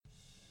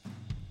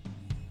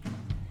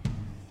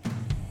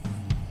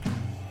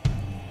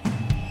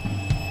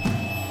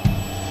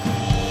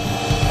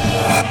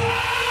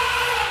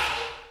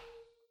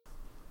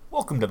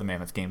welcome to the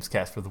Mammoth Games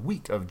Cast for the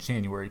week of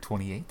January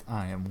 28th.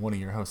 I am one of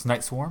your hosts,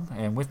 Night Swarm,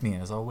 and with me,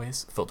 as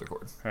always,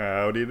 Filtercord.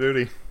 Howdy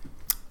doody.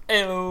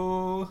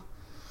 Ew.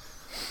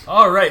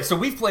 All right, so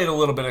we've played a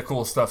little bit of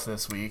cool stuff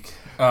this week.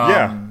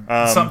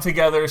 Some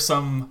together,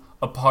 some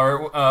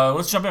apart.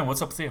 Let's jump in.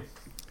 What's up with you?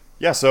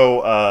 Yeah,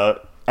 so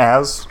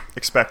as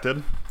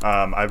expected,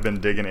 I've been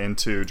digging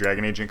into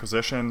Dragon Age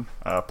Inquisition,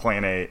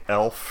 playing a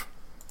elf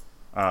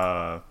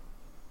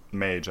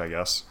mage, I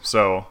guess.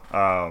 So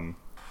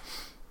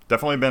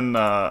definitely been,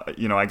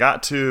 I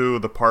got to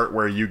the part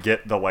where you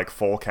get the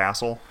full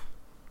castle.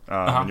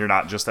 And you're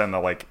not just in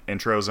the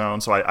intro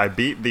zone. So I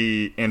beat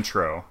the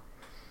intro,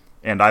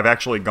 and I've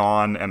actually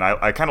gone, and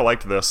I kind of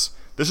liked this.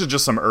 This is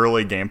just some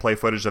early gameplay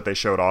footage that they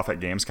showed off at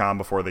Gamescom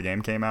before the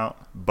game came out.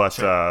 But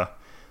sure.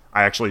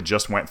 I actually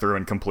just went through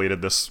and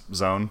completed this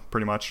zone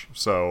pretty much.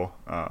 So,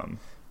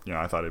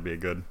 I thought it'd be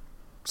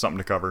something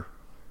to cover.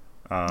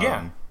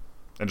 And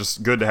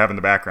just good to have in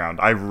the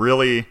background.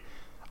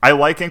 I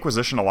like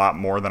Inquisition a lot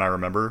more than I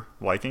remember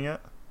liking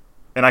it.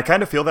 And I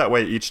kind of feel that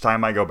way each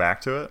time I go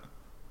back to it.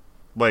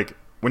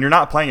 When you're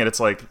not playing it, it's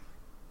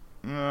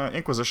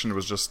Inquisition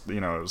was just,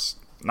 it was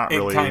not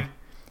really...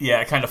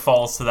 it kind of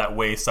falls to that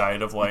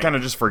wayside of you kind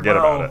of just forget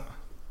about it.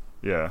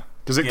 Yeah.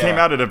 Because it came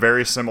out at a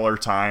very similar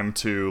time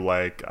to,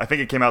 I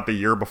think it came out the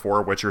year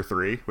before Witcher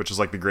 3, which is,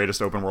 the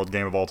greatest open world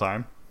game of all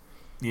time.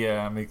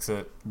 Yeah, it makes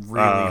it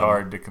really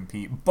hard to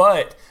compete.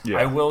 But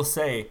I will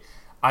say,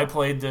 I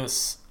played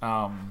this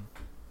when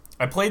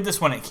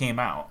it came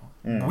out.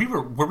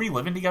 Were we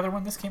living together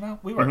when this came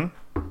out? We were.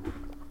 Mm-hmm.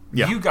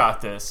 Yeah. You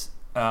got this.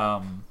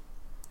 And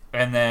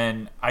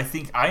then I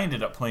think I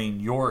ended up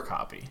playing your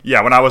copy.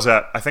 Yeah, when I was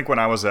at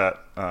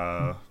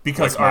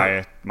because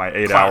my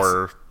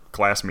 8-hour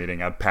class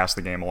meeting, I'd pass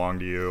the game along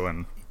to you.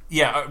 And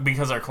yeah,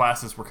 because our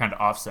classes were kind of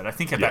offset. I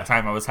think at that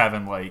time I was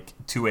having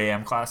 2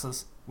 a.m.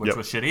 classes, which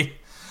was shitty.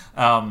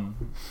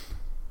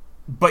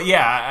 But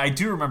yeah, I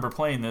do remember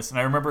playing this, and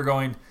I remember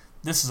going,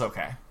 this is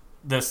okay.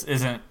 This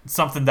isn't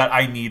something that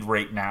I need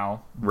right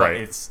now, but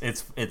it's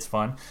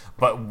fun.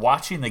 But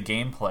watching the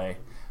gameplay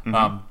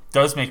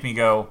does make me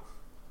go,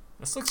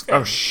 this looks good.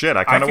 Oh shit,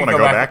 I kind of want to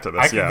go back to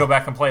this. I can go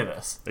back and play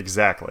this.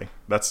 Exactly.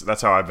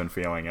 That's how I've been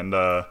feeling. And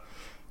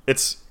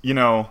it's,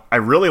 I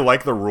really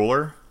like the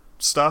ruler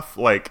stuff.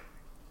 It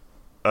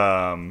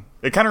kind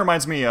of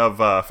reminds me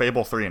of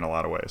Fable 3 in a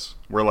lot of ways.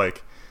 Where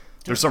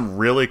there's some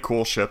really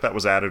cool shit that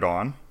was added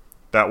on.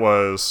 That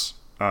was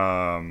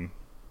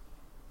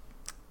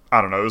I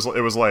don't know.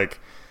 It was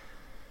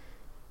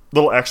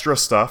little extra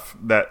stuff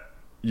that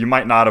you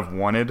might not have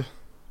wanted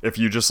if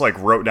you just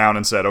wrote down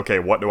and said, okay,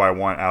 what do I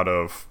want out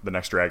of the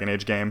next Dragon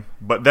Age game?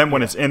 But then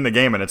when it's in the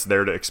game and it's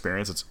there to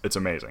experience, it's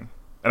amazing.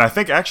 And I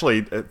think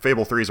actually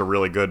Fable 3 is a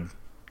really good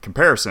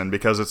comparison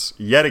because it's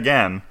yet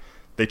again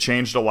they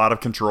changed a lot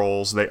of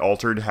controls. They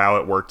altered how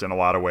it worked in a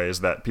lot of ways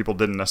that people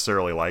didn't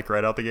necessarily like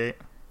right out the gate.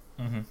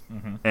 And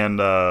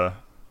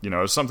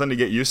it's something to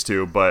get used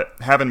to, but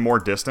having more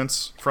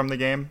distance from the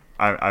game,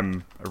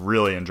 I'm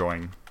really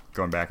enjoying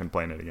going back and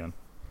playing it again.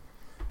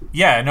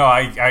 Yeah, no,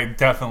 I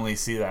definitely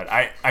see that.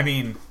 I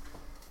mean,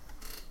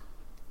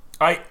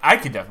 I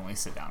could definitely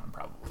sit down and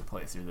probably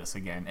play through this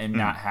again and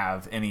not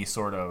have any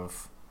sort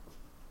of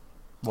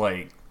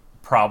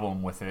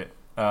problem with it.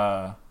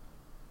 I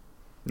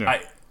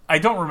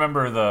don't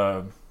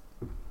remember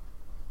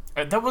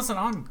that wasn't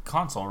on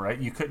console, right?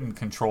 You couldn't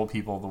control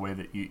people the way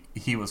that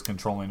he was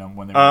controlling them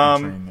when they were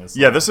entering this.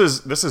 Yeah, this is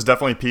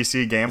definitely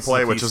PC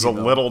gameplay, which is a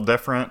little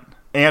different,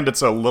 and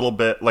it's a little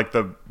bit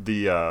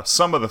the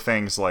some of the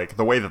things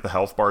the way that the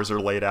health bars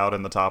are laid out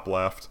in the top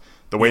left,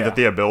 the way that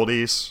the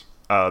abilities,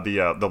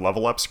 the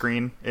level up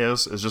screen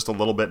is just a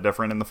little bit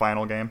different in the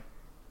final game.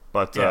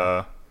 But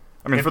for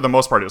the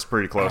most part, it was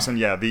pretty close,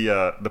 and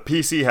the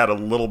PC had a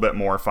little bit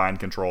more fine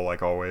control,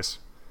 like always.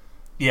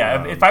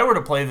 Yeah, if I were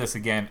to play this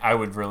again, I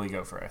would really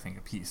go for, I think,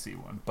 a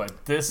PC one.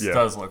 But this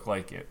does look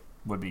like it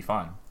would be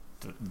fun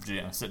to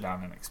sit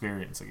down and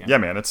experience again. Yeah,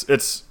 man,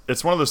 it's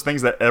one of those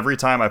things that every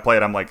time I play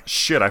it, I'm like,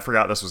 shit, I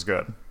forgot this was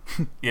good.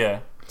 Yeah.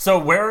 So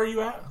where are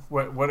you at?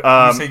 What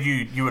you said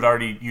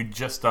you'd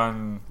just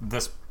done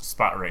this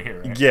spot right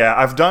here, right? Yeah,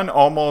 I've done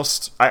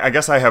almost. I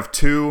guess I have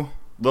 2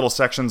 little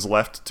sections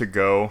left to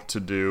go to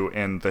do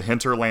in the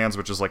Hinterlands,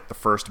 which is the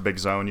first big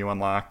zone you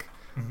unlock.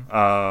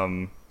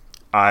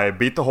 I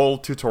beat the whole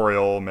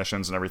tutorial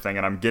missions and everything,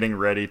 and I'm getting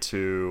ready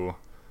to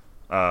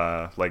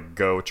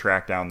go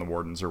track down the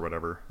wardens or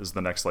whatever is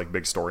the next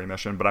big story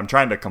mission. But I'm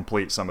trying to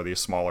complete some of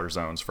these smaller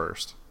zones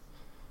first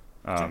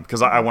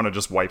because I want to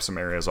just wipe some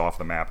areas off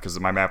the map because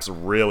my map's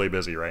really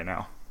busy right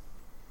now.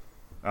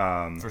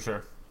 For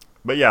sure.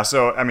 But yeah,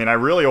 so I mean, I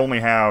really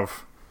only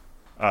have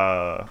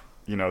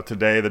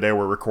today, the day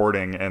we're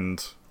recording,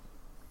 and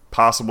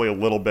possibly a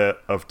little bit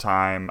of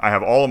time. I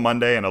have all of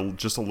Monday and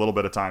just a little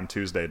bit of time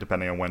Tuesday,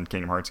 depending on when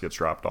Kingdom Hearts gets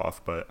dropped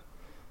off. But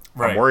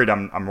I'm worried.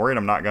 I'm worried.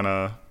 I'm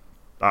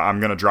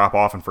gonna drop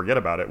off and forget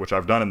about it, which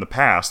I've done in the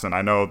past, and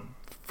I know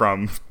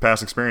from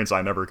past experience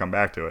I never come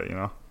back to it.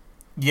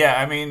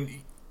 Yeah, I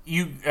mean,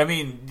 I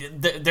mean,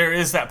 there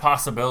is that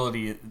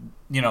possibility.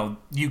 You know,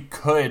 you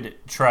could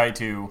try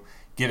to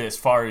get as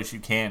far as you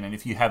can, and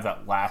if you have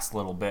that last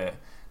little bit,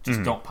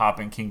 just don't pop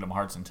in Kingdom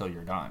Hearts until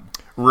you're done.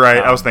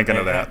 Right, I was thinking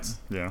of that.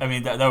 Yeah, I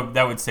mean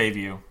that would save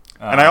you.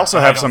 And I also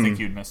have some. I don't think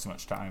you'd miss too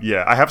much time.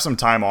 Yeah, I have some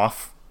time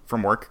off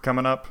from work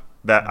coming up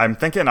that I'm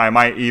thinking I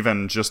might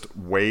even just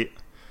wait.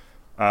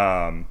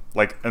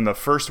 Like in the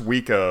first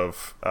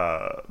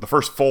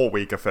full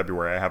week of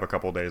February, I have a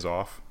couple of days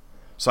off,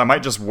 so I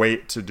might just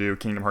wait to do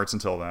Kingdom Hearts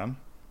until then.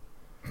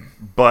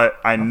 But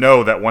I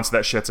know that once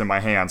that shit's in my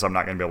hands, I'm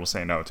not going to be able to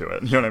say no to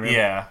it. You know what I mean?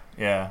 Yeah.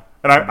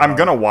 And I'm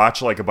going to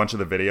watch like a bunch of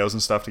the videos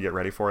and stuff to get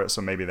ready for it,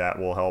 so maybe that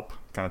will help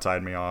kind of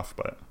tide me off.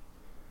 But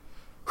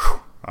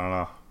I don't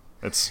know.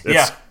 It's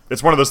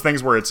one of those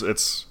things where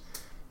it's.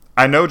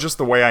 I know just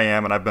the way I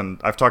am, and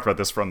I've talked about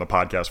this from the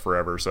podcast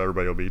forever, so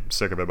everybody will be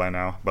sick of it by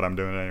now. But I'm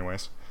doing it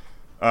anyways.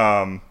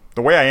 The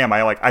way I am,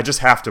 I just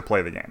have to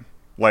play the game.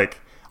 Like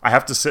I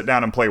have to sit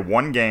down and play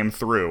one game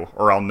through,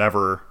 or I'll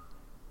never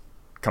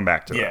come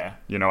back to it.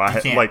 You know,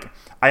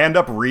 I end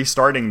up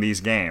restarting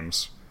these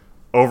games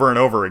over and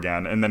over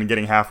again, and then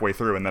getting halfway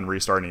through and then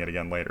restarting it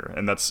again later.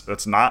 And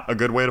that's not a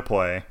good way to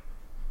play.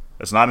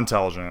 It's not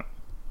intelligent,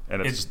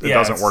 and it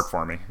doesn't work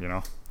for me. You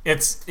know.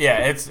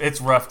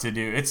 It's rough to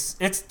do.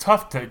 It's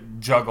tough to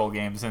juggle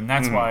games, and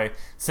that's why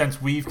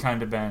since we've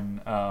kind of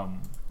been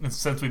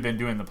since we've been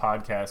doing the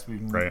podcast,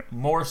 we've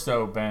more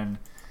so been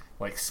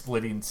like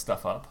splitting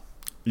stuff up.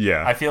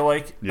 Yeah, I feel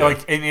like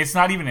and it's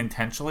not even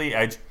intentionally.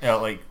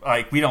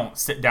 Like we don't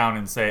sit down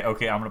and say,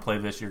 okay, I'm going to play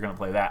this, you're going to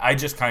play that. I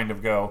just kind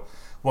of go,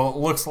 well, it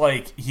looks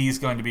like he's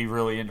going to be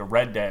really into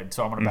Red Dead,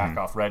 so I'm going to back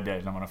off Red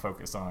Dead and I'm going to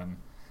focus on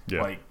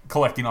like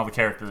collecting all the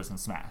characters in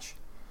Smash.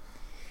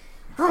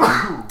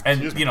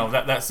 And you know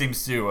that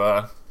seems to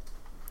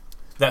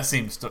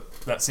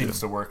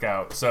work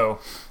out. So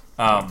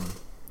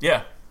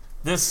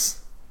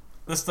this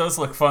does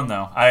look fun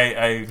though.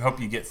 I hope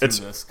you get through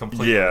this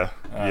completely.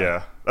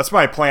 Yeah, that's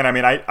my plan. I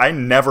mean, I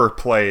never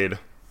played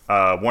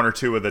one or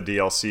two of the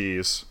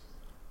DLCs.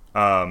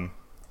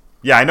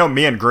 Yeah, I know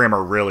me and Grim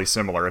are really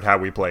similar at how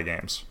we play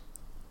games.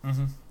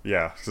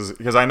 Yeah,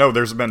 because I know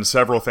there's been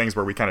several things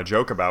where we kind of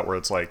joke about where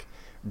it's like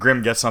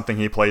Grim gets something,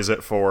 he plays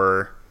it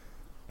for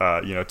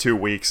 2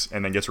 weeks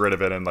and then gets rid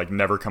of it and like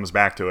never comes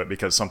back to it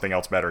because something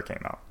else better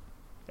came out.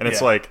 And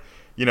it's like,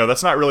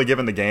 that's not really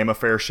giving the game a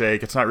fair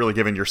shake. It's not really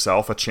giving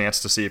yourself a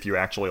chance to see if you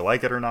actually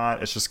like it or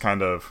not. It's just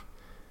kind of,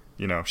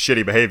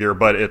 shitty behavior,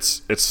 but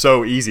it's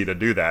so easy to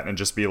do that and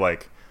just be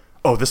like,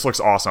 oh, this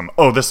looks awesome.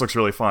 Oh, this looks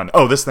really fun.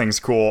 Oh, this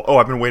thing's cool. Oh,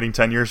 I've been waiting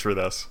 10 years for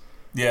this.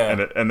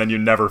 Yeah. And then you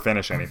never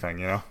finish anything,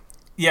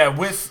 Yeah,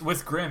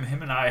 with Grim,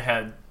 him and I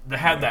had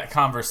that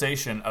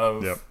conversation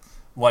of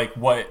like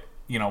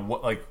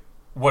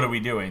what are we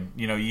doing?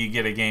 You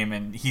get a game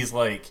and he's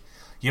like,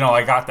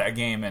 I got that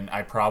game and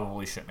I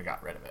probably shouldn't have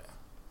got rid of it.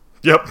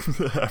 Yep.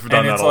 I've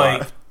done that a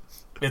lot.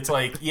 It's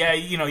like, yeah,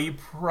 you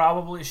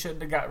probably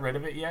shouldn't have got rid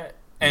of it yet.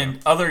 And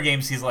other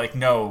games he's like,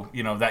 no,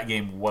 that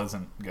game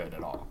wasn't good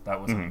at all.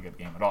 That wasn't a good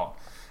game at all.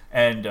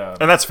 And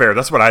that's fair.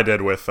 That's what I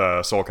did with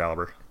Soul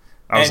Calibur.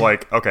 I was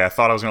like, okay, I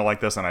thought I was going to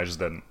like this and I just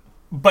didn't.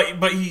 But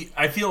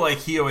I feel like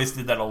he always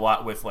did that a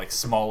lot with like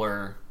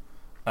smaller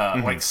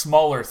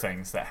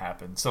things that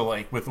happen. So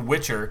like with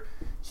Witcher,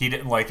 he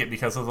didn't like it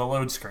because of the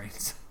load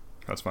screens.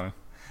 That's funny.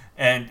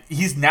 And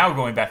he's now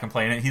going back and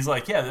playing it. He's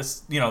like, yeah,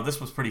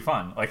 this was pretty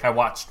fun. Like I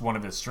watched one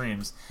of his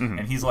streams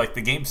and he's like,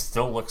 the game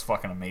still looks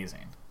fucking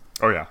amazing.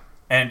 Oh yeah.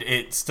 And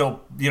it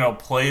still,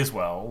 plays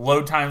well.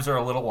 Load times are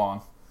a little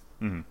long.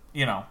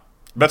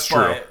 That's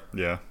true.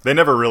 Yeah. They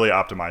never really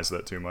optimized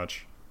that too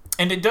much.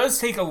 And it does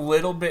take a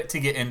little bit to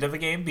get into the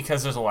game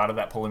because there's a lot of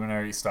that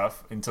preliminary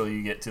stuff until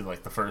you get to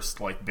like the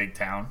first like big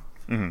town.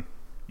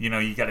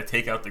 You got to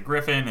take out the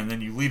Griffin and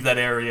then you leave that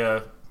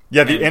area.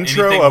 Yeah, the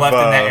intro anything of left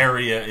in that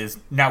area is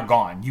now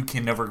gone. You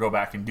can never go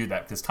back and do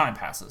that because time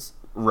passes.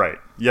 Right.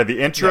 Yeah,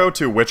 the intro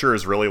to Witcher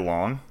is really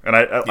long, and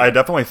I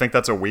definitely think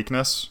that's a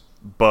weakness.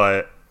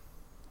 But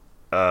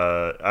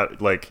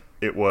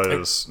it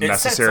was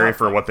necessary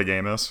for what the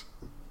game is.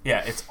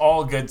 Yeah, it's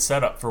all good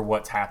setup for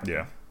what's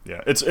happening.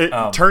 Yeah.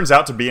 It turns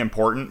out to be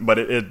important, but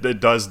it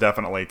does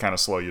definitely kind of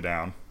slow you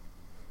down.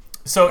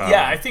 So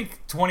I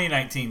think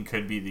 2019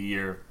 could be the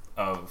year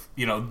of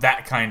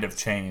that kind of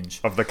change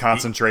of the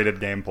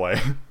concentrated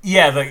gameplay.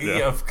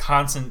 Of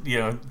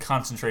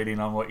concentrating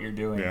on what you're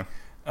doing.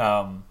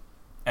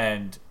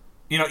 And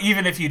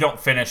even if you don't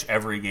finish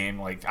every game,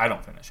 like I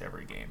don't finish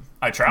every game.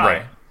 I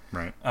try.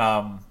 Right.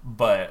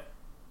 But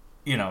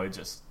it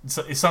just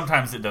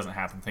sometimes it doesn't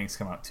happen. Things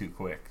come out too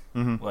quick.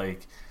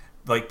 Like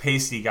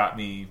Pasty got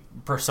me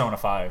Persona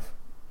 5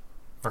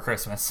 for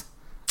Christmas.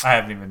 I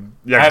haven't even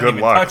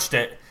touched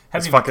it.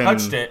 Haven't even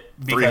touched it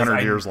because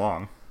 300 years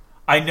long.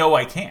 I know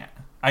I can't.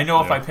 I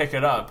know if I pick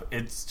it up,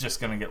 it's just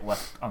going to get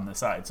left on the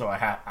side. So I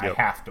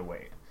have to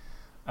wait.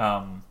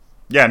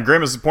 Yeah, and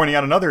Grim is pointing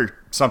out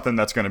something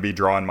that's going to be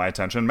drawing my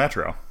attention,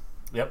 Metro.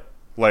 Yep.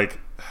 Which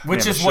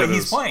is what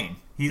he's playing.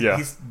 He's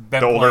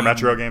been the older playing,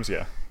 Metro games,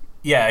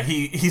 Yeah,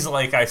 he's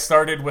like, I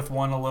started with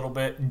 1 a little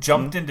bit,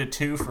 jumped into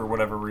 2 for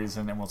whatever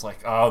reason, and was like,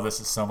 oh,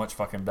 this is so much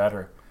fucking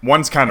better.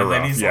 1's kind of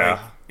rough, like,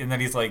 and then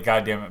he's like,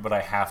 God damn it, but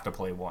I have to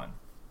play 1.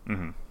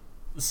 Mm-hmm.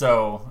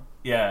 So,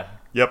 yeah.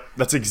 Yep,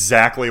 that's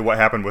exactly what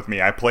happened with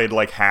me. I played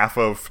like half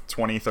of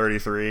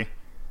 2033.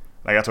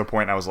 I got to a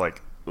point and I was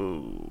like,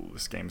 ooh,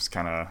 this game's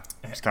kind of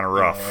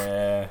rough.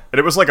 And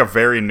it was like a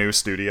very new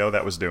studio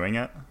that was doing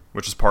it,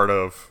 which is part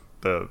of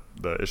the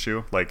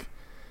issue. Like,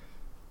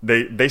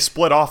 they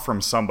split off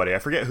from somebody. I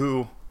forget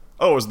who.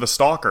 Oh, it was the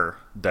Stalker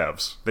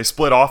devs. They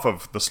split off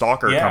of the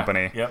Stalker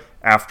company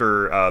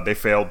after they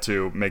failed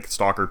to make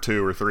Stalker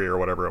 2 or 3 or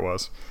whatever it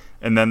was.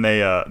 And then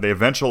they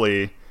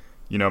eventually,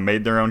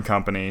 made their own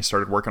company,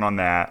 started working on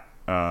that.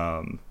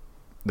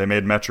 They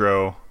made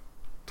Metro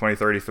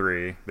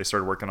 2033. They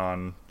started working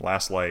on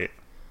Last Light.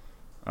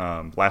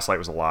 Last Light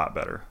was a lot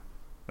better.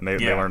 And they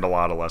learned a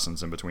lot of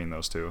lessons in between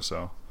those two.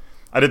 So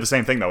I did the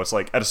same thing, though. It's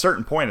like, at a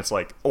certain point, it's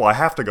like, oh, I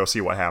have to go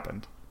see what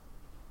happened.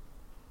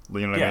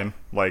 You know what I mean?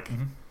 Like,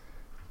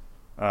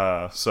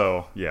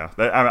 so, yeah.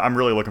 I'm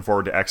really looking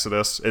forward to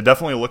Exodus. It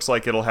definitely looks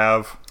like it'll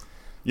have...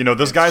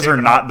 those guys are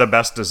not the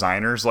best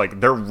designers. Like,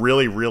 they're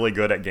really, really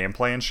good at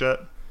gameplay and shit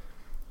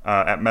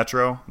at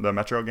Metro, the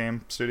Metro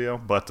game studio.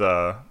 But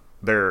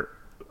they're,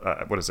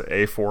 what is it,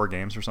 A4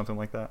 Games or something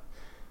like that?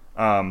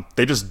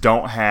 They just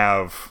don't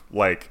have,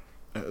 like...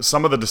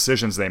 Some of the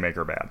decisions they make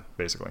are bad,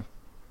 basically.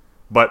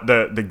 But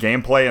the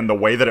gameplay and the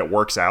way that it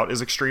works out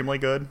is extremely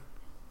good.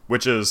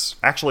 Which is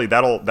actually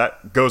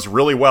that goes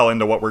really well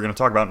into what we're going to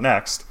talk about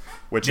next,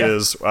 which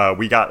is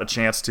we got a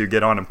chance to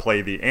get on and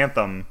play the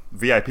Anthem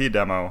VIP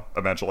demo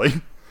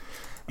eventually.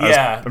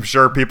 Yeah, I'm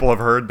sure people have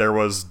heard there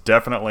was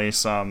definitely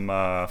some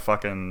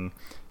fucking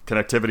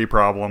connectivity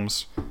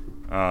problems.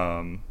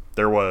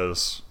 There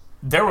was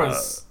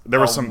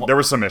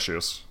some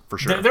issues for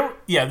sure.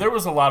 There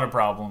was a lot of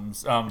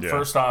problems.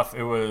 First off,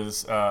 it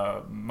was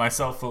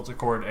myself,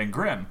 Filtercord, and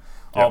Grim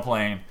all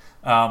playing.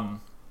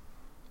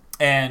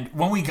 And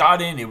when we got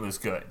in, it was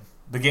good.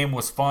 The game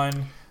was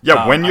fun.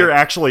 Yeah, when you're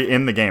actually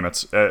in the game,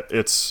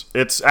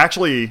 it's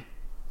actually,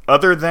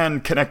 other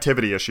than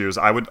connectivity issues,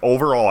 I would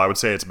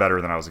say it's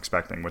better than I was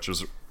expecting, which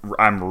is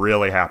I'm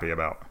really happy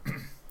about.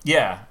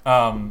 Yeah,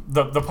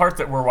 the part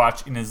that we're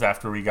watching is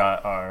after we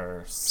got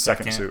our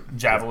second suit.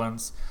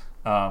 Javelins.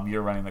 Yeah.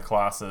 You're running the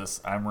Colossus.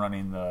 I'm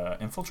running the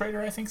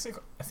Infiltrator. I think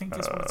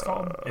that's what it's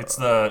called. It's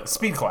the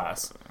speed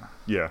class.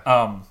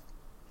 Yeah.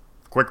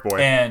 Quick boy.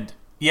 And.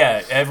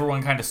 Yeah,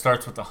 everyone kind of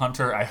starts with the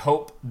Hunter. I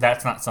hope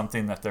that's not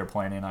something that they're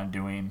planning on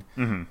doing.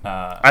 Mm-hmm.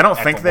 I don't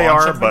think they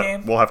are,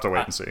 but we'll have to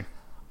wait and see.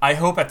 I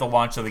hope at the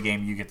launch of the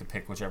game you get to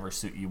pick whichever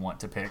suit you want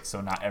to pick, so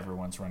not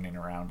everyone's running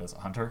around as a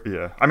Hunter.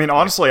 Yeah. I mean,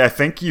 honestly, I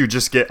think you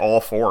just get all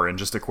 4 and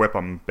just equip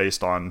them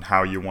based on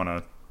how you want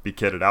to be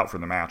kitted out for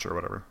the match or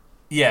whatever.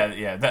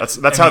 Yeah.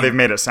 That's how they've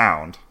made it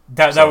sound.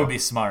 That would be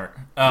smart.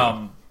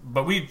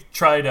 But we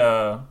tried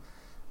a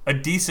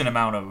decent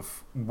amount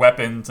of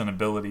weapons and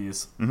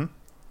abilities. Mm-hmm.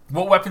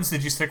 What weapons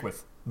did you stick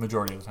with the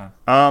majority of the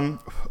time?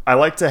 I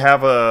like to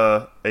have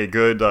a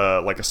good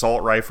like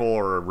assault rifle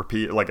or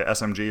a like a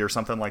SMG or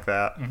something like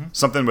that. Mm-hmm.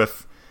 Something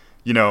with,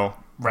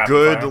 rapid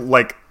good fire.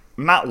 Like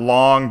not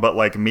long but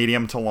like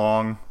medium to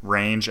long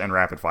range and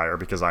rapid fire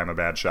because I'm a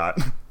bad shot.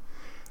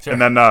 Sure.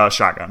 And then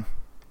shotgun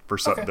for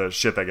the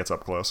shit that gets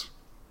up close.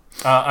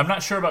 I'm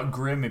not sure about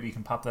Grim. Maybe you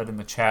can pop that in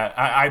the chat.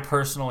 I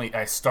personally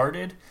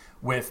started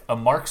with a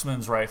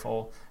marksman's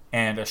rifle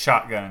and a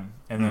shotgun,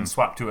 and then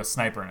swapped to a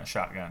sniper and a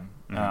shotgun.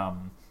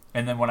 Mm-hmm.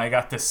 And then when I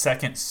got the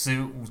second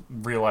suit,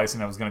 realizing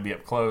I was going to be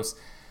up close,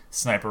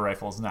 sniper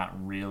rifle is not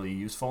really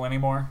useful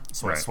anymore,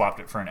 so I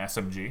swapped it for an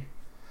SMG.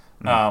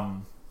 Mm-hmm.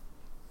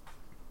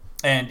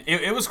 And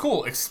it was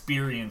cool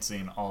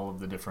experiencing all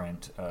of the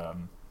different,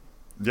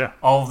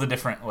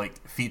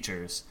 like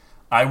features.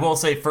 I will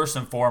say first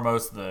and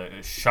foremost, the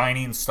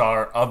shining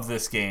star of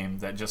this game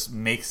that just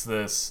makes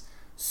this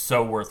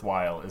so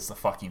worthwhile is the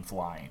fucking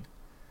flying.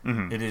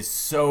 Mm-hmm. It is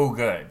so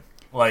good.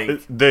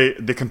 Like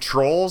the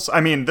controls. I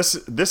mean, this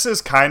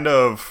is kind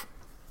of,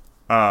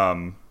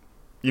 we're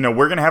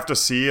gonna have to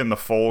see in the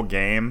full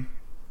game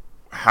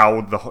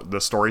how the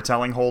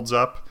storytelling holds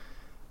up.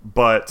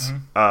 But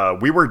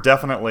we were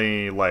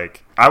definitely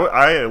like,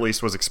 I at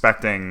least was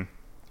expecting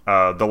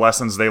the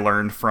lessons they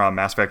learned from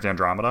Mass Effect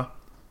Andromeda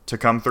to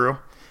come through,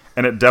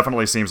 and it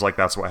definitely seems like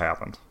that's what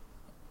happened.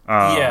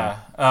 All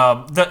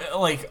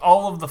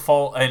of the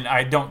fault, and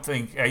I don't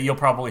think you'll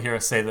probably hear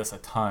us say this a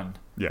ton.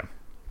 Yeah,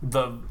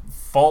 the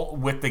fault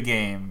with the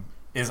game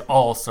is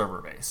all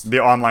server based. The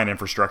online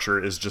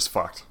infrastructure is just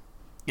fucked.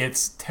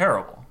 It's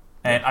terrible,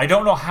 and I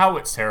don't know how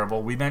it's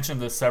terrible. We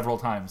mentioned this several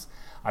times.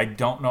 I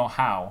don't know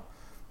how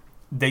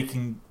they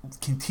can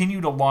continue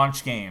to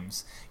launch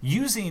games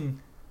using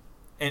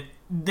it.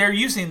 They're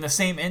using the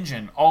same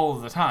engine all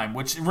of the time,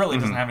 which really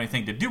doesn't have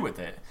anything to do with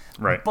it.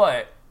 Right,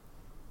 but.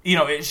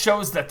 It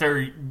shows that they're,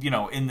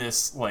 in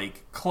this,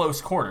 like,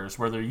 close quarters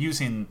where they're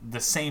using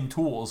the same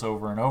tools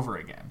over and over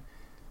again.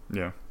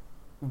 Yeah.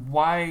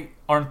 Why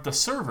aren't the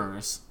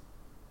servers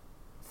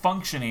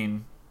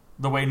functioning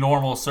the way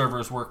normal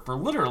servers work for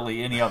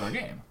literally any other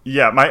game.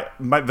 Yeah,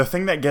 the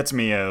thing that gets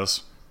me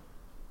is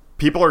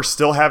people are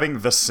still having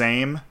the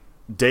same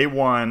day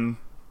one,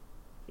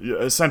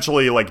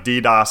 essentially like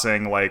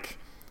DDoSing, like,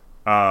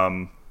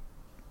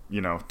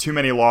 too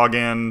many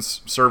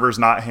logins, servers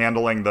not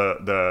handling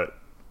the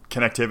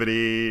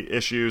connectivity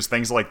issues,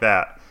 things like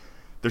that.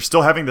 They're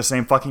still having the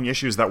same fucking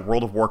issues that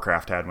World of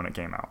Warcraft had when it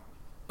came out.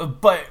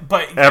 But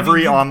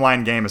every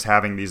online game is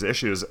having these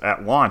issues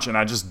at launch, and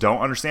I just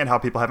don't understand how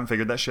people haven't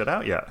figured that shit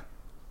out yet.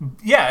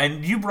 Yeah,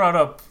 and you brought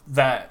up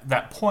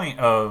that point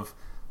of,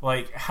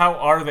 like, how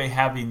are they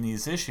having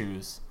these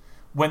issues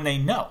when they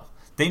know?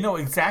 They know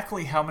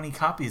exactly how many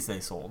copies they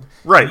sold.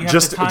 Right, you have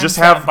just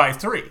to have by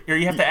 3, or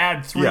you have to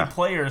add 3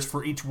 players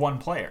for each one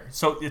player.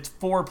 So it's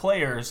 4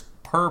 players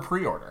per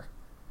pre-order.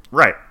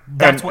 Right.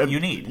 That's what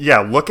you need. Yeah,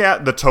 look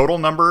at the total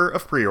number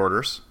of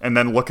pre-orders, and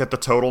then look at the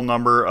total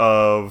number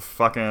of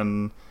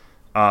fucking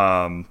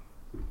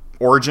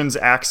Origins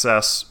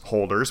Access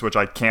holders, which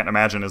I can't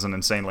imagine is an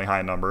insanely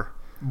high number.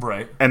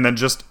 Right. And then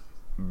just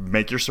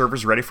make your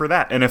servers ready for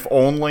that. And if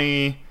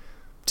only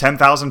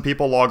 10,000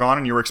 people log on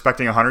and you were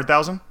expecting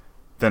 100,000,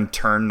 then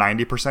turn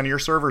 90% of your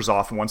servers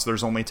off once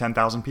there's only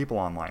 10,000 people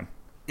online.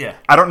 Yeah.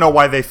 I don't know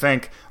why they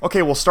think,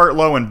 okay, we'll start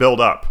low and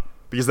build up,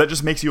 because that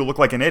just makes you look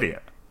like an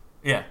idiot.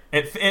 Yeah,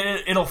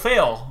 it'll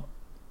fail,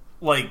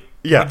 like,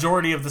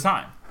 majority of the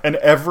time. And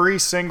every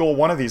single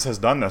one of these has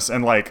done this.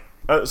 And, like,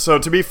 so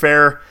to be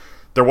fair,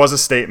 there was a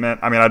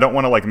statement. I mean, I don't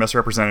want to, like,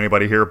 misrepresent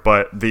anybody here,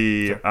 but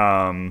the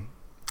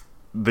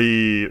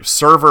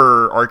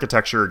server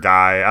architecture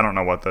guy, I don't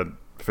know what the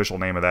official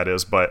name of that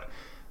is, but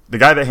the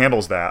guy that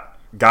handles that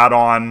got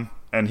on,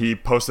 and he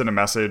posted a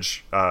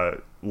message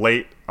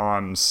late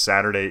on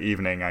Saturday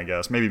evening, I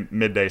guess, maybe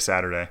midday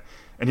Saturday.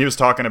 And he was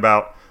talking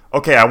about,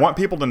 okay, I want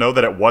people to know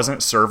that it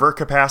wasn't server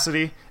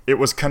capacity, it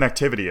was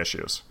connectivity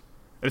issues.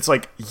 And it's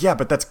like, yeah,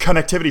 but that's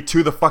connectivity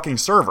to the fucking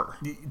server.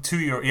 To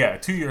your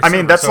server. I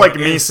mean, that's so like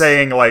me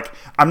saying, like,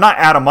 I'm not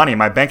out of money,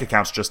 my bank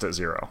account's just at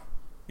 0.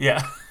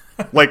 Yeah.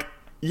 Like,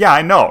 yeah,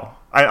 I know.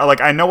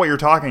 I know what you're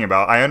talking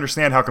about. I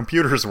understand how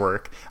computers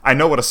work. I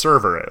know what a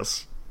server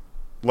is.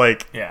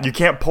 Like, you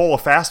can't pull a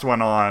fast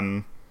one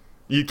on...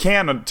 You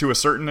can to a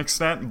certain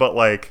extent, but,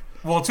 like...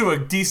 Well, to a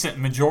decent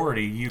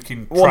majority, you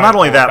can. Well, not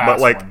only that, but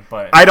like,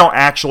 I don't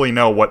actually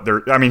know what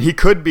they're. I mean, he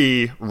could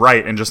be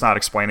right and just not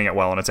explaining it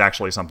well, and it's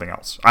actually something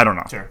else. I don't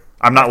know. Sure.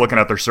 I'm not looking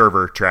at their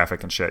server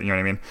traffic and shit. You know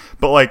what I mean?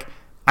 But like,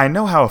 I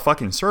know how a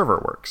fucking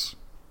server works.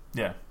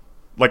 Yeah.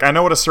 Like, I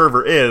know what a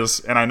server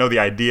is, and I know the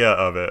idea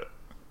of it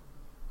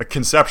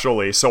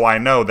conceptually, so I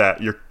know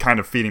that you're kind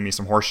of feeding me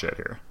some horseshit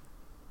here.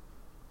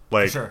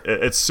 Like, sure.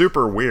 It's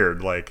super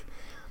weird. Like,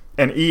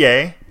 and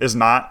EA is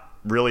not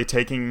really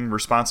taking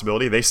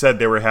responsibility. They said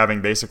they were having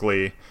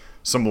basically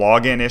some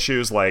login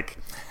issues, like,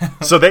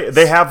 so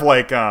they have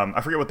like I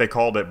forget what they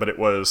called it, but it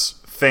was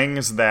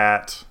things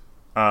that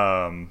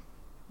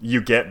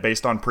you get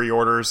based on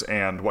pre-orders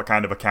and what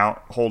kind of account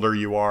holder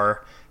you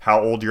are,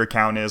 how old your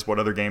account is, what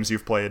other games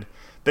you've played.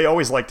 They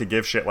always like to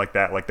give shit like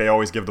that. Like, they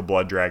always give the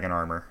Blood Dragon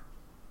armor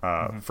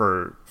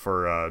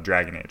for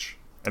Dragon Age,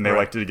 and they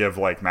like to give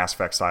like Mass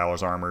Effect style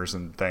armors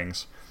and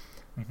things.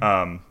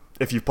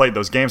 If you've played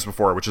those games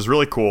before, which is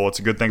really cool. It's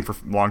a good thing for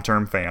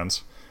long-term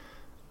fans.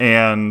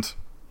 And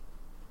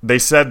they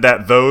said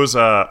that those...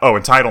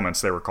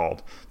 entitlements, they were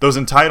called. Those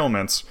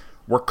entitlements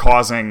were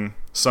causing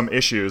some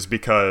issues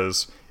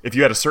because if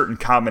you had a certain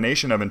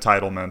combination of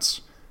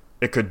entitlements,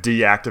 it could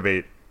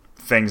deactivate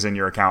things in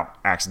your account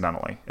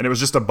accidentally. And it was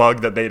just a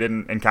bug that they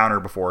didn't encounter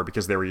before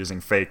because they were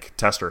using fake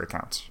tester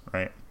accounts,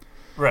 right?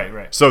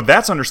 Right. So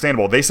that's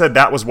understandable. They said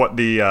that was what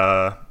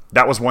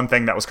that was one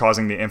thing that was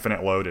causing the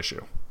infinite load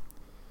issue.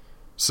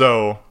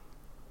 So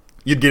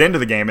you'd get into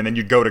the game, and then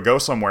you'd go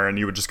somewhere, and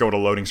you would just go to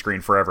loading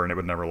screen forever, and it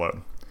would never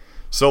load.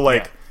 So,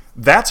 like,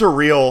 that's a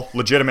real,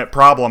 legitimate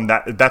problem.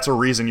 That's a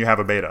reason you have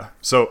a beta.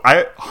 So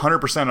I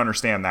 100%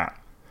 understand that.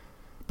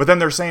 But then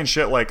they're saying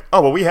shit like,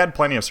 oh, well, we had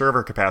plenty of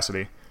server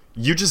capacity.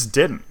 You just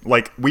didn't.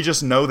 Like, we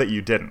just know that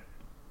you didn't.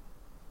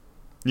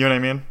 You know what I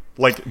mean?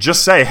 Like,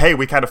 just say, hey,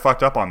 we kind of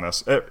fucked up on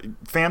this.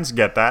 Fans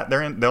get that.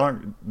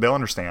 They'll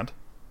understand.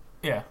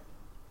 Yeah.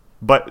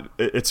 But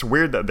it's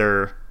weird that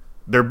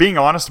they're being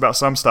honest about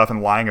some stuff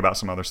and lying about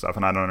some other stuff,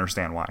 and I don't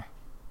understand why.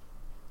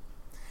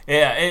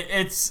 Yeah,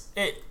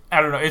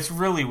 I don't know. It's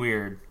really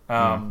weird.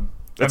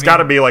 It's got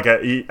to be like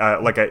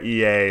a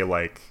EA,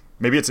 like,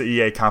 maybe it's an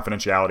EA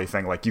confidentiality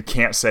thing. Like, you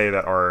can't say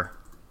that our...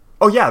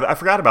 Oh, yeah, I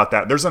forgot about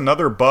that. There's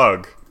another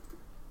bug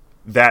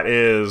that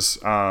is,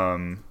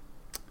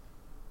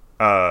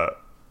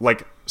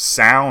 like,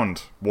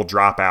 sound will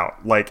drop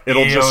out. Like,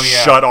 it'll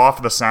shut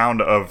off the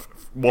sound of...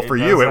 Well, for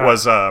you, it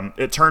was...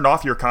 it turned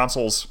off your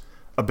console's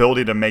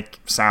ability to make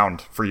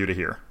sound for you to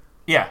hear.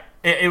 Yeah,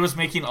 it was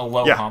making a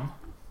low hum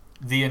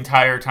the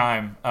entire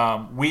time.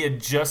 We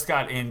had just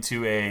got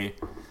into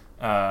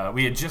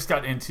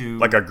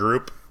like a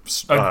group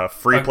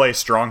free play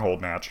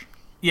stronghold match.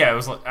 Yeah, it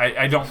was like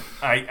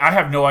I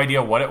have no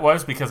idea what it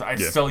was because I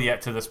still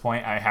yet to this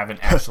point I haven't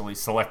actually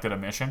selected a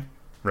mission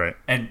right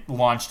and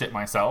launched it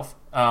myself.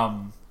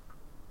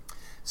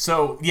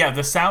 So, yeah,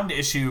 the sound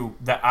issue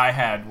that I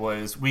had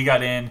was we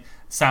got in,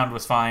 sound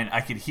was fine.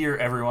 I could hear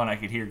everyone. I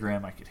could hear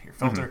Grim. I could hear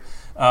Filter.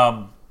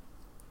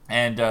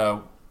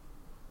 And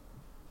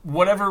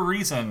whatever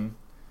reason,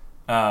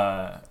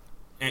 I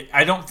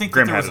don't think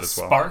Grim that there was had a it as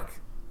well. spark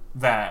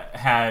that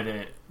had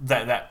it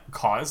that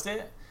caused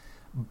it.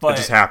 But It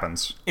just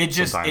happens. It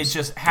just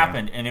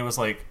happened, and it was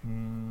like,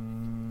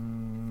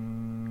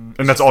 and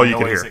that's all you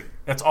could hear.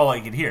 That's all I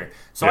could hear.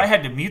 So I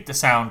had to mute the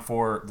sound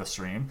for the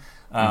stream.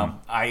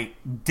 I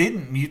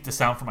didn't mute the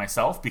sound for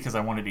myself because I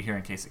wanted to hear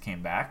in case it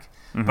came back.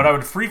 But I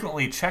would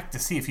frequently check to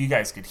see if you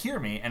guys could hear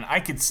me, and I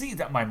could see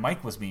that my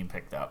mic was being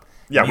picked up.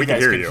 Yeah, you we could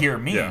guys hear could you. hear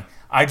me. Yeah.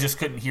 I just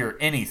couldn't hear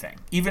anything.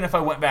 Even if I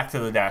went back to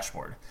the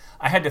dashboard,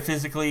 I had to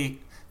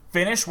physically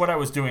finish what I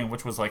was doing,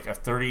 which was like a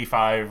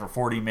 35 or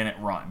 40-minute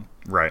run.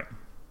 Right.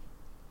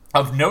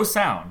 Of no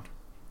sound,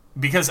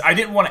 because I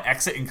didn't want to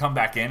exit and come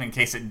back in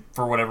case it,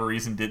 for whatever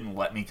reason, didn't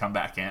let me come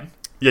back in.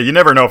 Yeah, you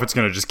never know if it's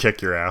going to just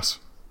kick your ass.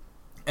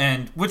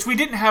 And which we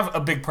didn't have a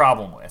big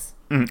problem with.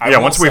 Yeah,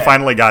 once we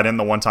finally got in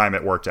the one time,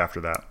 it worked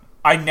after that.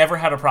 I never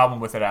had a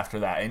problem with it after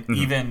that. And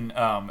even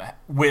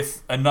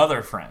with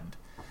another friend,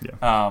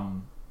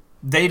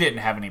 they didn't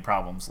have any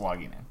problems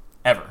logging in,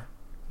 ever.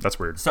 That's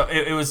weird. So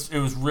it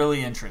was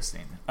really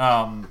interesting.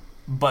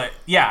 But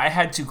yeah, I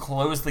had to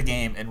close the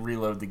game and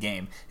reload the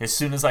game. As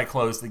soon as I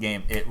closed the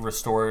game, it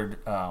restored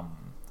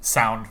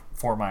sound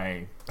for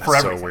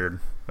everything. So weird.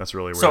 That's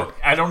really weird. So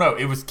I don't know.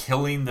 It was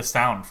killing the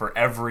sound for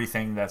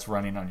everything that's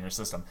running on your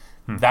system.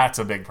 That's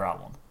a big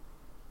problem.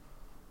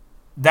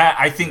 That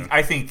I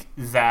think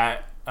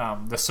that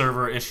the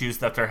server issues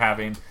that they're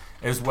having,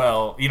 as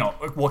well,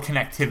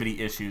 connectivity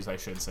issues, I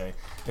should say,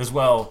 as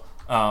well.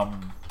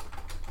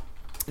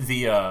 They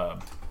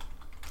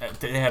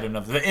had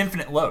the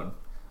infinite load.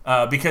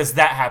 Because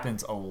that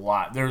happens a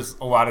lot. There's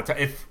a lot of time.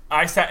 If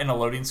I sat in a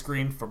loading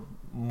screen for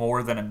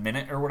more than a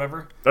minute or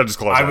whatever, I just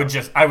close. I would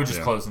just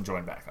close and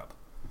join back up.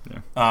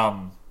 Yeah.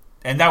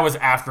 And that was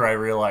after I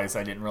realized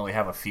I didn't really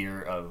have a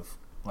fear of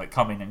like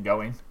coming and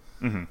going.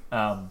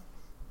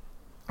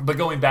 But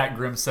going back,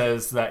 Grim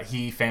says that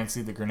he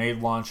fancied the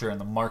grenade launcher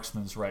and the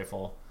marksman's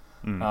rifle.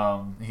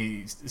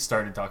 He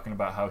started talking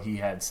about how he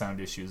had sound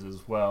issues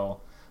as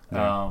well.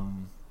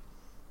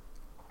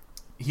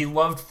 He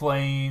loved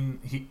playing.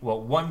 He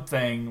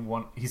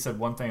said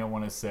one thing I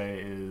want to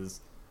say is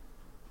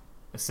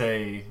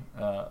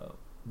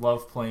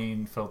love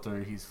playing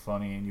Filter. He's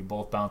funny, and you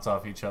both bounce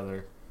off each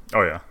other.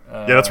 Oh yeah,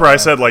 that's where I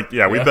said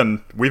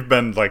we've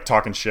been like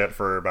talking shit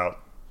for about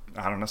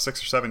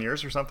 6 or 7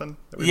 years or something.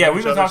 We've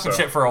been talking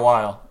shit for a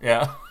while.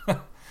 Yeah,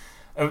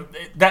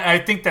 I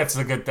think that's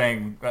a good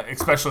thing,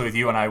 especially with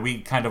you and I.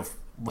 We kind of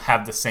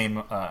have the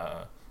same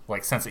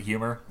sense of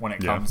humor when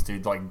it comes to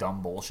like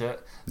dumb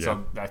bullshit.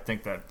 So I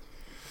think that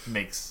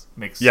makes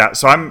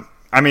so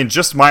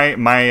just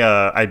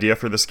my idea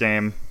for this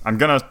game, I'm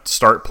gonna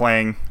start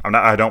playing.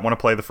 I don't want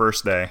to play the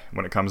first day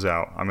when it comes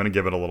out. I'm gonna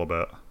give it a little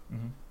bit.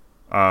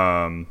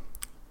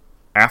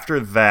 After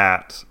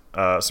that,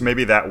 so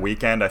maybe that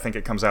weekend, I think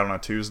it comes out on a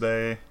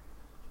Tuesday.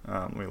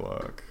 Let me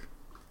look.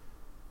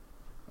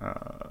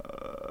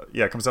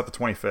 It comes out the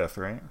 25th,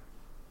 right?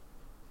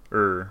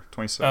 Or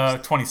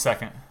 26th?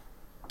 22nd.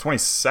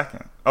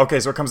 22nd. Okay,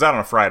 so it comes out on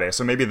a Friday.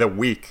 So maybe the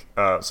week,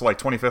 so like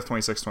 25th,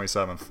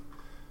 26th,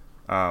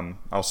 27th.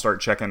 I'll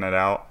start checking it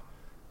out.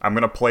 I'm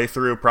going to play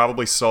through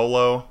probably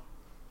solo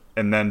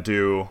and then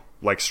do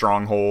like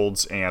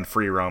strongholds and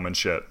free roam and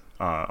shit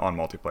on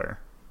multiplayer.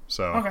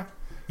 So okay.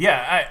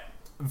 Yeah,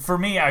 for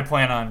me, I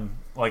plan on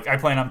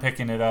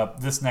picking it up.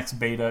 This next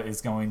beta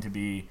is going to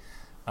be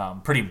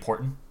pretty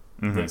important.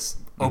 This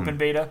open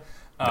beta.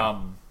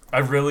 I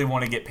really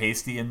want to get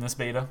Pasty in this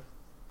beta.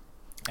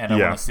 And I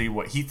want to see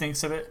what he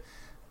thinks of it.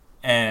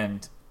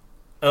 And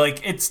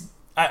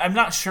I'm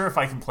not sure if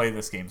I can play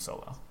this game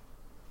solo.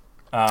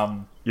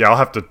 I'll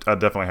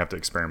definitely have to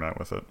experiment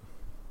with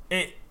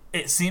it.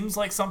 It seems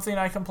like something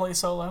I can play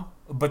solo,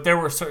 but there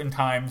were certain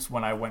times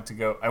when I went to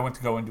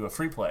go into a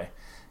free play,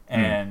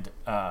 and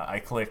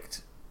I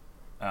clicked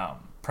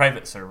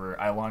private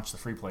server. I launched the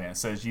free play, and it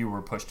says you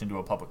were pushed into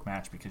a public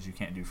match because you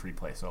can't do free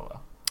play solo.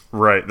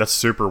 Right, that's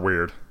super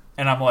weird.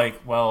 And I'm like,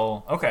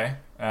 well, okay.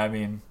 I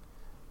mean,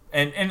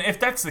 and if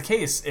that's the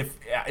case,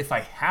 if I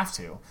have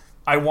to,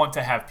 I want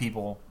to have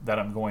people that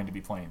I'm going to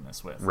be playing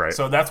this with. Right.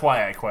 So that's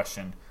why I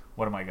question,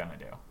 what am I going to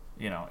do?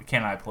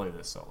 Can I play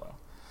this solo?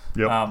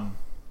 Yep.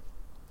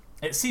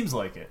 It seems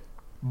like it,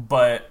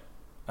 but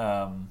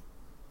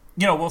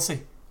we'll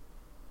see.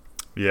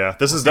 Yeah,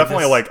 this is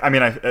definitely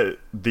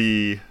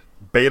the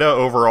beta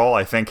overall,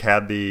 I think,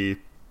 had the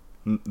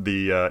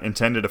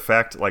intended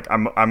effect. Like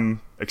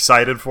I'm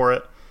excited for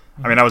it.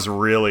 I mean, I was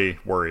really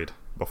worried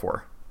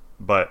before,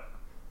 but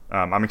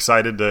I'm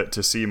excited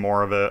to see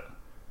more of it.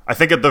 I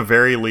think at the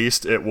very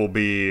least it will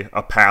be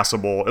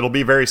it'll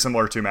be very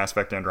similar to Mass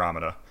Effect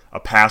Andromeda,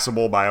 a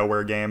passable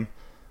BioWare game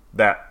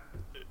that,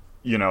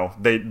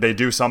 they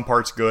do some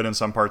parts good and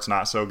some parts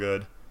not so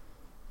good.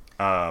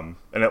 And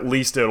at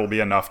least it'll be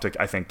enough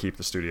to, I think, keep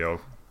the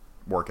studio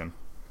working.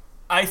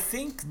 I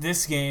think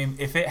this game,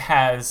 if it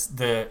has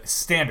the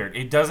standard,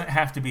 it doesn't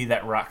have to be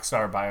that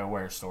Rockstar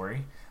BioWare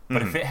story,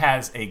 but if it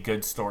has a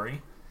good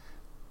story,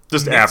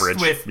 just average,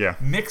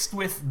 mixed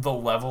with the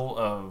level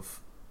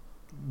of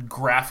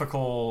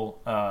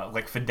graphical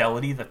like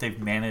fidelity that they've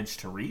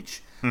managed to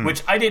reach,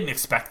 which I didn't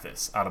expect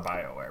this out of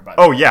BioWare. By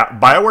the way. Yeah,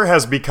 BioWare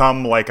has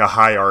become like a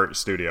high art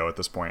studio at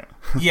this point.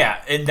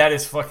 Yeah, and that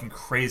is fucking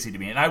crazy to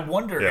me. And I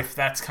wonder if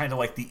that's kind of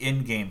like the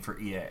end game for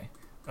EA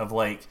of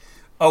like,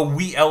 oh,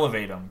 we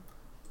elevate them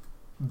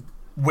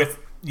with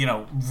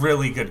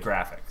really good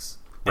graphics,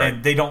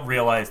 and they don't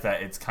realize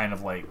that it's kind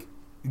of like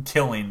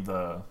killing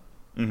the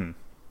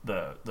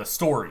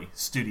story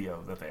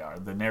studio that they are,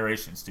 the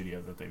narration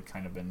studio that they've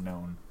kind of been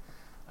known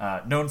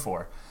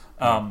for.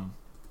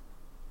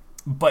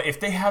 But if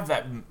they have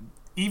that,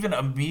 even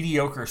a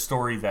mediocre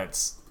story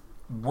that's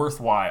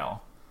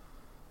worthwhile,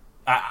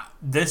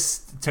 this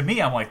to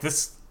me, I'm like,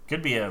 this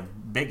could be a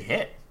big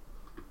hit.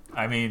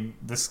 I mean,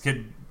 this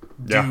could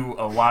do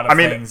a lot of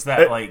things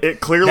that it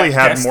clearly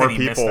had more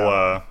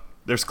people.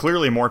 There's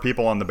clearly more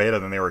people on the beta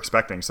than they were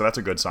expecting, so that's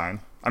a good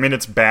sign. I mean,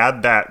 it's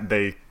bad that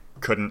they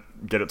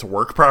couldn't get it to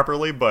work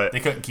properly, but they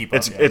couldn't keep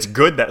up. It's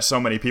good that so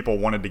many people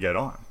wanted to get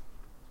on.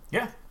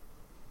 Yeah.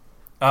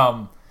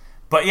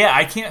 But yeah,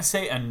 I can't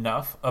say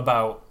enough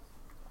about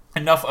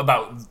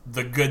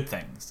the good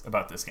things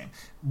about this game.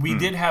 We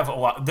did have a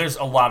lot. There's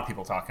a lot of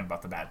people talking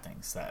about the bad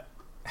things that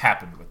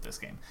happened with this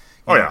game.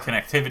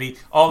 Connectivity,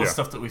 all the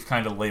stuff that we've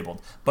kind of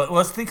labeled. But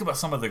let's think about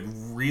some of the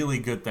really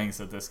good things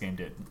that this game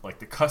did. Like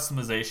the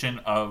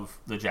customization of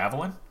the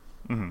Javelin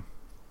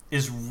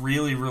is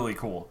really, really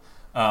cool.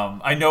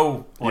 I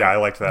know. I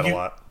liked that a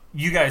lot.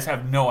 You guys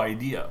have no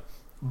idea,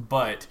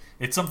 but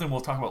it's something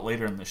we'll talk about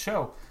later in the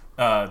show.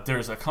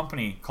 There's a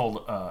company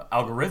called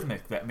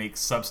Algorithmic that makes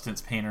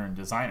Substance Painter and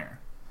Designer.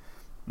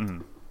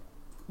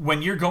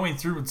 When you're going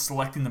through and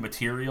selecting the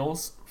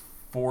materials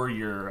for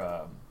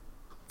your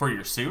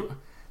suit,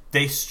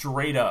 they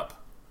straight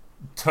up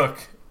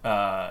took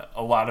a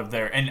lot of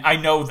their... And I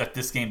know that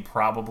this game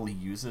probably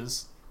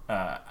uses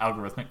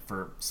Algorithmic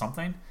for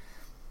something,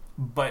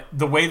 but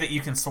the way that you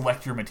can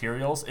select your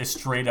materials is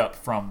straight up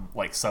from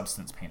like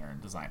Substance Painter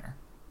and Designer.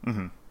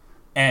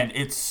 And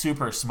it's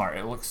super smart.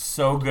 It looks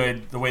so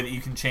good. The way that you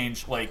can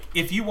change, like,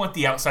 if you want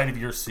the outside of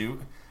your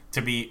suit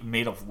to be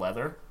made of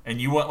leather and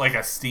you want like a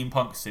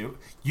steampunk suit,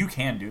 you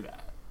can do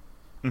that.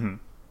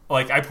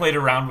 Like, I played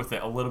around with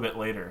it a little bit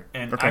later,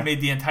 and I made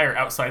the entire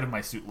outside of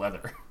my suit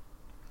leather.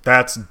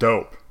 That's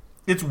dope.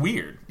 It's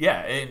weird,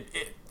 yeah,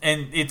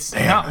 and it's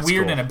not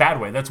weird in a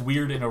bad way. That's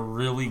weird in a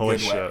really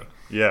good way.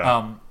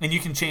 Yeah. And you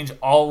can change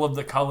all of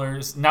the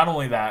colors. Not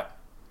only that,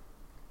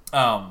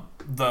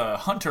 the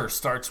hunter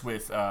starts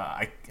with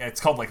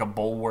it's called like a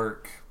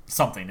bulwark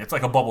something. It's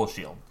like a bubble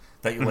shield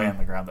that you lay on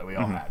the ground that we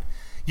all had.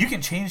 You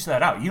can change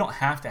that out. You don't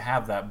have to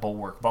have that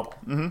bulwark bubble.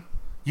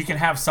 You can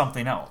have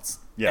something else.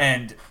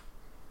 And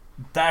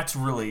that's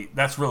really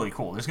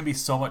cool. There's gonna be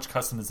so much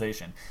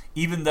customization.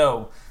 Even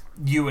though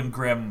you and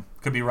Grim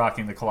could be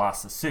rocking the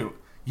Colossus suit,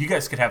 you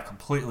guys could have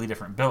completely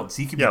different builds.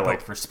 He could be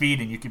built for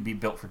speed, and you could be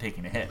built for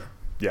taking a hit.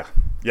 Yeah.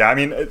 I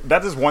mean,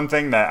 that is one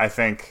thing that I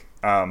think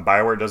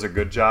BioWare does a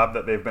good job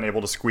that they've been able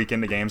to squeak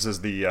into games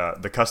is the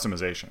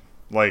customization.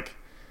 Like,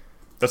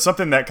 that's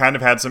something that kind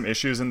of had some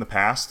issues in the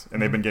past,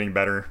 and they've been getting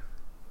better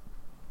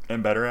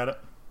and better at it.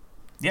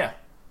 Yeah.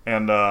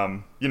 And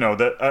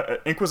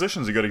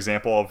Inquisition's a good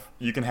example of,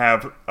 you can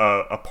have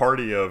a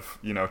party of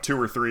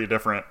 2 or 3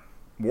 different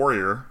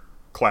warrior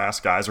class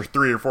guys, or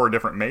 3 or 4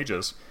 different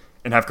mages,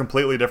 and have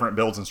completely different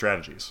builds and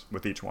strategies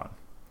with each one.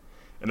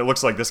 And it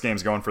looks like this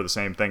game's going for the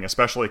same thing,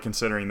 especially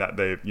considering that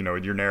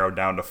you're narrowed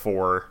down to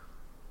 4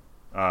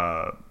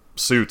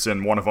 suits,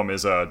 and one of them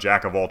is a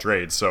jack of all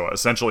trades. So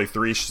essentially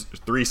 3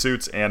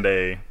 suits and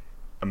a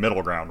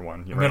middle ground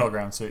one. Middle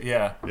ground suit,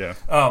 yeah.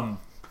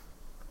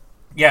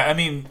 Yeah. I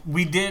mean,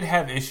 we did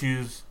have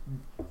issues.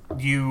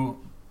 You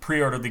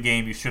pre-ordered the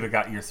game, you should have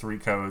got your 3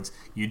 codes.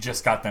 You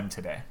just got them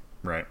today.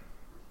 Right.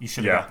 You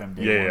should have got them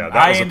day one. Yeah, that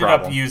I was ended a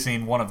problem. up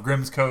using one of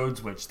Grim's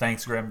codes, which,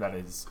 thanks, Grim, that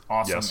is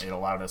awesome. Yes. It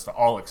allowed us to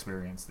all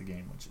experience the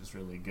game, which is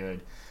really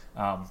good.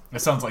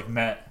 It sounds like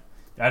Met.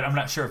 I'm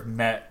not sure if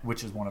Met,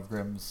 which is one of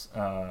Grim's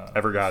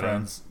ever got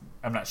friends,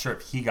 I'm not sure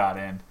if he got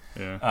in.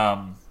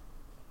 Yeah.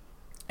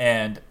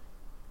 And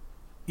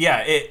yeah,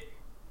 it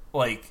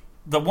like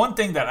the one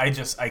thing that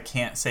I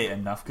can't say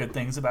enough good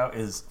things about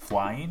is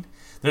flying.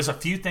 There's a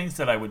few things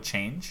that I would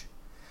change.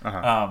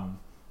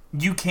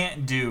 You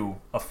can't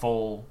do a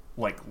full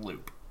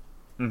loop.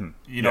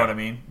 You know what I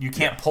mean? You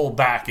can't pull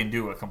back and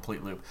do a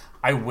complete loop.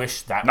 I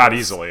wish that not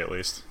easily, at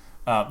least.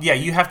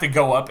 You have to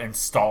go up and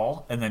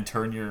stall and then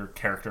turn your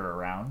character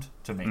around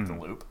to make the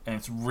loop, and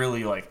it's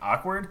really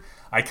awkward.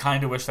 I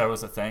kind of wish that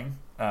was a thing,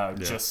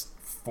 just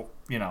for,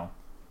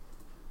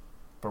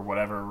 for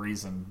whatever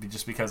reason,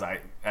 just because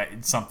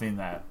it's something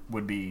that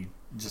would be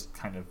just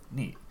kind of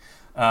neat.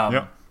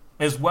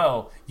 As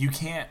well, you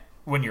can't,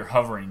 when you're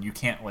hovering, you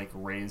can't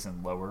raise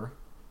and lower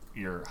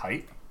your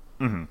height.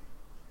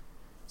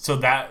 So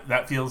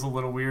that feels a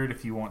little weird.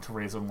 If you want to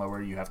raise and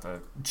lower, you have to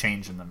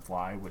change and then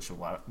fly, which you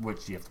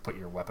have to put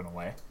your weapon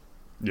away.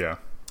 Yeah.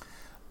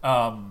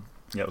 Yeah,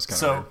 it was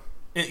kind of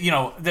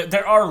weird.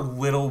 There are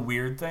little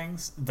weird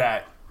things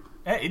that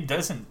it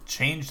doesn't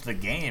change the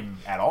game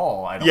at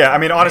all. I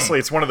mean, honestly,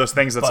 it's one of those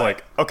things that's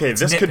like, okay,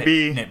 this could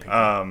be,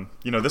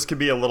 this could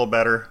be a little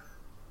better,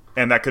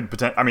 and that could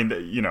I mean,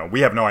 we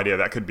have no idea.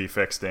 That could be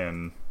fixed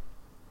in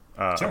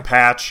a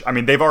patch. I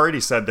mean, they've already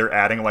said they're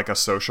adding like a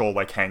social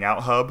like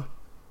hangout hub,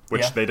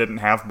 which they didn't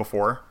have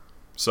before.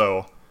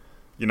 So,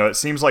 it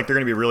seems like they're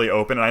going to be really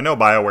open. And I know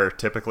BioWare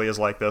typically is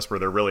like this, where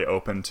they're really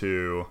open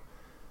to,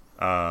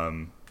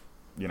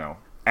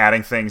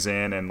 adding things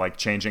in and like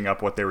changing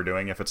up what they were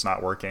doing if it's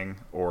not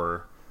working,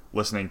 or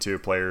listening to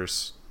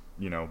players,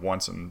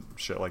 once and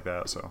shit like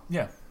that. So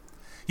I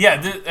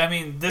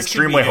mean, this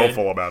extremely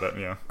hopeful about it.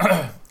 Yeah.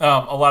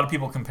 A lot of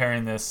people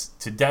comparing this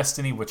to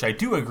Destiny, which I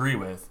do agree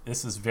with.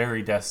 This is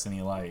very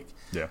Destiny-like.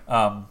 Yeah.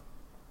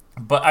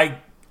 But I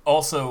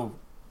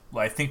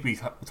think we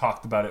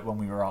talked about it when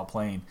we were all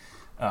playing.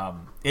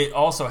 It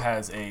also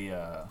has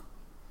a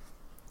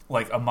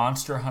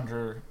Monster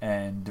Hunter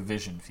and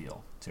Division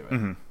feel to it.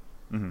 Mm-hmm.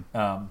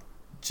 Mm-hmm.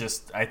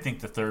 Just I think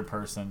the third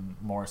person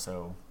more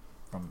so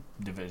from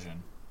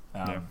Division.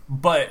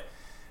 But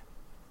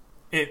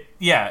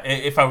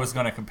if I was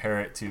going to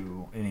compare it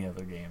to any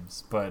other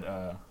games, but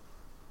I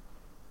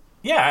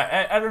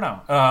don't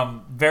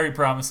know. Very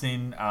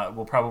promising.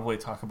 We'll probably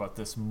talk about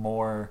this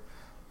more.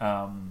 We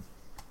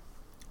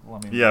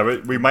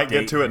might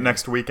get to it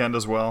next weekend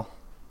as well.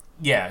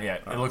 Yeah.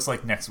 It looks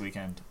like next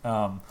weekend.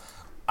 I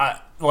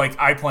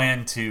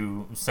plan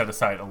to set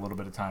aside a little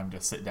bit of time to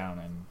sit down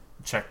and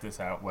check this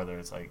out, whether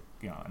it's an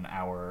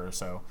hour or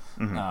so.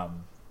 Mm-hmm.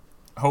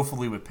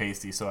 Hopefully with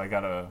Pasty, so I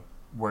gotta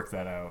work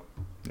that out.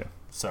 Yeah.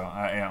 So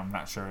I'm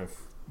not sure if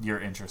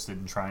you're interested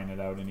in trying it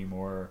out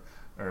anymore,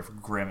 or if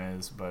Grim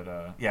is, but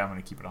I'm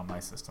gonna keep it on my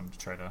system to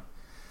try to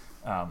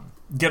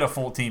get a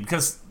full team,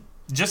 because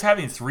just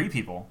having 3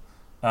 people,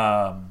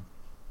 I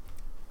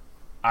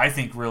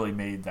think really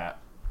made the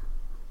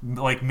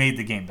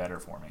game better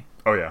for me.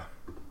 Oh yeah.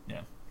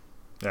 Yeah.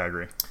 Yeah, I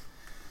agree.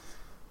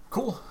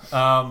 Cool.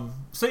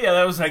 So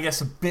that was, I guess,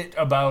 a bit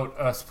about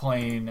us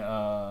playing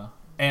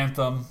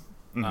Anthem.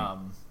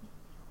 Mm-hmm.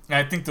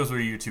 I think those were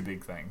your 2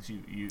 big things.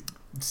 You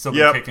still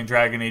been kicking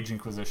Dragon Age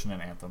Inquisition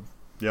and Anthem.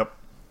 Yep.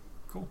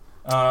 Cool.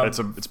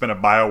 It's been a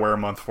BioWare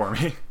month for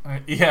me.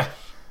 Yeah.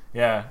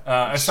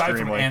 Aside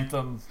from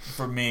Anthem,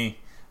 for me,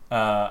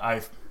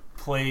 I've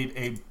played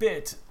a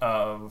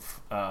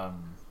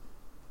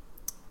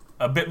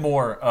bit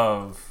more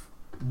of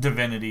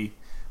Divinity,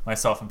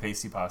 myself and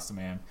Pasty Pasta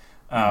Man.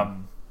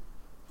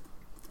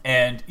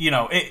 And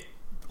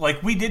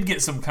we did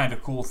get some kind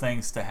of cool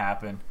things to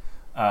happen,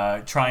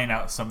 trying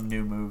out some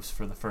new moves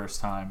for the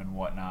first time and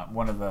whatnot.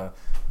 One of the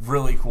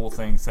really cool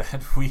things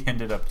that we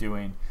ended up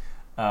doing,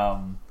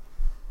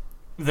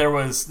 there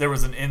was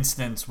an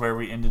instance where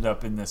we ended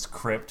up in this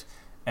crypt,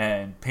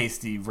 and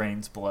Pasty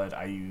rains blood.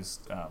 I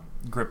used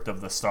Gripped of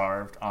the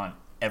Starved on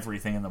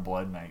everything in the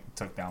blood, and I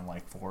took down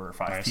 4 or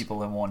 5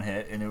 people in one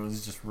hit, and it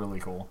was just really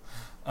cool.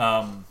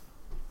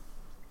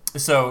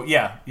 So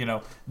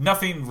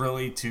nothing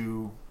really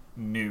too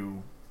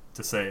new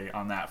to say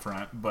on that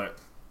front, but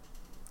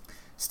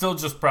still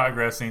just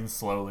progressing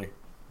slowly.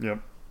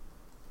 Yep.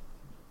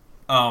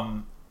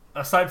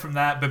 Aside from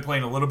that, been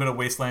playing a little bit of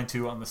Wasteland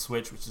 2 on the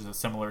Switch, which is a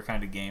similar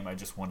kind of game. I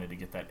just wanted to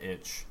get that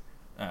itch,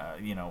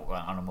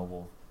 on a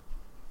mobile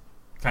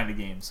kind of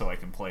game, so I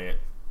can play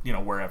it,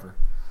 wherever.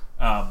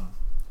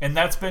 And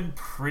that's been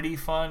pretty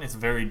fun. It's a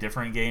very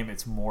different game.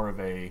 It's more of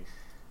a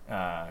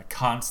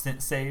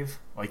constant save.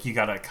 You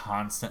gotta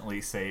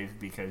constantly save,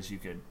 because you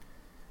could,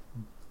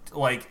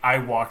 I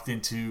walked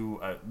into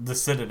the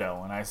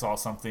Citadel and I saw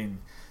something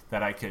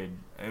that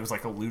it was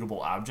like a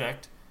lootable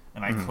object,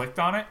 and I clicked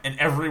on it, and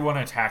everyone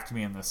attacked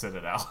me in the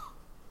Citadel.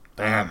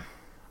 Damn.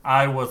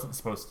 I wasn't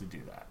supposed to do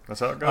that.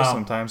 That's how it goes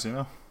sometimes,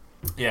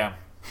 Yeah.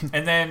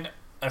 And then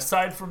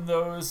aside from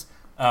those,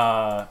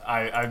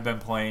 I've been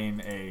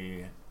playing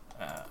a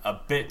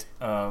bit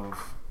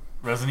of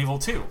Resident Evil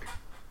 2.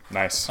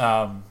 Nice.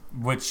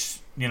 Which,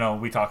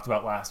 we talked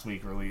about last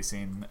week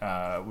releasing.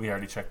 We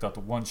already checked out the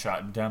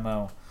one-shot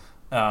demo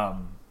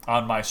on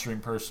my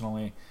stream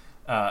personally.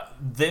 The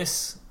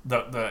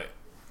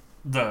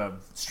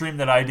stream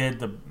that I did,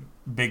 the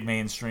big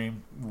main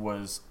stream,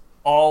 was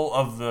all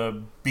of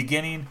the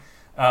beginning,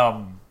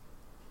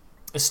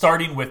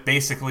 starting with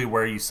basically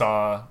where you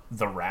saw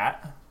the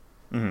rat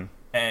in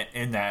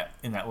that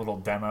little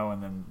demo,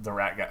 and then the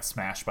rat got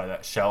smashed by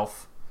that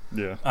shelf.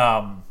 Yeah.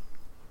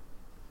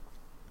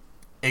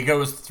 It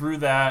goes through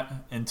that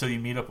until you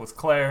meet up with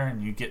Claire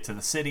and you get to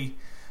the city,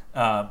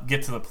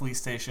 get to the police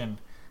station,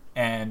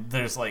 and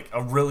there's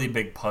a really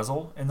big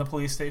puzzle in the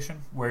police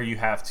station where you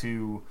have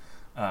to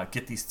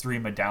get these 3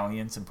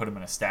 medallions and put them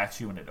in a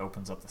statue, and it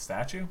opens up the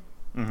statue.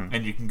 Mm-hmm.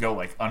 And you can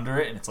go under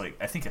it, and it's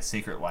I think a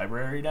secret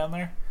library down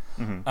there.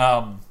 Mm-hmm.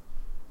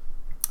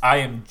 I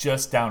am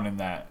just down in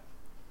that,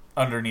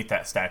 underneath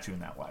that statue in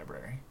that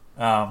library.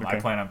 Okay. I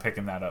plan on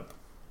picking that up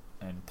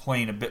and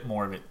playing a bit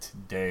more of it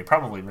today,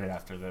 probably right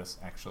after this,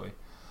 actually.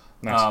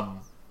 Nice.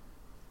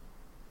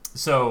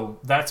 So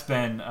that's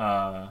been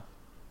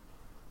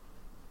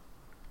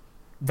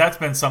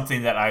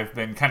something that I've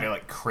been kind of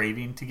like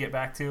craving to get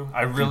back to.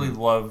 I really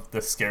love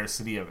the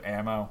scarcity of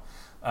ammo.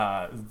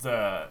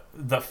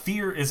 The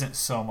fear isn't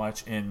so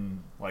much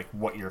in like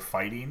what you're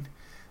fighting,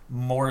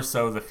 more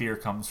so the fear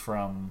comes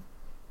from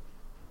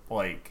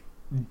like,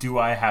 do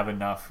I have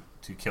enough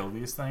to kill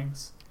these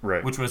things?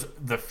 Right. Which was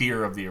the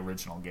fear of the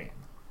original game.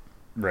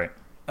 Right.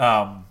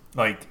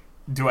 Like,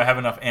 do I have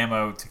enough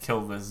ammo to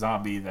kill this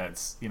zombie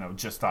that's,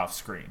 just off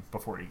screen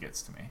before he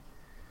gets to me?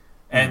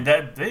 And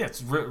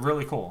it's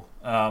really cool.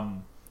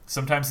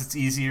 Sometimes it's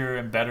easier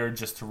and better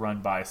just to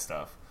run by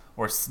stuff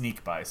or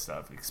sneak by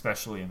stuff,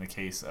 especially in the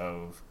case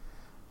of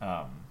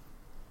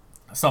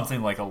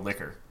something like a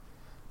liquor.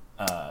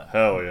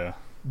 Hell yeah.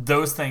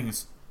 Those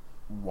things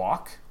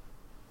walk.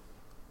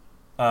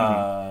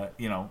 They'll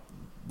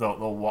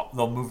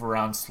move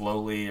around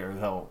slowly, or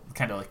they'll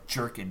kind of like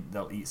jerk and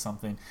they'll eat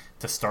something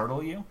to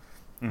startle you.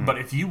 But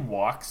if you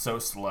walk so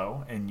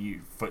slow and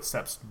your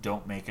footsteps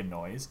don't make a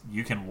noise,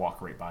 you can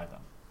walk right by them.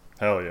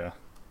 Hell yeah.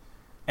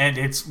 And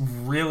it's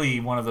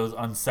really one of those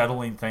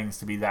unsettling things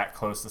to be that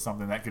close to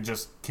something that could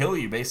just kill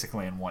you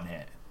basically in one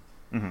hit.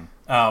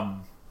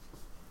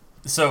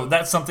 So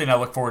that's something I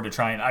look forward to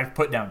trying. I've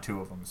put down 2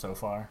 of them so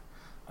far.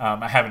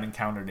 I haven't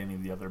encountered any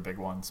of the other big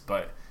ones,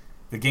 but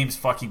the game's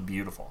fucking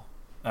beautiful.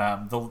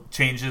 The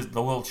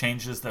little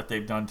changes that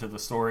they've done to the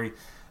story.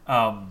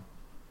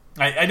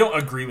 I don't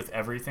agree with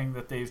everything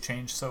that they've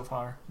changed so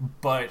far,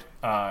 but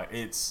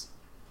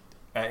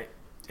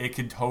it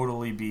could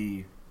totally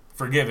be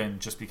forgiven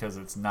just because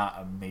it's not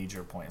a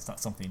major point. It's not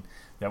something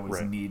that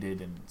was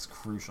needed and it's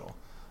crucial.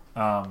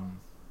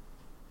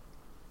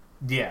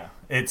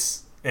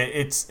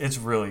 It's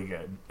really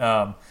good.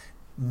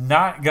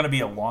 Not going to be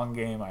a long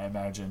game, I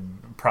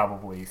imagine.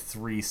 Probably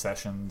 3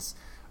 sessions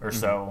or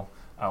so.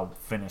 I'll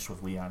finish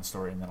with Leon's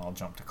story and then I'll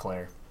jump to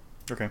Claire.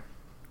 Okay.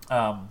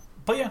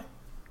 But yeah,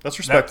 that's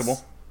respectable.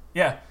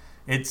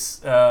 It's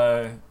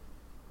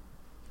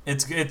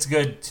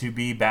good to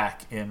be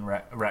back in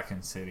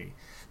Raccoon City.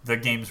 The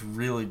game's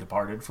really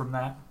departed from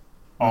that.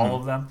 All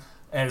of them.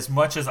 As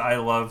much as I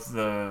love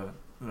the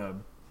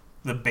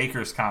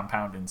Baker's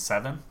compound in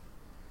 7,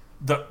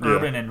 the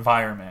urban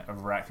environment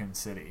of Raccoon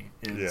City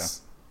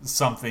is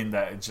something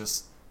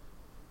that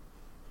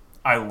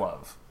I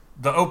love.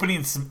 The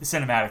opening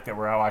cinematic that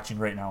we're watching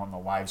right now on the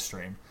live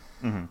stream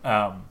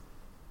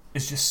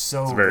is just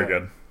so It's very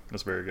good.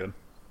 That's very good.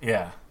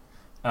 Yeah.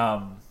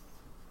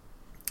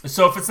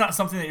 So if it's not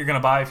something that you're going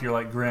to buy, if you're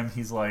like Grim,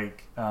 he's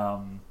like,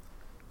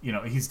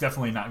 he's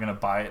definitely not going to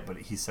buy it, but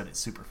he said it's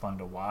super fun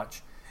to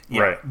watch.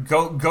 Yeah, right.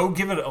 Go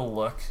give it a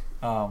look,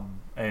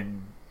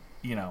 and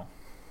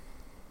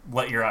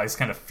let your eyes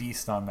kind of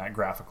feast on that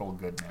graphical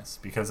goodness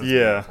because it's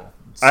beautiful.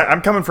 So,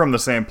 I'm coming from the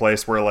same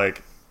place where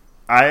like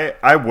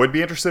I would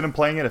be interested in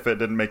playing it if it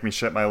didn't make me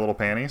shit my little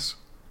panties.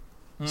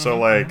 So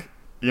like,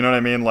 you know what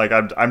I mean? Like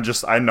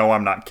I know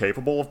I'm not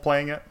capable of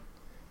playing it.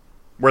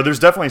 Where there's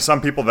definitely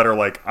some people that are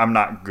like, I'm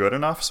not good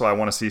enough, so I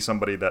want to see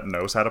somebody that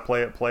knows how to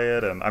play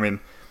it. And I mean,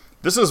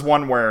 this is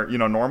one where,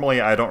 normally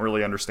I don't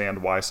really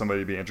understand why somebody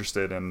would be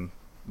interested in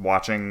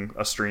watching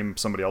a stream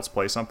somebody else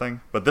play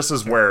something, but this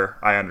is where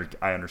I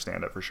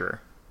understand it for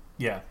sure.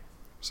 Yeah.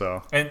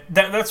 So. And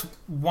that's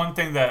one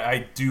thing that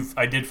I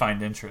did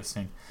find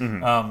interesting.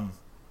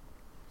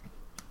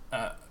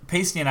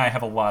 Pasty and I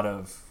have a lot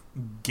of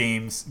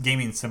gaming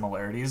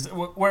similarities,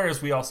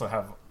 whereas we also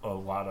have a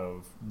lot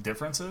of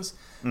differences.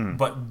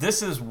 But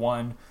this is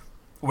one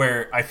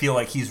where I feel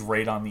like he's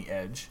right on the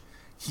edge.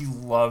 He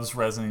loves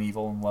Resident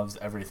Evil and loves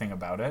everything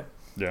about it.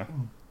 Yeah.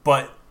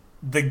 But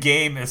the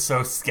game is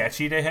so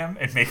sketchy to him,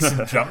 it makes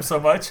him jump so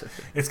much.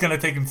 It's going to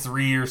take him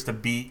 3 years to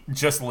beat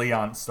just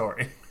Leon's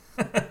story.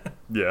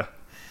 Yeah.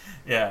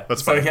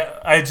 That's funny. So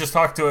I just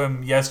talked to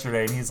him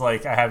yesterday, and he's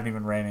like, I haven't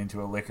even ran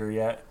into a liquor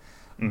yet.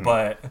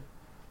 But,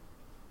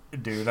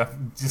 dude,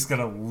 I'm just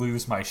going to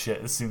lose my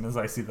shit as soon as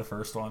I see the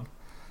first one.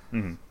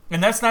 And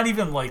that's not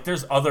even like,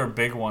 there's other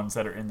big ones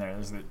that are in there.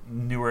 There's the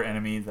newer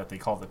enemy that they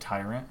call the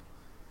Tyrant.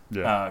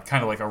 Yeah.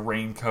 Kind of like a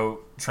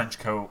raincoat, trench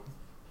coat,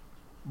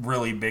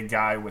 really big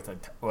guy with a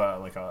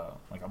like a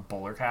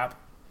bowler cap.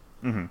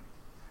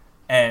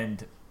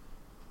 And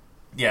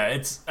yeah,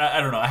 it's I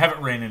don't know. I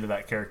haven't ran into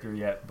that character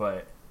yet,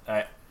 but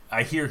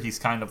I hear he's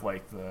kind of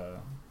like the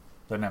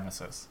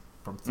Nemesis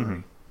from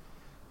 3.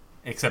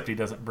 Except he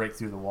doesn't break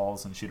through the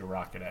walls and shoot a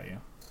rocket at you.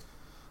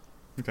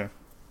 Okay.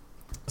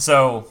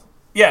 So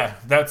yeah,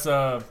 that's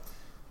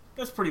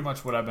pretty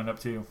much what I've been up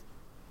to.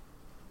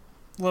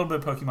 A little bit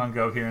of Pokemon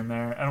Go here and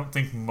there. I don't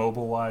think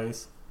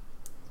mobile-wise,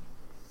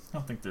 I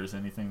don't think there's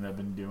anything that I've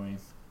been doing.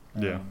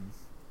 No.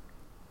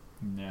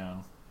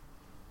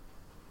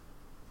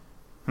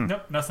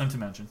 Nope, nothing to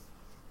mention.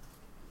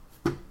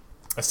 I'm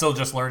still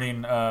just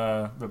learning.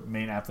 The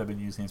main app that I've been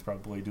using is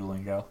probably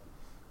Duolingo.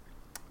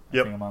 I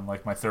think I'm on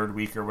like my 3rd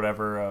week or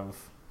whatever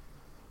of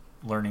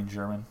learning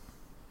German.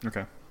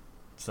 Okay.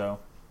 So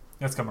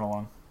that's coming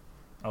along.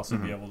 I'll also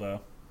be able to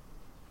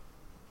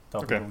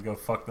Tell people to go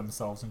fuck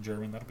themselves in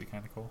German. That'll be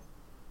kind of cool.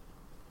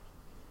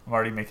 I'm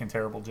already making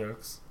terrible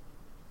jokes.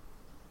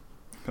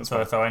 That's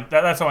how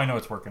I know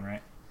it's working,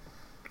 right?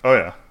 Oh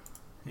yeah.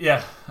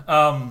 Yeah.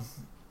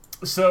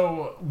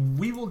 So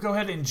we will go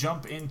ahead and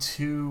jump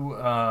into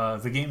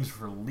the games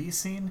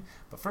releasing.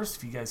 But first,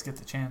 if you guys get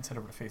the chance, head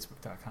over to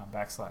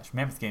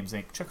facebook.com/Mammoth Games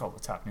Inc. Check all the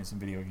top news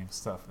and video game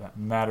stuff that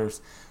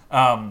matters.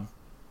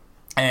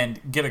 And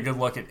get a good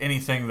look at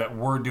anything that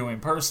we're doing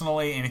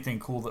personally, anything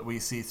cool that we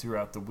see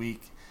throughout the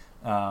week,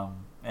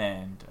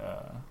 and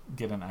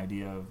get an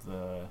idea of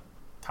the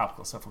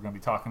topical stuff we're going to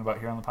be talking about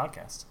here on the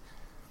podcast.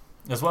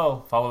 As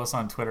well, follow us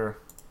on Twitter.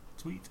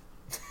 Tweet.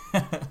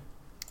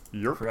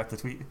 Forgot to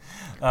tweet.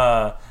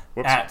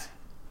 At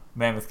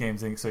Mammoth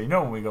Games Inc. So you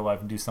know when we go live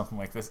and do something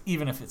like this,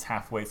 even if it's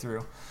halfway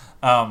through.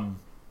 Yeah,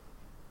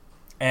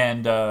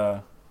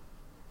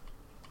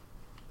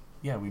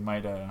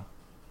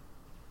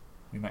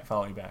 we might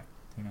follow you back.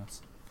 Who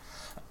knows?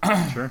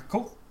 Sure.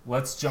 Cool.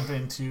 Let's jump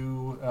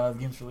into the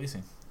games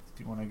releasing.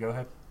 If you want to go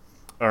ahead.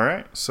 All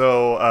right.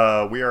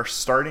 So we are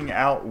starting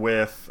out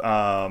with,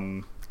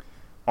 on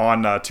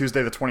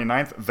Tuesday the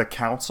 29th, The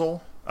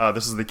Council.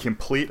 This is the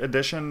complete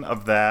edition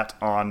of that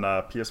on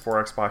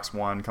PS4, Xbox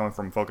One, coming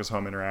from Focus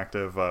Home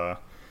Interactive.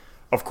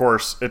 Of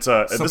course, this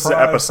is an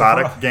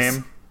episodic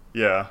game.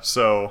 Yeah.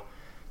 So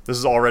this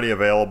is already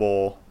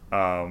available,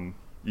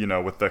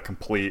 with the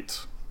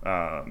complete...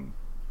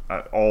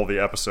 all the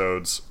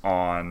episodes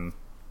on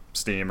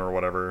Steam or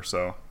whatever,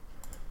 so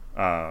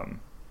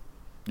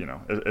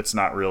it's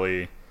not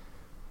really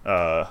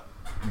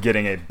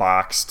getting a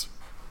boxed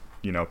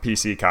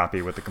PC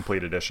copy with the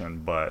complete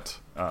edition, but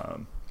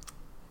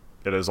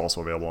it is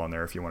also available on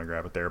there if you want to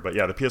grab it there. But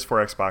yeah, the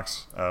PS4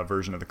 Xbox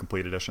version of the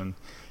complete edition,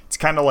 it's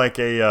kind of like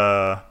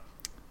a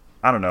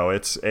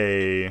it's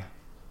a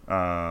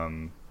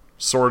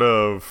sort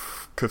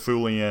of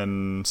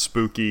Cthulhian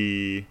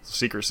spooky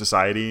secret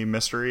society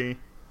mystery.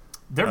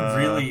 They're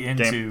really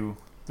into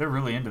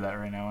that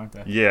right now, aren't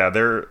they? Yeah,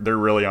 they're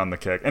really on the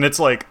kick, and it's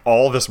like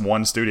all this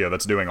one studio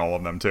that's doing all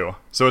of them too.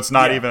 So it's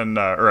not even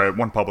or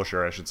one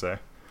publisher, I should say.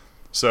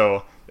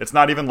 So it's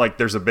not even like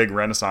there's a big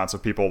renaissance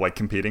of people like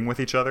competing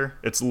with each other.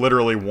 It's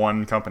literally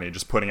one company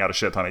just putting out a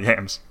shit ton of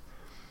games.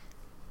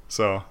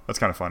 So that's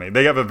kind of funny.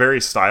 They have a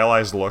very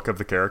stylized look of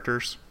the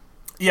characters.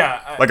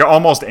 Yeah, like an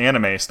almost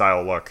anime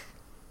style look,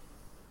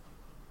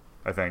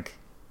 I think.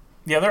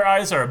 Yeah, their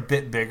eyes are a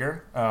bit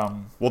bigger.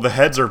 Well, the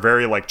heads are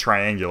very like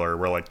triangular,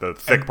 where like the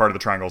thick part of the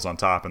triangle's on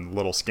top and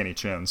little skinny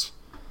chins.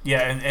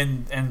 Yeah,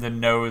 and the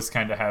nose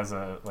kind of has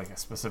a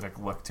specific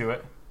look to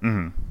it.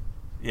 Mm-hmm.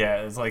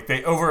 Yeah, it's like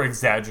they over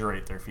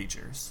exaggerate their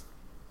features.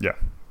 Yeah.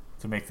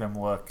 To make them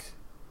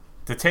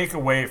to take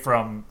away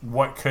from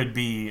what could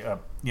be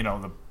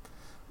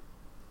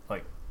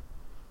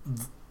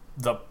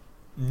the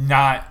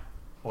not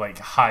like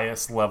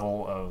highest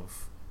level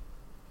of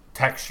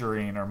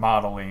texturing or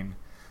modeling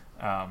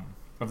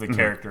of the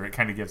character. It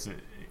kind of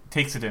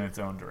takes it in its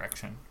own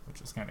direction,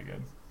 which is kind of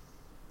good.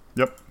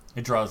 Yep.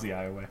 It draws the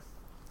eye away.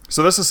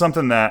 So this is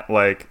something that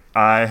like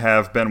I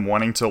have been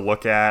wanting to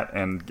look at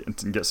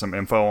and get some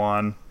info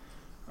on.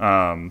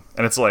 And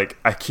it's like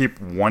I keep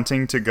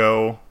wanting to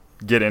go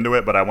get into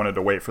it, but I wanted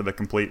to wait for the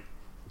complete,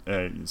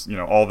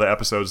 all the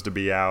episodes to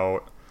be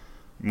out.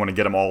 I want to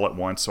get them all at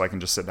once so I can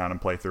just sit down and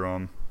play through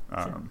them.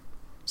 Sure.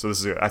 So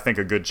this is, I think,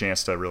 a good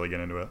chance to really get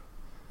into it.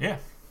 Yeah,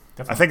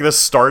 definitely. I think this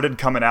started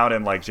coming out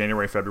in like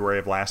January, February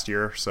of last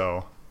year.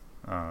 So,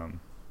 much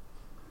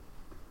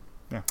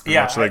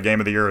the Game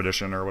of the Year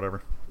edition or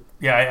whatever.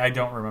 Yeah, I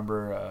don't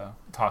remember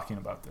talking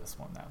about this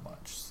one that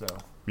much. So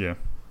yeah.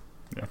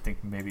 I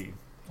think maybe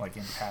like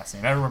in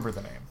passing. I remember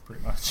the name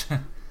pretty much.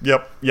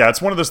 Yep. Yeah,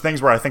 it's one of those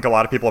things where I think a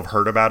lot of people have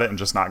heard about it and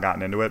just not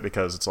gotten into it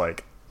because it's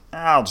like,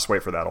 I'll just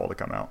wait for that all to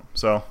come out.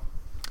 So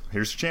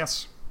here's your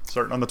chance.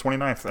 Starting on the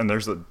 29th. And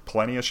there's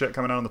plenty of shit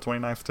coming out on the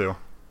 29th too.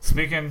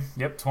 Speaking,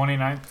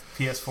 29th,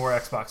 PS4,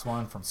 Xbox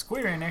One from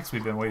Square Enix.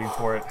 We've been waiting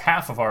for it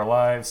half of our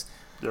lives.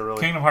 Yeah,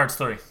 really. Kingdom Hearts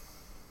 3.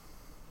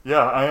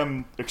 Yeah, I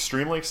am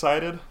extremely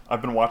excited.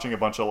 I've been watching a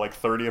bunch of like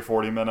 30 or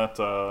 40 minute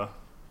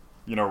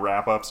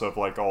wrap-ups of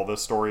like all the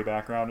story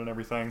background and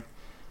everything.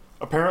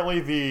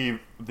 Apparently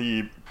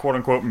the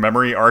quote-unquote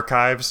memory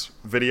archives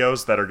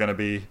videos that are going to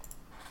be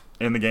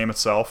in the game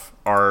itself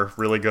are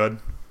really good.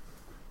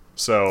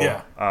 So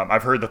yeah.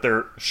 I've heard that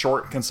they're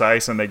short,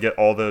 concise, and they get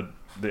all the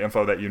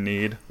info that you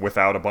need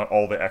without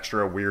all the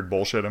extra weird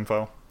bullshit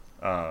info.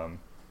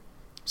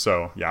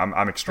 So yeah,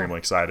 I'm extremely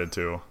excited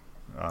to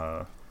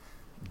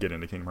get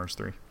into Kingdom Hearts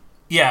 3.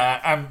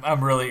 Yeah,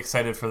 I'm really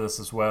excited for this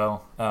as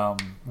well.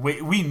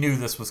 We knew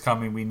this was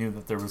coming. We knew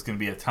that there was going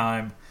to be a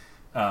time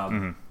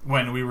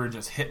when we were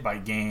just hit by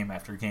game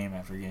after game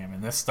after game,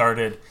 and this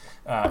started.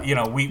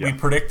 We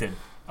predicted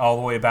all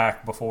the way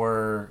back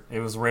before it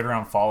was right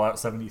around Fallout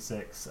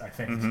 76, I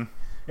think. Mm-hmm.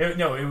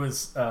 It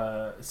was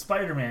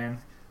Spider-Man,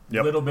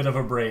 little bit of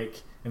a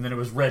break, and then it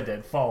was Red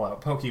Dead,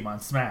 Fallout,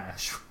 Pokemon,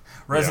 Smash,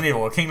 Resident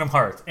Evil, Kingdom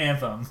Hearts,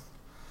 Anthem.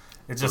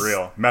 It just for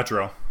real.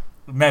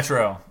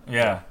 Metro,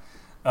 yeah.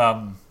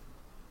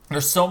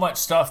 there's so much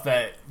stuff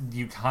that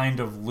you kind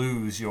of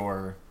lose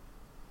your,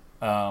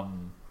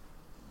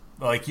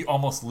 like you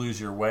almost lose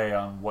your way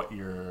on what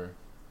you're.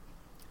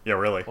 Yeah,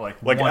 really.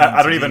 Like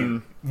I don't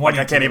even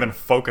I can't even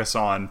focus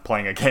on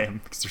playing a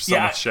game because there's so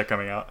much shit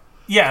coming out.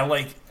 Yeah,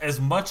 like as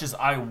much as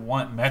I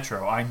want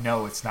Metro, I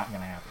know it's not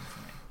going to happen for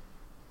me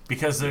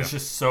because there's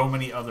just so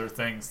many other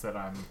things that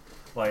I'm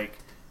like,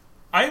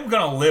 I'm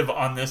going to live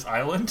on this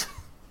island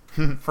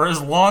for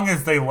as long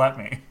as they let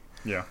me.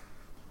 Yeah.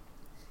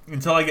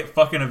 Until I get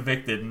fucking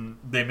evicted and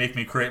they make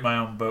me create my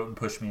own boat and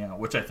push me out,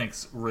 which I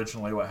think's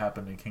originally what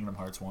happened in Kingdom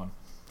Hearts 1.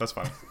 That's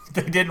fine.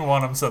 They didn't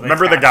want him, so they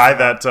remember the guy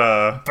that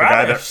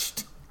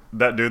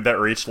dude that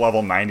reached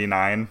level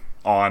 99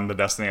 on the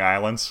Destiny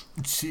Islands?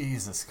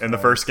 Jesus Christ. In the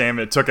first game,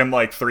 it took him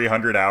like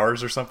 300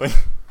 hours or something.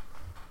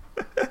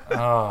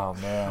 Oh,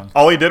 man.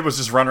 All he did was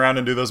just run around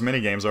and do those mini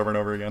games over and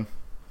over again.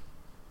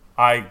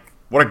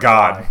 What a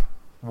god.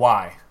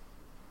 Why?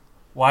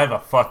 Why the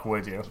fuck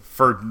would you?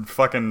 For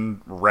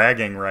fucking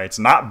ragging rights.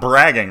 Not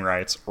bragging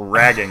rights.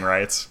 Ragging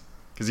rights.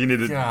 Because you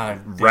needed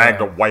rag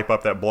to wipe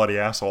up that bloody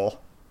asshole.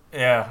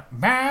 Yeah.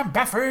 Man,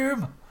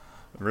 bathroom!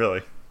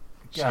 Really?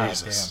 God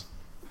Jesus. Damn.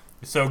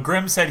 So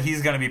Grim said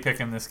he's going to be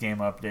picking this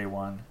game up day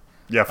one.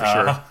 Yeah, for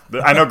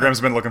sure. I know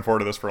Grim's been looking forward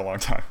to this for a long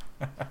time.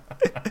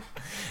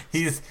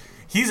 He's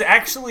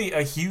actually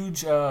a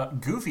huge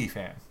Goofy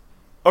fan.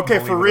 Okay,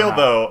 for real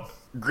though,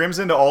 Grim's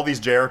into all these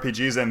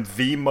JRPGs, and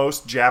the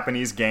most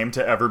Japanese game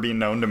to ever be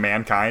known to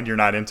mankind you're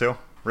not into?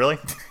 Really?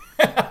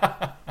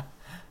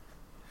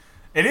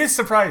 It is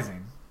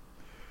surprising.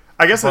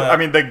 I guess, the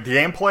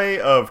gameplay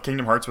of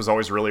Kingdom Hearts was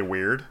always really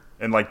weird,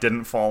 and like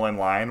didn't fall in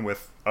line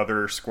with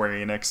other Square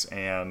Enix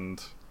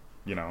and,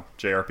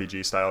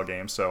 JRPG style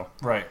games, so...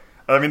 Right.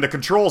 I mean, the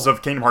controls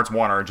of Kingdom Hearts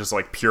 1 are just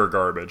like pure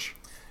garbage.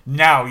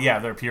 Now, yeah,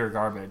 they're pure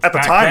garbage. At the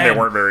time, they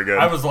weren't very good.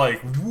 I was like,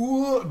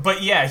 what?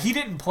 But yeah, he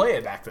didn't play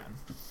it back then.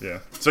 Yeah.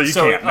 So you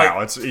can't now.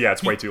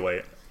 It's way too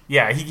late.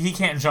 Yeah, he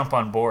can't jump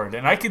on board.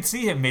 And I could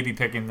see him maybe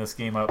picking this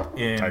game up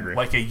in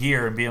like a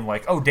year and being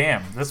like, oh,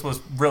 damn, this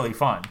was really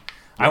fun.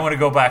 I want to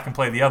go back and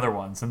play the other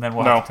ones. And then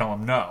we'll have to tell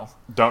him no.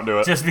 Don't do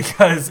it. Just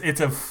because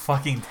it's a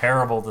fucking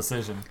terrible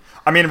decision.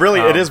 I mean, really,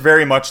 it is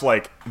very much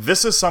like,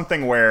 this is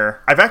something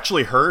where I've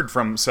actually heard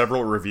from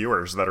several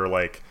reviewers that are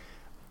like,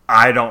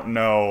 I don't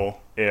know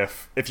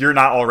if you're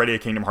not already a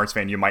Kingdom Hearts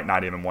fan, you might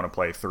not even want to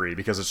play 3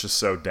 because it's just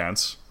so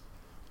dense.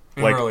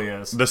 It really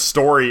is. The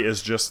story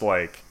is just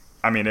like,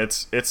 I mean,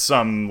 it's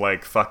some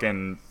like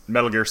fucking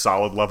Metal Gear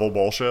Solid level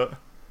bullshit.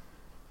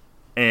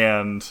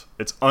 And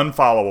it's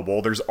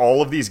unfollowable. There's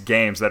all of these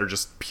games that are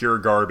just pure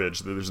garbage.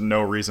 There's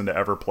no reason to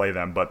ever play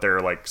them, but they're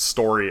like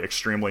story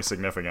extremely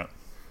significant.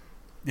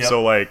 Yep.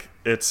 So like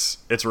it's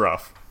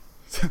rough.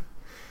 It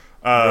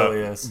really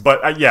is.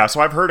 But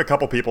so I've heard a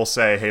couple people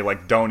say, hey,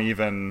 like don't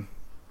even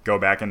go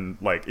back and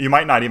like you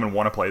might not even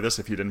want to play this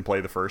if you didn't play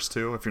the first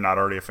two, if you're not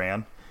already a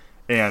fan.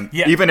 And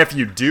even if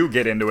you do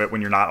get into it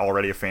when you're not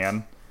already a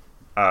fan,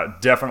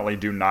 definitely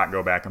do not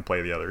go back and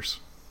play the others.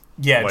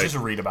 Yeah, just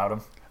read about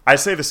them. I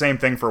say the same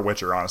thing for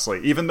Witcher, honestly.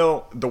 Even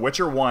though The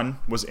Witcher 1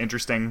 was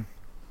interesting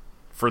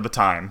for the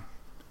time,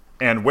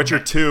 and Witcher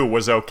 2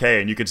 was okay,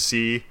 and you could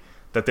see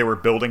that they were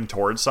building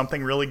towards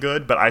something really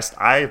good, but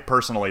I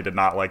personally did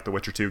not like The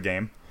Witcher 2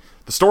 game.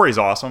 The story's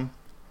awesome,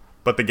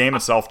 but the game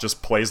itself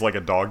just plays like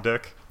a dog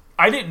dick.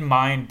 I didn't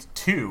mind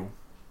 2.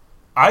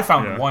 I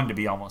found 1 to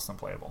be almost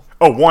unplayable.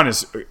 Oh, 1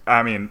 is...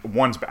 I mean,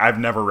 1's... I've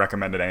never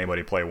recommended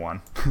anybody play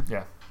 1.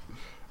 Yeah.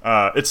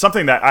 It's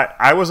something that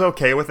I was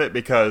okay with it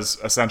because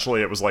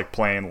essentially it was like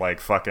playing like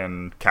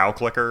fucking Cow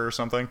Clicker or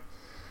something.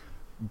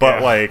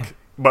 But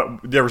but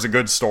there was a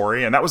good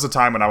story, and that was a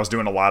time when I was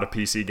doing a lot of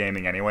PC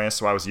gaming anyway,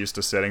 so I was used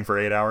to sitting for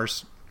 8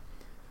 hours.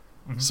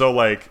 Mm-hmm. So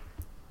like,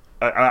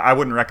 I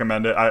wouldn't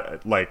recommend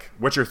it. Like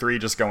Witcher 3,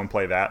 just go and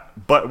play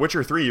that. But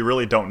Witcher 3, you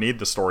really don't need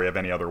the story of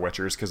any other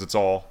Witchers because it's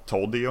all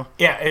told to you.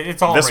 Yeah,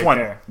 it's all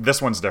there.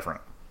 This one's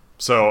different.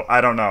 So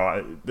I don't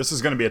know. This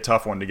is going to be a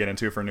tough one to get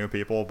into for new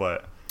people,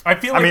 but... I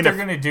feel like they're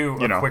going to do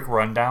a quick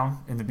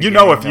rundown in the beginning. They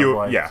are. If you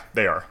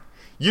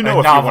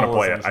want to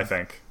play it, I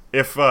think.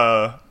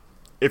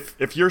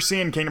 If you're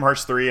seeing Kingdom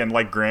Hearts 3 and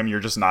like Grim, you're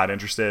just not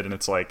interested, and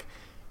it's like,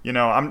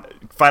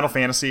 Final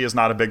Fantasy is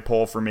not a big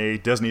pull for me.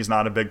 Disney's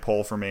not a big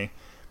pull for me.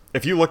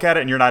 If you look at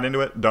it and you're not into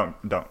it, don't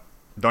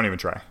even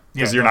try,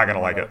 because you're not going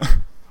to like it.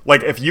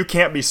 Like, if you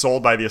can't be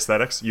sold by the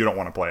aesthetics, you don't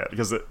want to play it,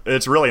 because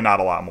it's really not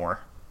a lot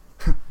more.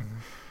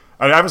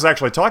 I was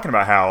actually talking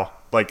about how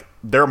like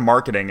their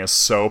marketing is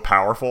so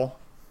powerful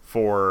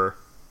for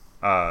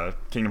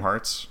Kingdom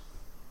Hearts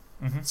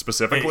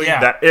specifically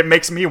that it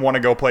makes me want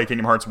to go play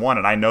Kingdom Hearts 1,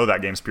 and I know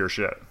that game's pure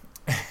shit.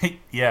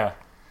 Yeah.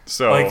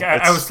 So like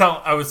I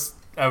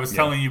was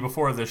telling you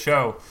before the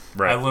show,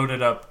 right. I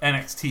loaded up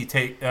NXT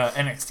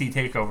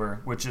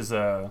Takeover, which is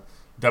a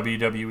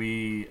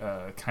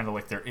WWE kind of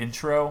like their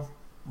intro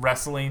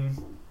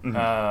wrestling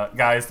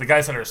guys, the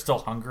guys that are still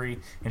hungry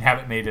and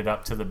haven't made it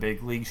up to the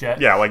big leagues yet.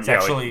 Yeah, like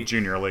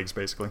junior leagues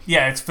basically.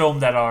 Yeah, it's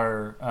filmed at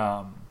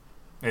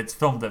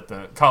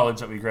the college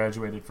that we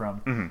graduated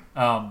from.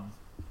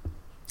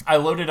 I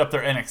loaded up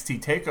their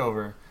NXT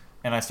Takeover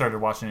and I started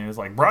watching it. It was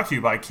like, brought to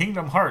you by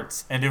Kingdom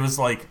Hearts. And it was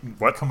like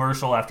What?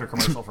 commercial after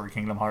commercial for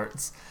Kingdom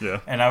Hearts. Yeah.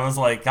 And I was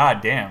like,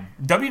 God damn.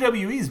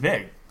 WWE's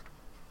big.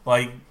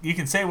 Like, you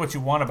can say what you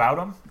want about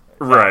them.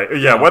 Right. Yeah.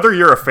 You know, whether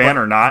you're a fan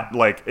or not,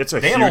 like, it's a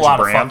they huge have a lot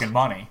brand. of fucking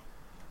money.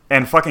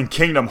 And fucking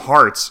Kingdom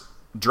Hearts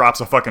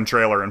drops a fucking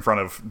trailer in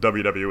front of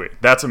WWE.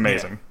 That's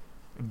amazing.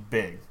 Yeah.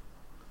 Big.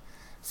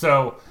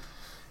 So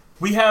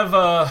we have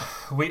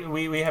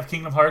we have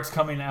Kingdom Hearts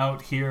coming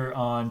out here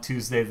on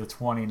Tuesday the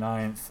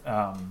 29th.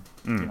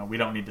 You know, we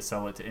don't need to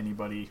sell it to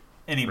anybody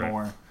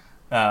anymore.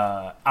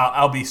 Right.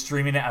 I'll be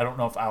streaming it. I don't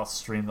know if I'll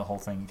stream the whole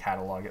thing and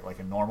catalog it like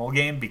a normal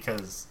game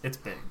because it's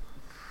big.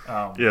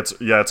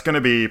 It's going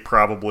to be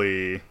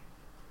probably.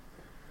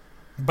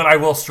 But I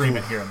will stream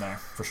it here and there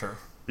for sure.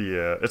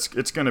 Yeah,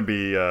 it's going to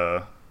be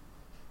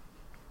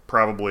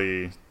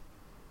probably,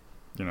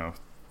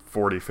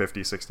 40,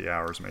 50, 60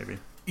 hours maybe.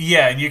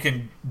 Yeah, and you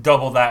can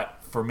double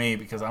that for me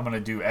because I'm going to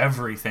do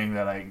everything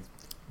that I...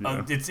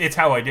 Yeah. It's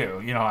how I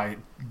do. You know, I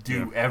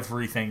do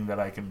everything that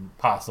I can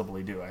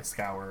possibly do. I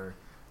scour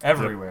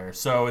everywhere. Yep.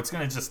 So it's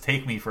going to just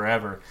take me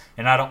forever.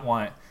 And I don't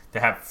want to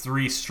have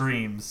 3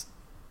 streams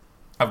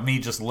of me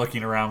just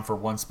looking around for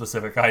one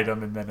specific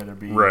item and then it'll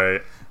be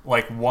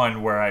like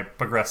one where I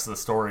progress the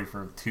story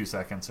for 2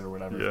 seconds or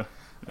whatever.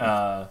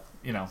 Yeah.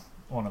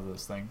 One of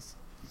those things.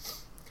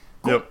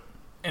 Cool. Yep.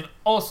 And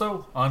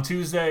also on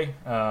Tuesday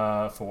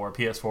for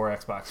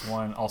PS4, Xbox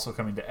One, also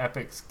coming to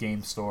Epic's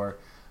Game Store,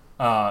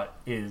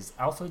 is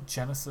Alpha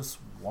Genesis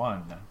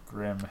 1.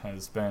 Grim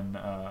has been...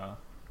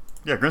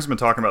 Grim's been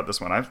talking about this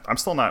one. I'm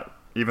still not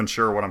even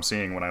sure what I'm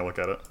seeing when I look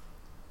at it.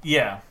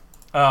 Yeah.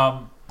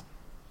 I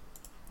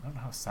don't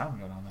know how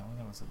sound got on that one.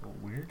 That was a little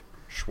weird.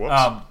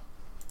 Schwoops.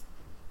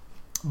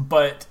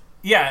 But,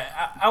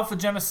 yeah, Alpha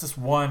Genesis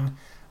 1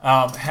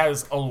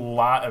 has a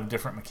lot of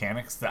different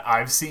mechanics that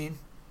I've seen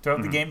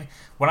throughout the game.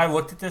 When I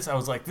looked at this, I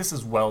was like, this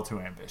is well too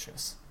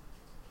ambitious.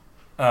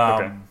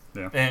 Okay.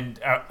 Yeah. And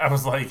I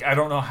was like, I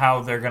don't know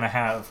how they're going to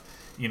have,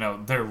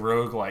 their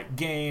roguelike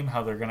game,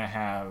 how they're going to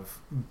have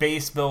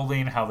base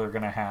building, how they're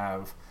going to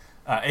have...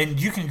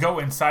 and you can go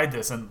inside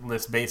this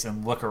base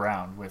and look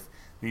around with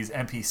these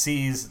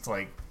NPCs. It's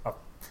like...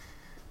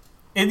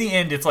 in the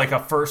end, it's like a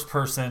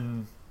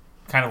first-person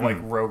kind of like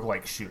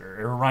roguelike shooter.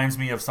 It reminds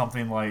me of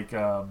something like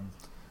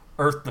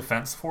Earth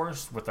Defense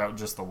Force without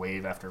just the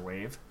wave after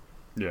wave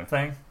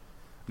thing.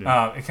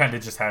 Yeah. It kind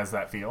of just has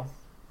that feel.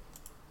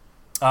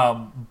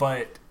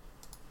 But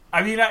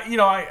I mean,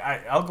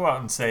 I'll go out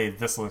and say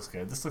this looks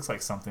good. This looks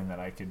like something that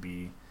I could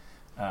be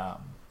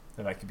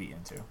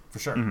into for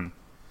sure.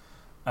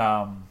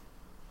 Mm-hmm.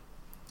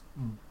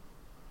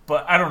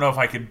 But I don't know if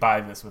I could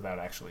buy this without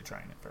actually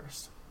trying it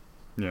first.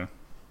 Yeah,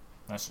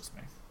 that's just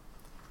me.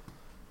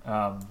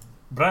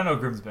 But I know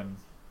Grim's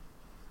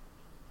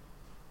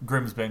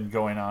been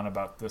going on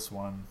about this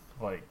one.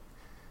 Like,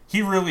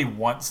 he really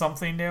wants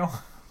something new,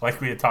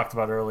 like we had talked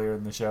about earlier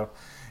in the show.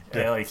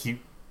 Yeah. Like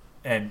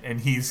and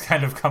he's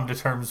kind of come to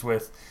terms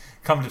with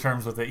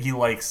it. He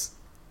likes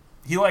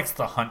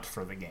the hunt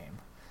for the game.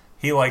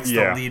 He likes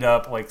the lead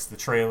up, likes the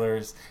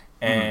trailers,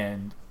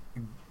 and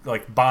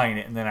like buying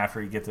it. And then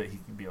after he gets it, he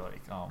can be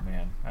like, "Oh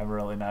man, I'm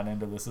really not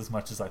into this as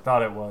much as I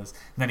thought it was."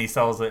 And then he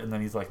sells it, and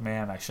then he's like,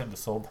 "Man, I shouldn't have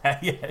sold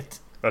that yet."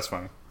 That's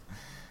funny.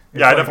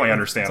 Yeah, I definitely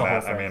understand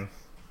that. I mean,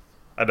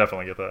 I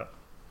definitely get that.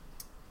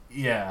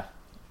 Yeah,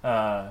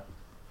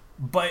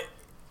 but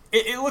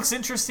it looks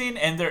interesting,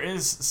 and there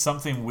is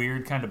something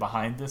weird kind of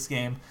behind this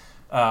game.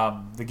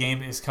 The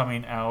game is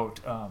coming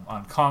out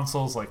on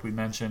consoles, like we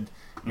mentioned.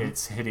 Mm-hmm.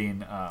 It's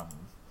hitting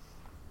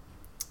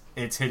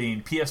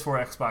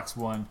PS4, Xbox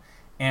One,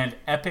 and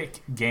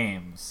Epic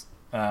Games.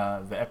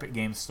 The Epic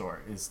Games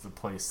Store is the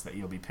place that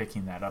you'll be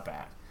picking that up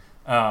at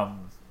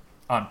on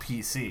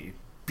PC,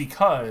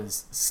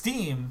 because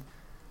Steam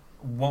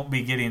won't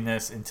be getting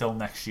this until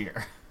next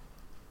year.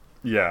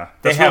 Yeah,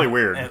 that's really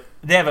weird.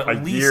 They have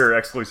at least year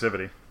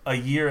exclusivity. A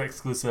year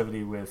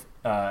exclusivity with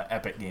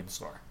Epic Games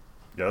Store.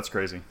 Yeah, that's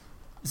crazy.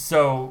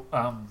 So,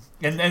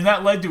 and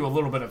that led to a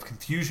little bit of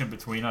confusion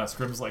between us.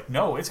 Grim's like,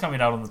 no, it's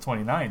coming out on the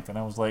 29th. And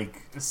I was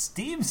like,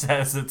 Steam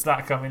says it's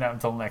not coming out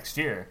until next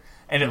year.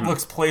 And it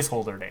looks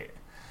placeholder date.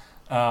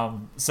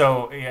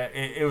 So, yeah,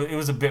 it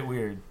was a bit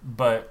weird.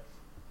 But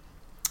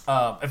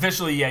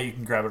officially, yeah, you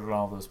can grab it at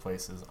all those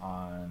places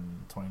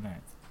on the 29th.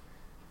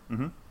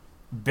 Mm-hmm.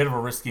 Bit of a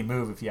risky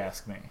move, if you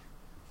ask me.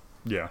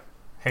 Yeah.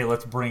 Hey,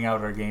 let's bring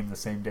out our game the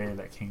same day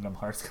that Kingdom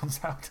Hearts comes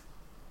out.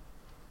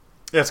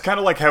 Yeah, it's kind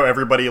of like how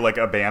everybody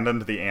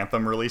abandoned the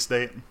Anthem release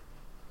date.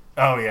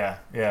 Oh yeah,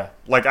 yeah.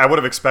 Like, I would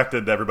have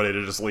expected everybody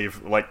to just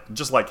leave,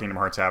 just like Kingdom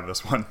Hearts have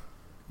this one.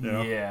 You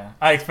know? Yeah,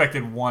 I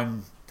expected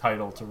one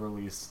title to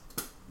release.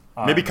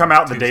 Maybe come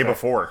out the day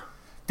before.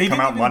 They come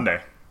out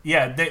Monday.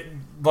 Yeah,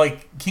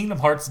 Kingdom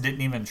Hearts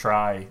didn't even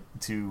try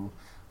to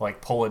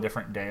pull a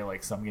different day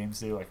like some games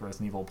do. Like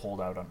Resident Evil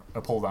pulled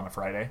on a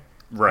Friday.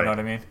 Right. You know what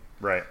I mean?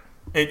 Right.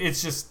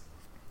 It's just,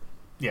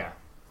 yeah,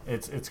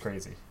 it's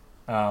crazy.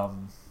 I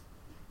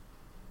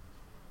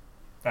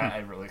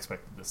really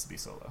expected this to be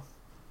solo.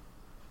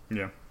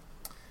 Yeah.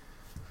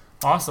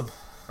 Awesome.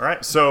 All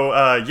right.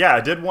 So yeah,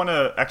 I did want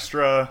to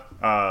extra,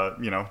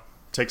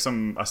 take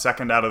a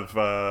second out of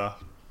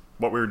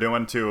what we were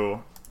doing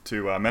to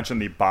mention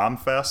the Bomb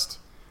Fest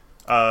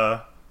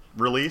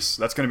release.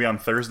 That's going to be on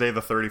Thursday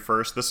the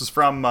 31st. This is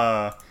from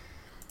the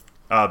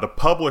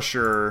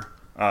publisher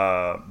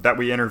that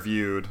we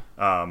interviewed,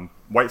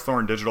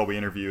 Whitethorn Digital. We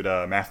interviewed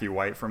Matthew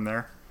White from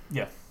there.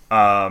 Yeah.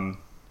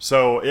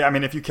 So, yeah, I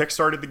mean, if you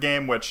kickstarted the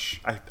game,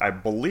 which I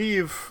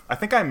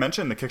think I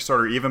mentioned the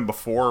Kickstarter even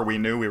before we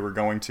knew we were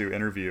going to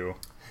interview.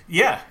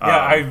 Yeah,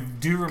 I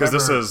do remember. Because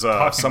this is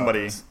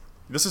somebody.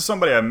 This is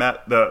somebody I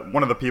met.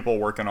 One of the people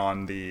working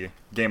on the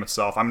game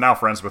itself. I'm now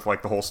friends with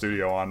like the whole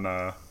studio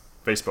on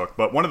Facebook,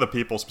 but one of the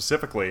people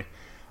specifically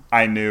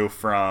I knew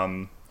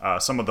from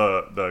some of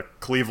the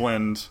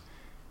Cleveland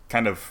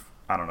kind of,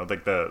 I don't know,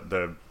 like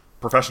the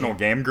professional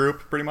game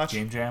group, pretty much.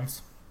 Game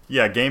jams.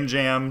 Yeah, game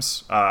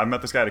jams. I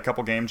met this guy at a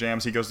couple game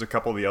jams. He goes to a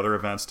couple of the other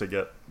events to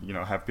get,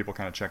 have people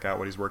kind of check out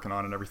what he's working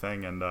on and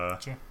everything. And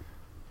Sure.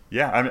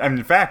 yeah, I mean,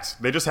 in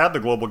fact, they just had the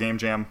Global Game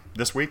Jam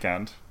this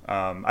weekend.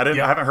 I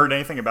haven't heard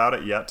anything about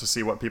it yet to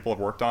see what people have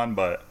worked on,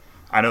 but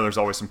I know there's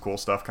always some cool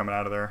stuff coming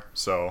out of there.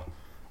 So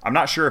I'm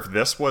not sure if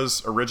this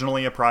was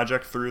originally a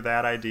project through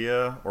that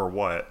idea or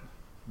what,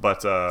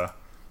 but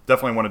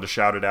definitely wanted to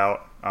shout it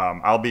out.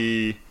 I'll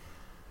be.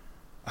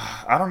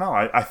 I don't know.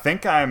 I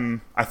think I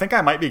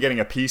might be getting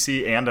a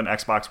PC and an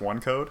Xbox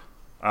One code.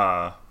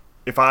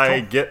 If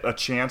I get a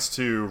chance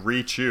to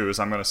re-choose,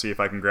 I'm going to see if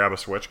I can grab a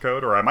Switch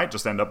code, or I might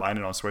just end up buying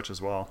it on Switch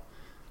as well.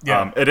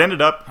 Yeah. It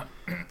ended up.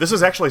 This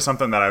is actually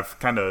something that I've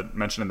kind of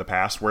mentioned in the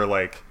past, where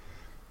like,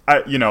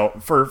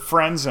 for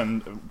friends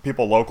and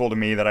people local to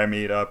me that I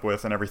meet up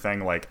with and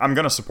everything, like I'm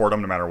going to support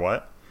them no matter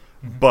what.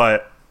 Mm-hmm.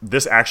 But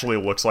this actually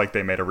looks like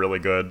they made a really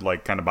good,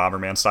 like, kind of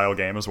Bomberman style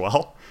game as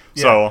well.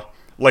 Yeah. So.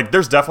 Like,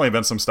 there's definitely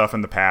been some stuff in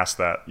the past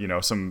that,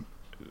 some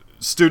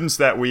students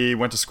that we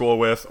went to school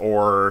with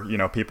or,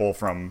 people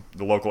from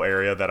the local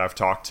area that I've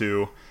talked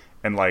to,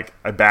 and, like,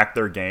 I backed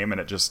their game,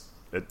 and it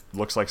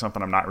looks like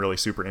something I'm not really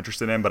super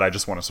interested in, but I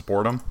just want to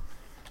support them.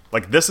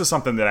 Like, this is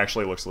something that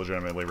actually looks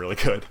legitimately really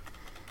good.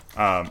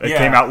 It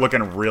came out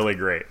looking really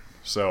great.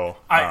 So,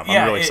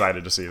 I'm really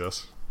excited to see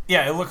this.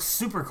 Yeah, it looks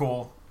super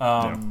cool.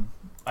 I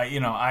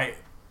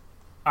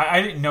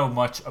didn't know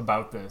much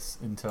about this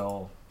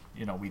until...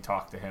 we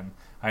talked to him.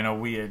 I know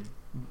we had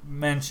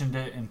mentioned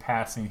it in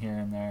passing here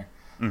and there.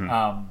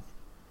 Mm-hmm.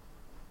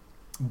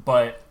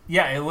 But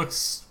yeah, it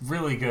looks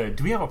really good.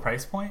 Do we have a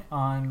price point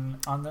on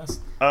this?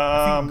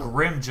 I think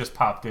Grim just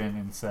popped in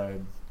and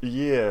said...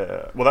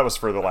 Yeah. Well, that was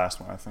for the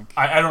last one, I think.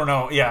 I don't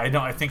know. Yeah,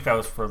 I think that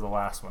was for the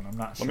last one. I'm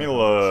not sure. Let me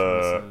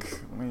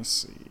look. Let me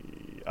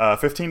see.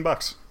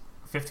 $15.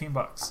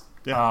 $15.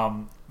 Yeah.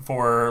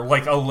 For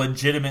like a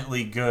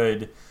legitimately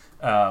good...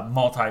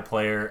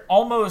 multiplayer.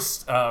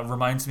 Almost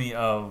reminds me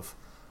of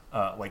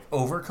like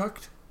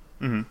Overcooked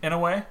in a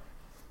way,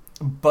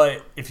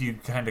 but if you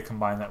kind of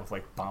combine that with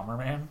like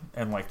Bomberman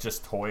and like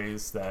just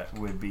toys that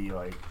would be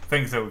like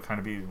things that would kind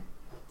of be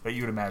that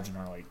you would imagine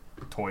are like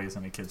toys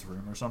in a kid's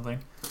room or something.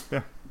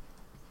 Yeah.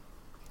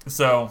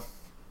 So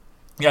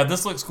yeah,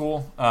 this looks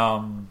cool.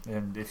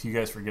 And if you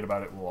guys forget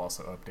about it, we'll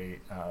also update.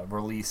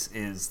 Release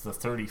is the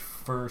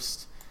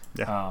 31st.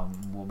 Yeah.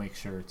 We'll make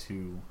sure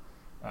to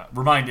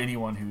remind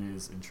anyone who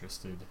is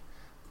interested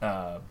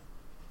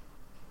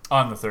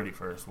on the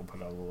 31st. We'll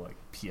put out a little like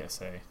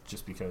PSA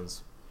just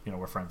because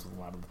we're friends with a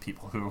lot of the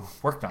people who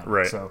worked on it.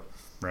 Right. So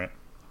right.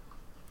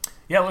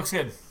 Yeah, it looks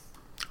good.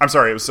 I'm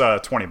sorry, it was $20,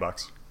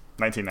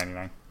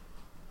 $19.99.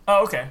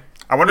 Oh, okay.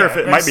 I wonder if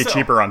it might be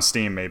cheaper on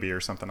Steam, maybe, or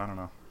something. I don't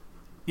know.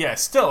 Yeah,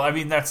 still. I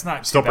mean, that's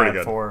not still too pretty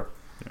bad good for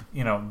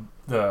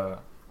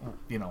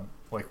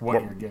like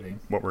what you're getting.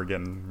 What we're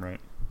getting, right?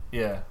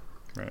 Yeah.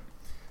 Right.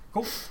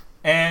 Cool.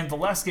 And the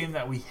last game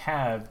that we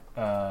have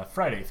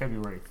Friday,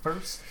 February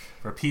 1st,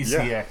 for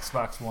PC,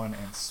 Xbox One,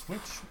 and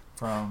Switch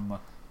from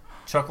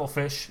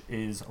Chucklefish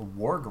is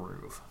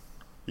Wargroove.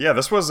 Yeah,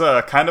 this was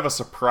kind of a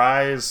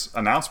surprise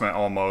announcement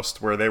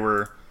almost, where they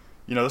were,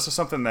 this is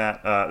something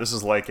that, this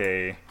is like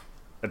a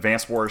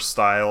Advance Wars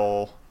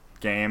style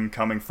game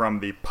coming from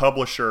the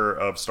publisher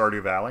of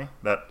Stardew Valley.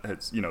 That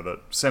has,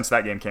 since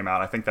that game came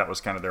out, I think that was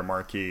kind of their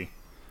marquee,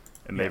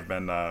 and they've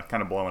been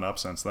kind of blowing up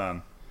since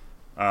then.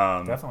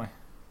 Definitely.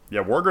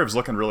 Yeah, Wargroove's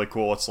looking really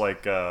cool. It's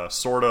like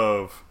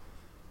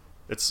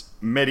it's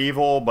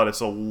medieval, but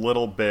it's a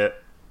little bit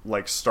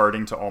like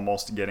starting to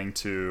almost getting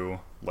to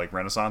like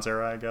Renaissance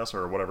era, I guess,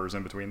 or whatever's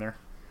in between there.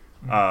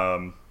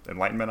 Mm-hmm.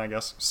 Enlightenment, I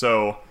guess.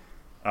 So,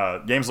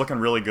 game's looking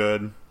really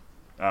good.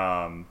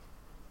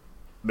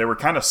 They were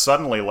kind of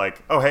suddenly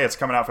like, oh, hey, it's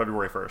coming out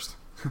February 1st.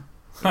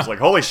 It's like,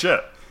 holy shit.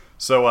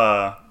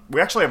 So,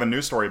 we actually have a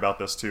news story about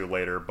this too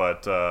later,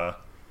 but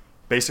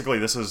basically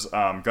this is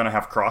going to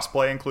have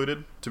crossplay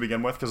included to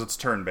begin with because it's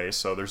turn-based,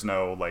 so there's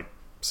no like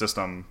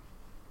system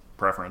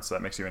preference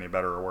that makes you any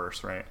better or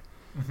worse, right?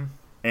 Mm-hmm.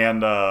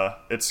 And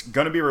it's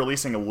going to be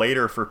releasing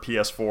later for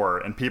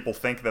PS4, and people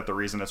think that the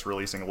reason it's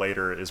releasing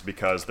later is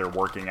because they're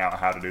working out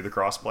how to do the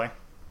crossplay.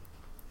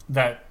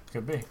 That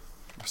could be.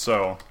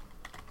 So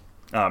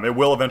it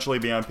will eventually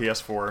be on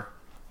PS4.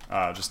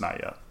 just not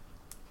yet.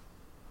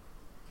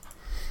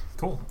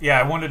 Cool. Yeah,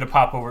 I wanted to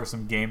pop over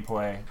some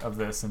gameplay of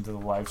this into the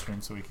live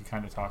stream so we could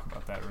kind of talk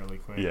about that really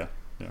quick. Yeah.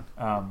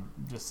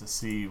 Just to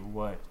see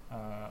what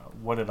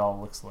it all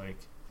looks like.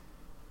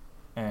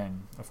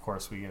 And, of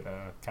course, we get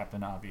a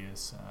Captain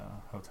Obvious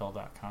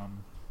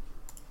Hotel.com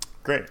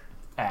Great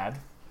ad.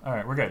 All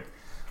right, we're good.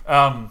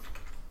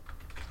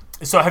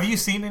 So have you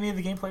seen any of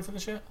the gameplay for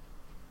this yet?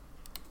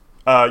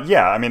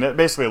 Yeah, I mean, it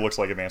basically looks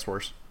like Advance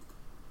Wars.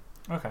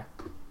 Okay.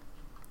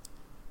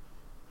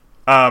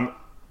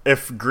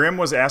 If Grim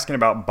was asking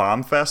about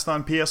Bombfest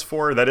on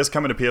PS4, that is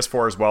coming to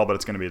PS4 as well, but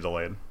it's going to be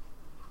delayed.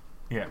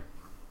 Yeah.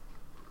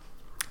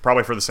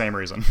 Probably for the same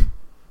reason.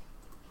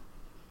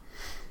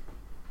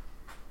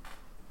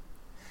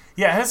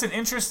 Yeah, it has an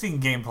interesting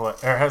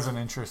gameplay, or has an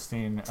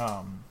interesting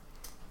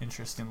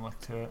look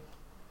to it.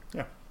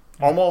 Yeah.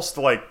 Almost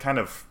like kind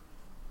of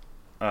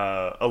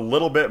a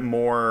little bit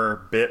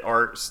more bit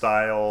art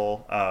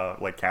style,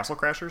 like Castle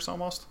Crashers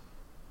almost.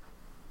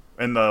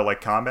 In the like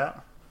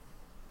combat.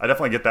 I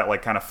definitely get that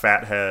like kind of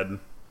fat head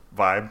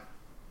vibe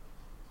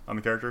on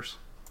the characters.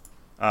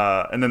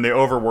 And then the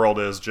overworld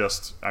is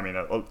just, I mean,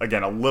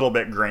 again, a little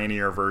bit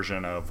grainier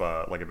version of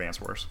like Advance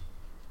Wars.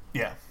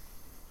 Yeah.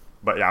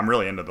 But yeah, I'm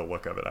really into the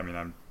look of it. I mean,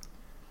 I'm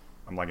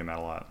liking that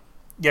a lot.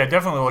 Yeah,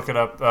 definitely look it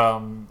up.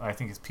 I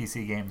think it's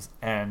PC Games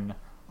N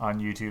on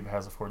YouTube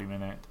has a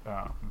 40-minute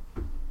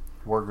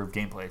Wargroove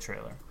gameplay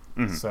trailer.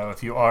 Mm-hmm. So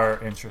if you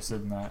are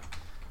interested in that,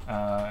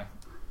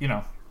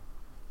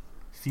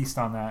 feast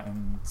on that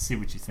and see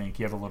what you think.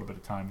 You have a little bit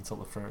of time until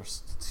the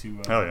 1st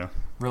to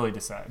really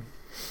decide.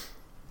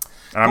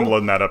 And I'm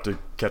loading that up to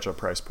catch up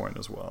price point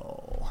as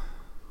well.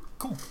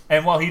 Cool.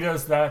 And while he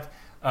does that,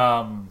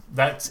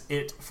 that's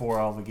it for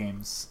all the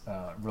games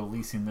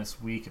releasing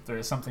this week. If there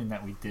is something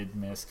that we did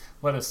miss,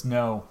 let us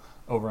know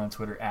over on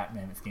Twitter at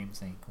Mammoth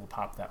Games Inc. We'll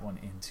pop that one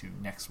into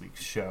next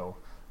week's show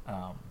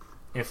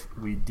if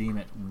we deem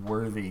it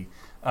worthy.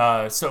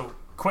 So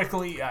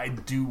quickly, I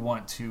do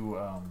want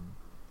to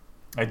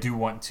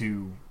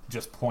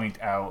just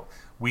point out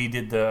we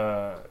did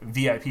the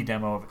VIP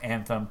demo of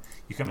Anthem.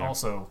 You can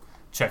also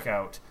check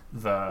out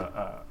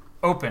the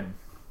open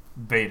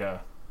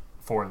beta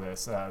for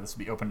this. This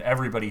will be open to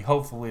everybody.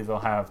 Hopefully they'll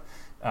have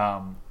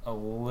a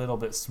little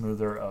bit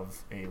smoother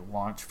of a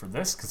launch for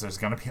this because there's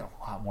going to be a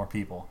lot more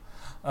people.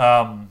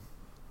 And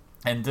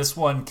this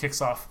one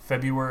kicks off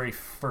February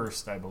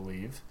 1st, I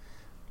believe.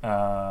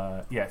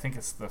 I think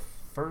it's the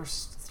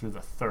 1st through the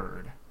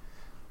 3rd.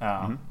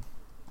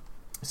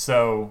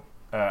 So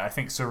I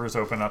think servers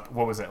open up,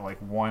 what was it, like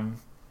 1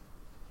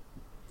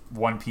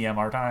 p.m.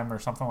 our time or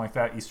something like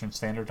that, Eastern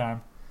Standard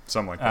Time?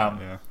 Something like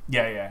that,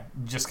 Yeah.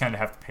 Just kind of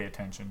have to pay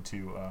attention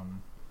to...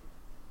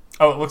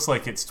 it looks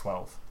like it's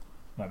 12.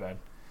 My bad.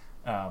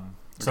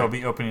 So I'll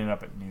be opening it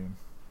up at noon.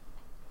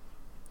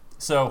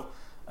 So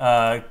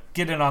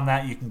get in on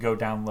that. You can go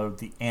download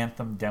the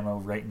Anthem demo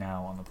right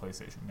now on the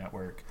PlayStation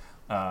Network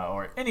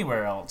or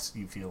anywhere else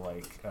you feel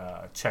like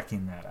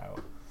checking that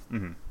out.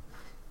 Mm-hmm.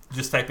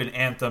 Just type in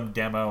Anthem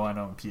demo. I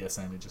know in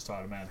PSN it just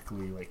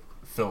automatically like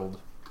filled.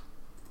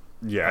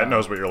 Yeah, it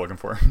knows what you're looking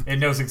for. It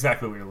knows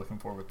exactly what you're looking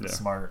for with the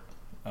smart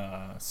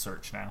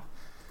search now.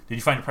 Did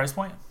you find a price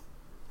point?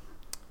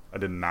 I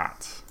did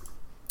not.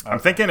 Okay. I'm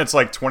thinking it's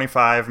like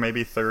 25,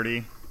 maybe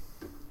 30.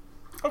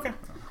 Okay.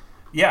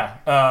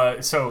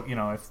 Yeah. So,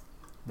 if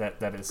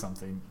that is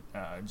something,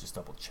 just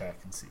double check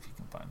and see if you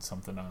can find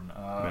something on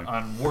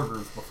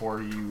Wargroove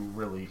before you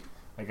really,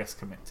 I guess,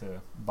 commit to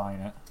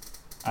buying it.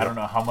 I don't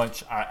know how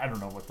much. I don't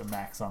know what the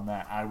max on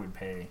that I would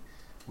pay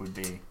would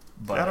be.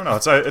 But I don't know.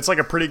 It's like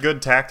a pretty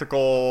good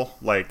tactical,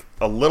 like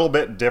a little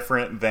bit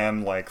different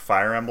than like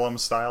Fire Emblem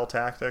style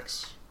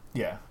tactics.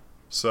 Yeah.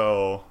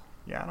 So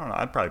I don't know.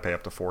 I'd probably pay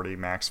up to 40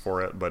 max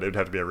for it, but it'd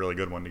have to be a really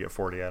good one to get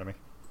 40 out of me.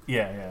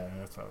 Yeah,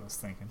 that's what I was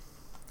thinking.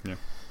 Yeah.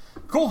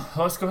 Cool.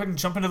 Well, let's go ahead and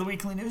jump into the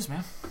weekly news,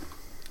 man.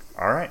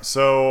 All right.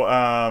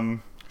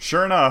 So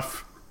sure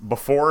enough,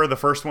 before the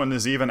first one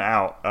is even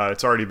out,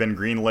 it's already been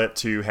greenlit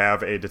to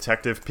have a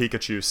Detective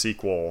Pikachu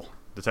sequel.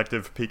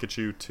 Detective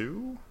Pikachu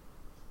 2?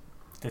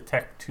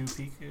 Detect 2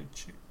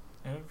 Pikachu?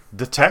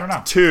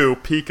 Detect 2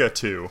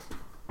 Pikachu.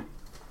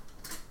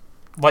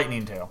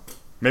 Lightning Tail.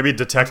 Maybe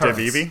Detective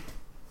Eevee?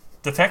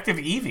 Detective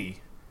Eevee.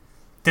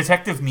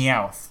 Detective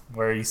Meowth,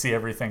 where you see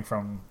everything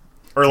from...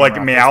 Or like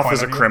Meowth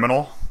is a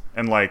criminal,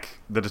 and like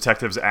the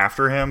detective's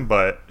after him,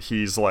 but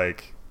he's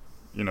like,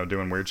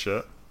 doing weird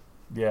shit.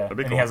 Yeah, That'd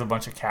be cool. He has a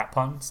bunch of cat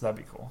puns. That'd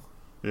be cool.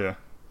 Yeah.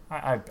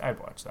 I'd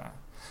watch that.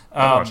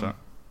 I'd watch that.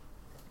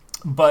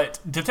 But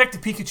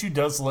Detective Pikachu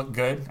does look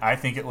good. I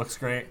think it looks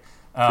great.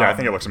 I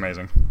think it looks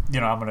amazing.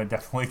 I'm going to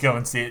definitely go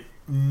and see it.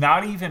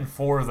 Not even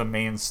for the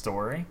main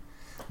story.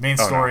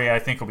 I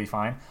think will be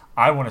fine.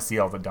 I want to see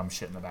all the dumb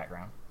shit in the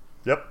background.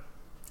 Yep.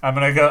 I'm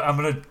going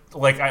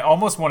to I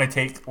almost want to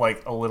take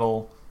like a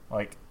little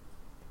like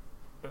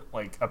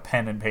a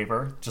pen and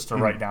paper just to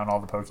write down all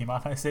the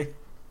Pokemon I see.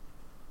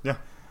 Yeah.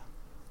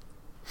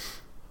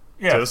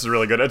 Yeah. So this is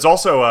really good. It's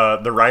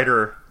also the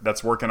writer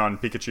that's working on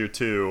Pikachu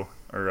 2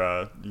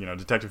 or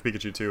Detective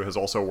Pikachu 2, has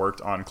also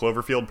worked on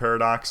Cloverfield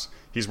Paradox.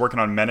 He's working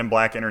on Men in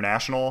Black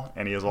International,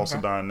 and he has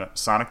also done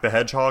Sonic the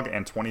Hedgehog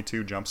and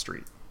 22 Jump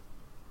Street.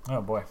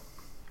 Oh boy!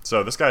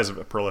 So this guy's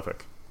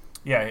prolific.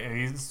 Yeah,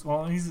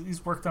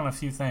 he's worked on a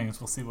few things.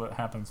 We'll see what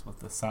happens with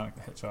the Sonic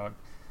the Hedgehog.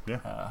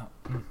 Yeah.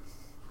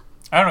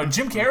 I don't know.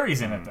 Jim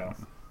Carrey's in it though.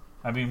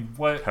 I mean,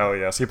 what? Hell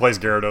yes, he plays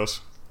Gyarados.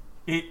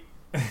 I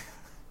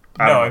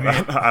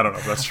don't know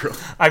if that's true.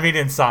 I mean,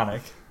 in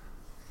Sonic.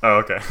 Oh,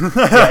 okay.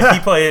 Yeah,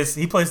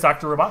 he plays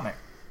Dr. Robotnik.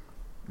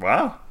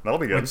 Wow, that'll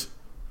be good.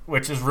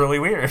 Which is really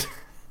weird.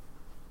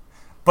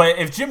 But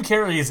if Jim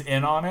Carrey is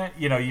in on it,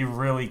 you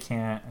really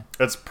can't.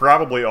 It's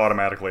probably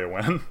automatically a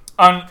win.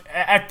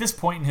 At this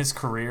point in his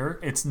career,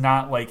 it's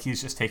not like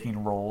he's just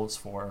taking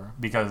roles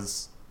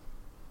because,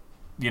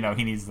 he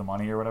needs the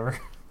money or whatever.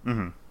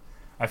 Mm-hmm.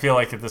 I feel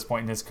like at this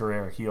point in his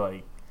career, he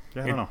I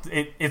don't know.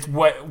 It's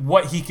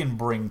what he can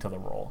bring to the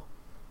role.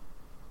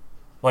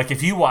 Like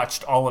if you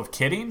watched all of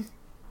Kidding,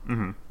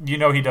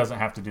 he doesn't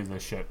have to do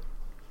this shit,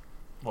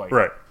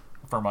 right,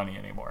 for money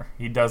anymore.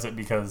 He does it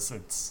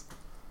because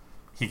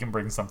he can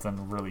bring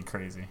something really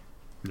crazy.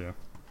 Yeah,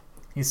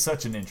 he's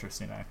such an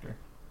interesting actor.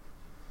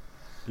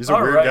 He's a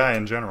weird guy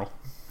in general.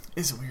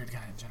 He's a weird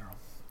guy in general.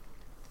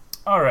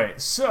 All right,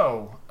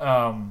 so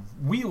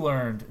we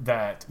learned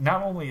that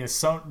not only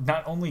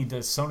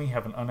does Sony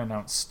have an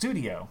unannounced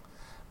studio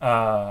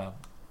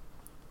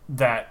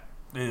that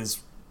is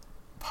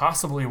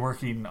possibly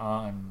working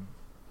on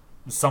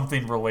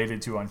something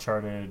related to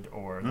Uncharted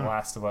or The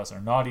Last of Us or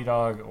Naughty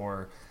Dog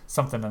or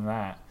something in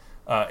that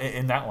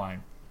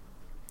line.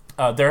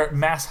 They're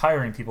mass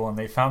hiring people, and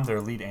they found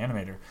their lead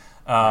animator.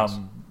 Nice.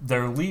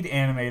 Their lead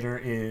animator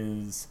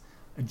is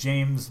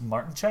James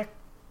Martinchek.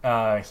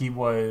 He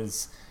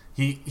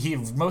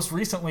most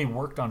recently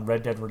worked on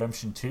Red Dead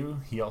Redemption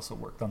 2. He also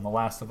worked on The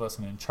Last of Us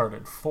and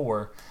Uncharted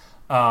 4.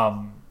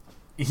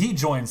 He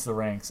joins the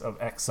ranks of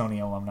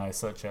ex-Sony alumni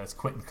such as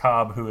Quentin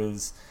Cobb,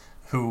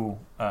 who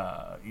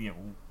on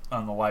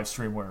the live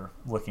stream we're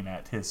looking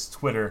at his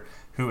Twitter,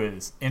 who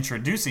is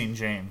introducing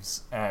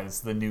James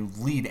as the new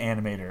lead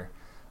animator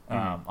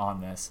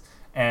on this.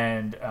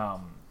 And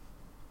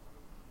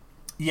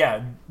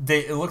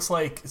it looks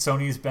like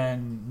Sony's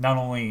been not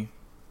only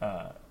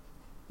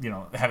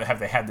have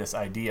they had this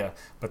idea,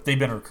 but they've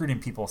been recruiting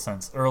people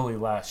since early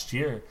last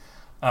year.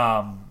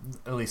 At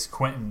least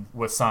Quentin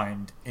was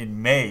signed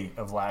in May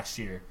of last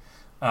year.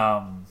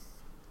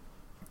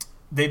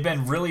 They've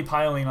been really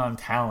piling on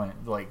talent,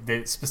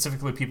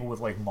 specifically people with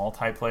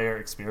multiplayer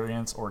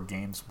experience or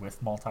games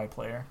with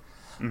multiplayer.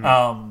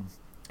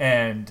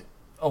 And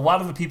a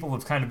lot of the people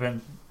have kind of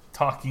been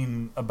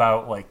talking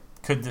about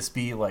could this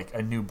be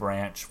a new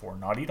branch for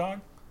Naughty Dog,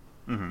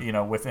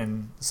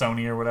 within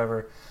Sony or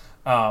whatever.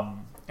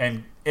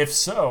 And if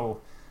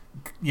so,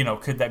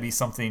 could that be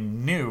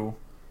something new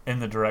in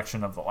the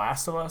direction of The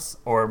Last of Us,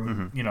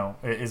 or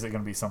is it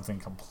going to be something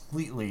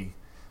completely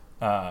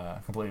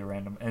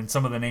random? And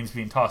some of the names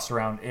being tossed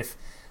around, if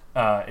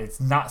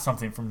it's not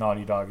something from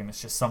Naughty Dog and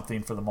it's just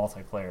something for the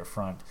multiplayer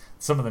front,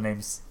 some of the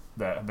names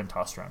that have been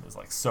tossed around is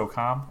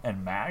SOCOM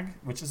and MAG,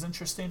 which is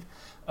interesting.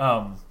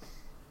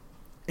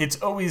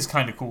 It's always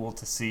kind of cool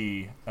to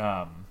see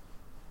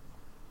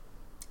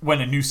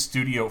when a new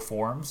studio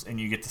forms and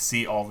you get to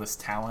see all this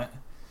talent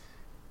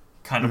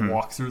kind of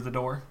walk through the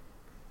door.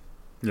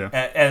 Yeah.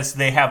 As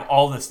they have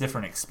all this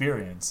different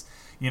experience.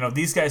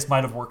 These guys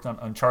might have worked on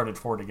Uncharted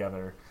 4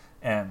 together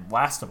and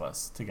Last of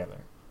Us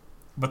together.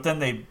 But then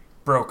they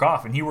broke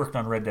off, and he worked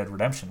on Red Dead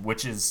Redemption,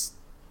 which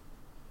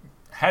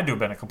had to have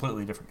been a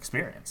completely different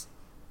experience.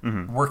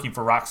 Working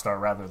for Rockstar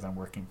rather than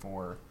working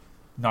for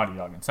Naughty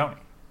Dog and Sony.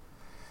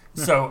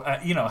 Yeah. So,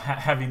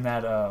 having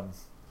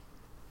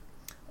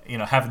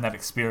that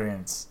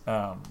experience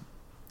kind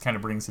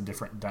of brings a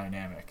different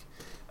dynamic,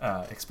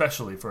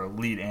 especially for a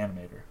lead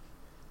animator.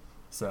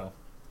 So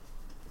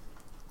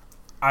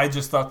I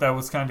just thought that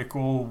was kind of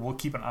cool. We'll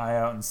keep an eye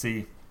out and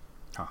see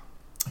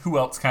who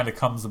else kind of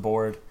comes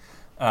aboard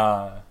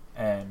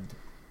and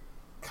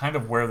kind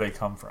of where they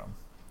come from.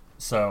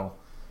 So,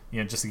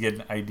 just to get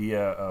an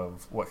idea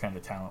of what kind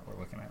of talent we're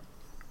looking at.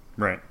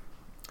 Right.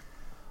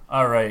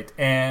 All right.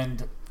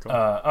 And cool.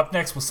 Up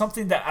next was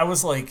something that I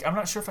was I'm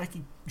not sure if I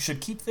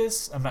should keep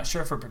this. I'm not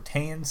sure if it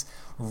pertains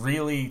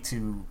really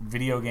to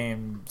video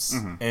games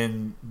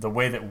in the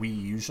way that we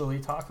usually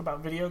talk about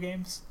video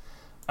games.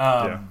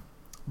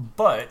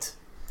 But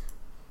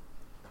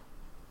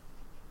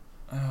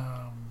wait,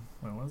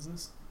 what is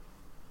this?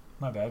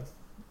 My bad.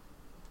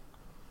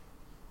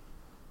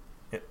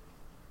 Yeah,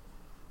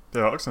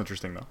 that looks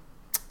interesting though.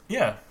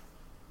 Yeah.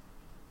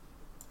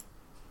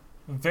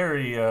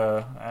 Very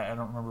I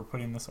don't remember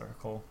putting this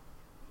article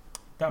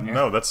down here.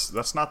 No,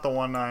 that's not the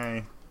one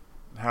I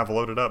have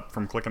loaded up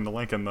from clicking the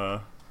link in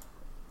the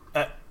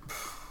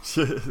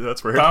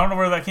that's weird. I don't know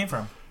where that came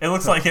from. It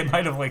looks like it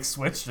might have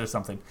switched or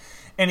something.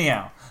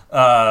 Anyhow,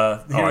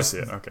 here's I see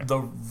it. Okay.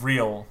 the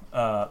real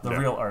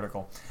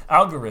article.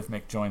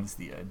 Algorithmic joins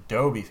the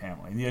Adobe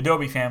family. The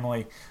Adobe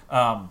family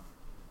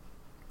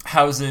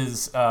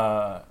houses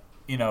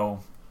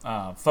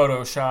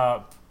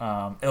Photoshop,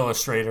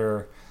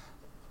 Illustrator,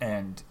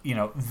 and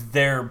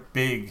their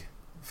big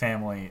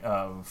family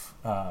of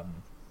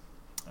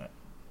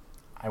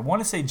I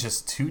want to say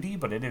just 2D,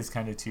 but it is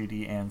kind of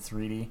 2D and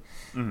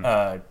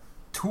 3D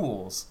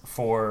tools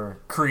for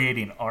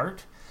creating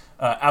art.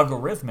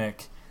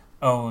 Algorithmic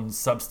owns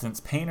Substance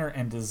Painter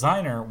and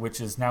Designer, which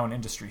is now an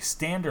industry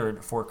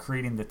standard for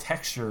creating the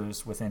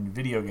textures within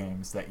video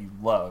games that you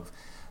love.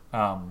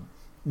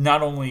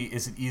 Not only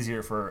is it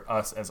easier for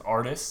us as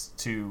artists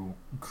to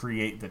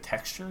create the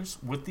textures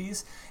with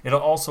these, it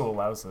also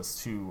allows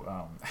us to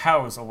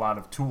house a lot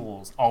of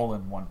tools all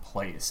in one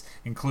place,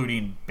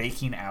 including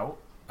baking out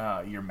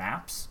your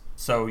maps.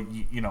 So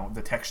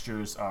the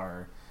textures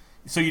are,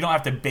 so you don't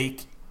have to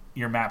bake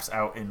your maps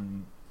out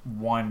in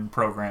one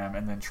program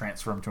and then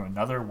transfer them to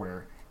another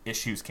where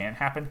issues can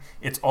happen.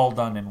 It's all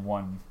done in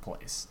one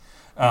place.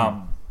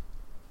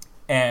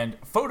 And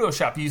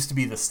Photoshop used to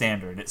be the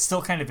standard. It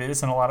still kind of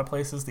is in a lot of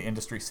places, the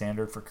industry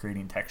standard for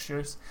creating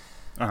textures.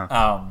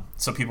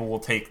 So people will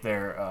take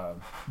their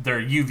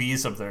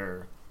UVs of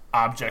their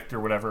object or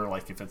whatever,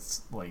 like if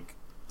it's like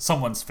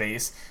someone's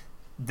face,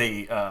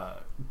 they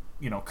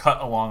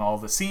cut along all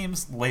the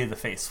seams, lay the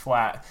face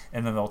flat,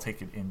 and then they'll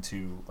take it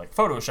into like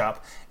Photoshop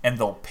and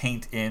they'll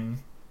paint in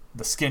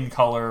the skin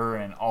color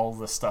and all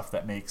the stuff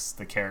that makes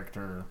the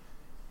character,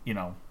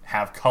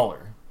 have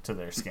color to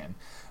their skin.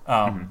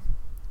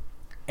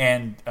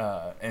 And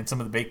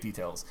some of the bake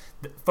details.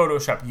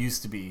 Photoshop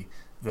used to be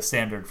the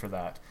standard for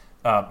that.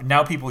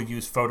 Now people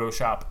use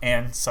Photoshop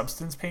and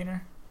Substance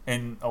Painter.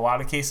 In a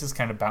lot of cases,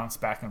 kind of bounce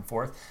back and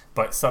forth.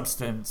 But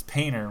Substance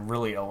Painter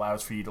really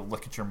allows for you to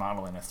look at your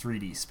model in a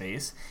 3D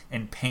space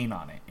and paint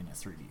on it in a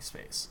 3D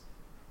space.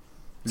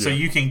 Yeah. So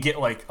you can get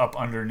like up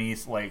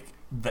underneath like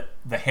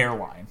the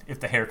hairline. If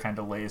the hair kind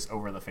of lays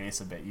over the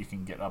face a bit, you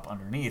can get up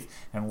underneath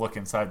and look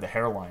inside the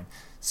hairline.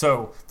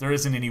 So there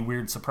isn't any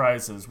weird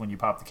surprises when you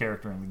pop the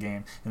character in the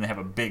game and they have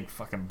a big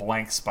fucking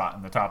blank spot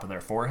in the top of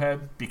their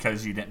forehead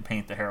because you didn't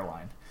paint the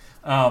hairline.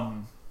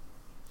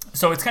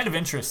 So it's kind of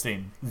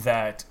interesting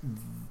that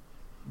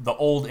the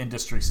old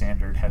industry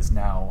standard has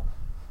now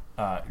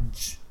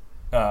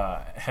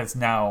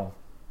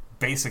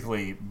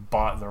basically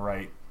bought the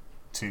right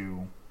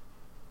to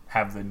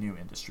have the new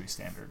industry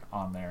standard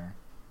on their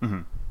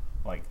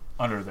like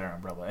under their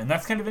umbrella, and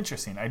that's kind of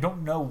interesting. I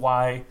don't know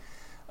why.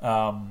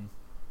 I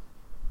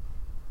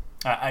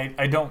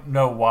don't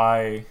know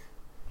why.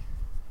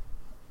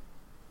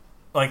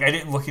 Like, I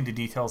didn't look into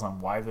details on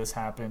why this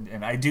happened,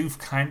 and I do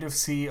kind of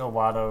see a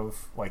lot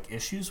of like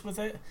issues with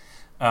it.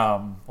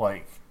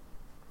 Like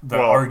the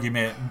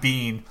argument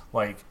being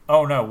like,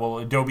 oh no, well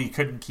Adobe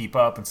couldn't keep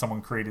up, and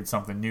someone created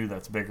something new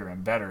that's bigger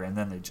and better, and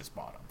then they just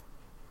bought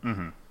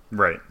them.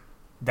 Right.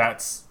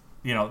 That's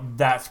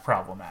that's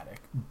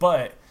problematic.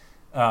 But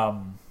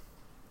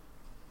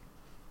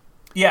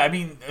yeah, I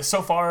mean,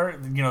 so far,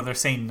 they're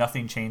saying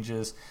nothing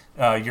changes.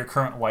 Your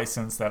current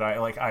license that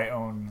I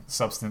own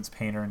Substance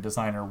Painter and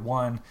Designer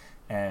 1,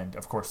 and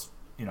of course,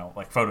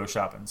 like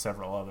Photoshop and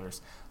several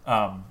others.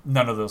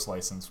 None of those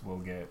licenses will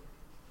get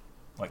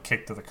like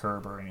kicked to the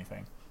curb or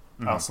anything.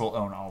 I'll still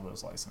own all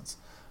those licenses.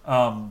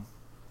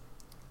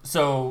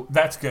 So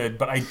that's good,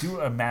 but I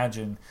do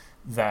imagine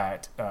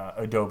that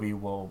Adobe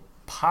will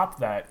pop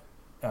that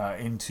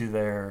into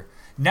their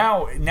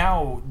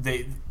now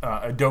they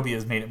Adobe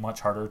has made it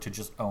much harder to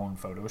just own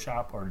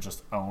Photoshop or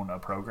just own a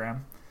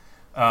program.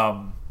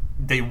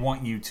 They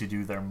want you to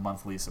do their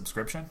monthly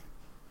subscription,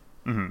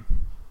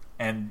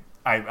 and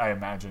I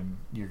imagine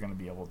you're going to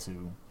be able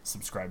to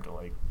subscribe to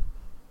like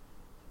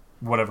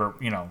whatever,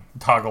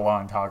 toggle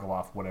on, toggle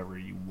off, whatever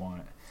you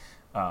want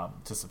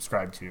to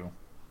subscribe to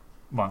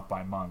month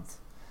by month.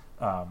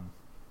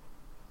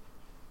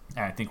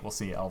 And I think we'll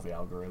see all the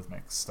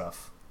algorithmic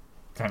stuff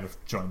kind of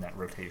join that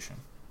rotation,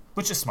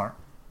 which is smart.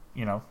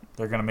 They're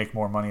going to make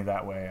more money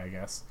that way, I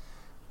guess.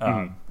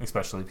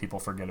 Especially people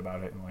forget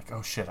about it and like,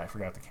 oh shit, I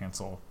forgot to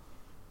cancel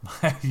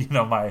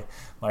my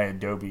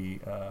Adobe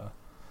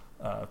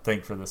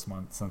thing for this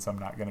month since I'm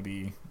not going to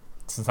be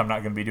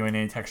doing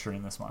any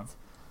texturing this month.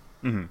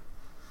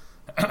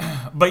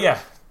 But yeah,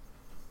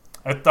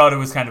 I thought it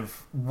was kind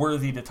of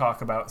worthy to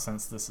talk about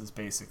since this is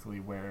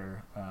basically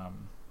where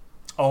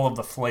all of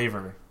the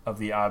flavor of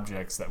the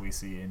objects that we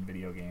see in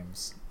video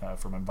games,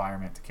 from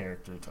environment to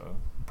character to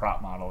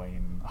prop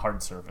modeling,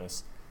 hard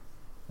surface,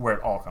 where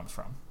it all comes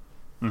from.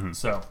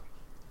 So,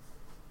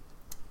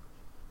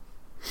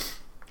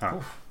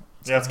 cool.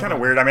 Yeah, it's kind of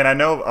weird. I mean, I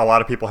know a lot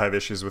of people have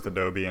issues with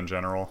Adobe in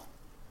general.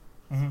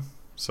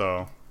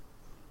 So,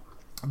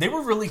 they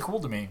were really cool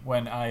to me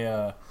when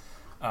a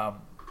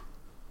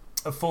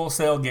Full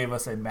Sail gave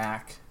us a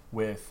Mac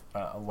with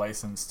a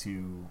license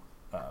to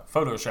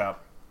Photoshop.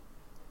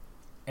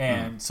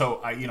 And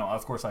so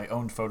of course I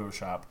owned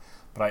Photoshop,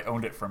 but I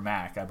owned it for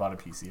Mac. I bought a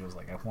PC. I was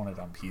like, I want it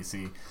on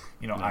PC.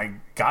 I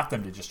got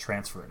them to just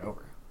transfer it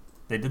over.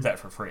 They did that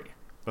for free.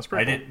 That's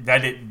pretty cool.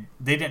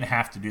 They didn't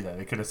have to do that.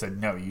 They could have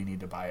said, no, you need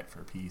to buy it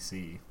for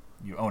PC.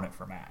 You own it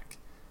for Mac.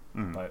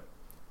 But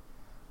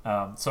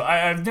so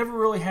I've never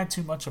really had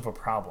too much of a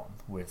problem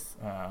with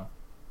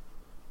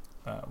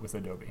with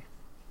Adobe.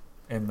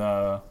 I've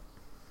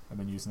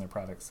been using their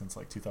products since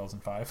like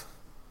 2005.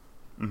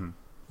 Mm-hmm.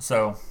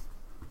 So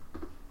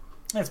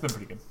it's been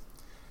pretty good.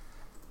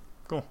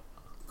 Cool.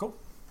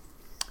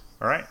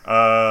 All right.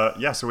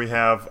 So we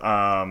have.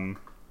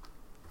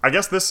 I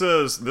guess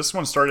this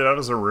one started out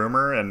as a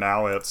rumor, and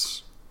now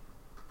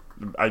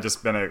I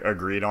just been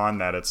agreed on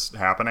that it's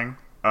happening.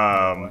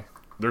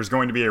 There's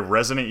going to be a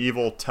Resident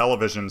Evil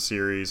television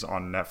series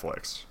on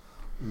Netflix.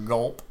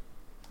 Gulp.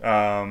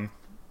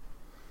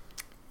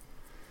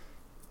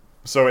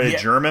 So a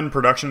German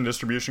production and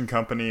distribution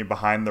company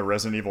behind the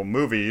Resident Evil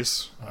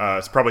movies.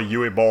 It's probably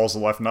Uwe Ball's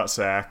Left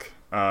Nutsack.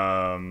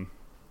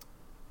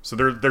 So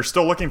they're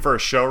still looking for a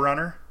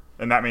showrunner,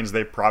 and that means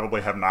they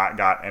probably have not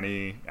got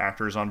any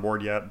actors on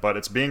board yet. But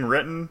it's being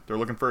written. They're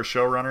looking for a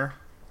showrunner.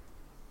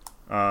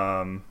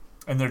 And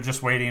they're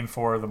just waiting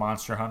for the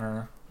Monster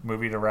Hunter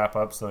movie to wrap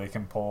up so they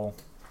can pull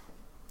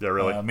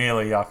Mila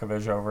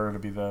Jovovich over to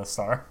be the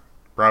star.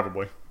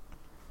 Probably.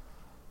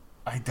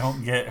 I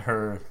don't get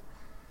her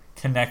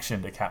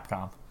connection to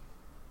Capcom.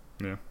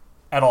 Yeah.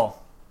 At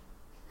all.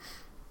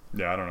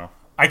 Yeah, I don't know.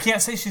 I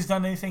can't say she's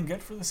done anything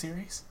good for the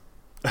series.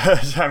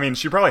 I mean,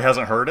 she probably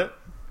hasn't heard it,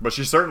 but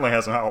she certainly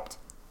hasn't helped.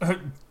 I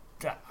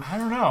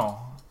don't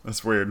know.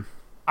 That's weird.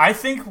 I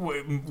think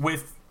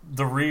with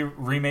the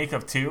remake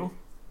of 2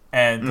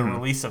 and the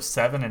release of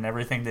 7 and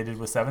everything they did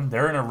with 7,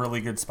 they're in a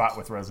really good spot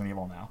with Resident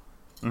Evil now.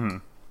 Mm-hmm.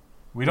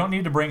 We don't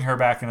need to bring her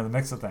back into the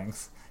mix of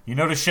things. You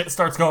notice shit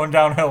starts going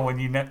downhill when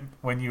you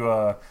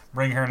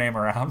bring her name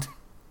around.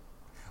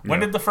 When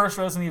did the first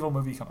Resident Evil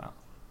movie come out?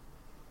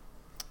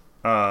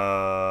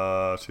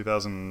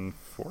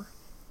 2004?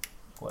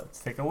 Let's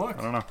take a look.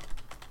 I don't know.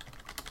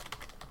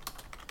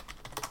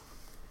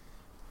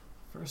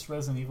 First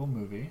Resident Evil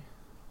movie.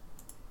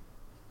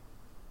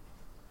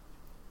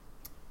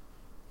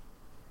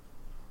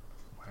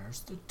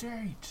 Where's the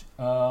date?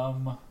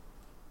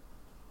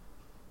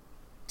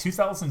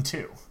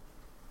 2002.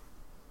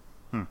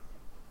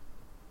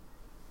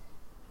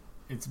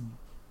 Its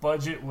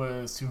budget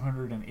was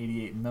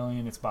 $288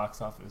 million. Its box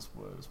office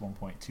was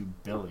 $1.2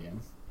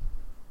 billion.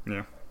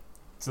 Yeah.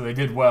 So they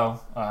did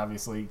well,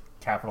 obviously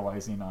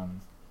capitalizing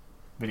on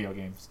video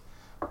games.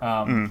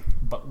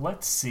 But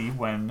let's see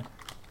when.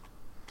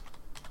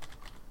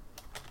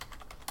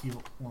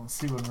 Let's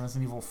see when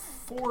Resident Evil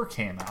 4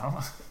 came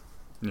out.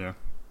 Yeah.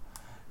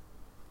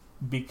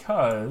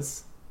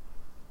 Because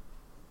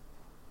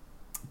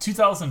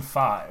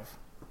 2005.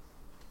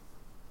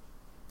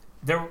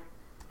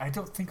 I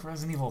don't think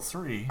Resident Evil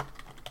 3.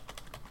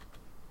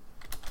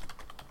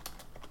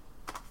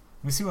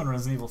 Let me see when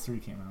Resident Evil 3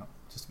 came out,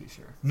 just to be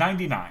sure.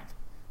 99.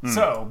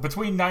 So,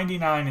 between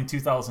 99 and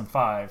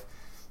 2005,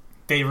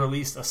 they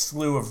released a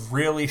slew of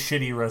really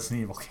shitty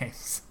Resident Evil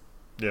games.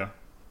 Yeah.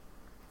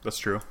 That's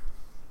true.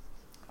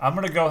 I'm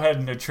going to go ahead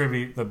and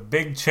attribute the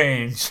big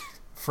change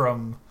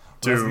from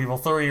Resident Evil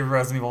 3 and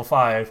Resident Evil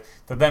 5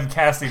 to them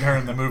casting her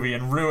in the movie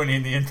and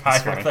ruining the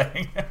entire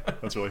thing.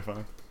 That's really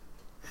funny.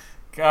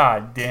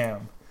 God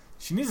damn.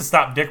 She needs to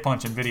stop dick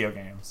punching video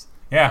games.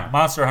 Yeah,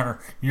 Monster Hunter,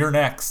 you're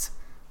next.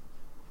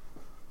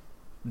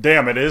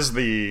 Damn, this is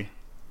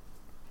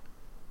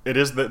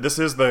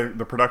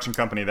the production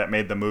company that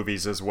made the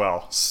movies as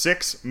well.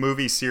 6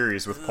 movie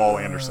series with Paul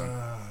Anderson.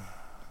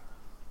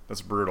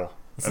 That's brutal.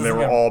 And they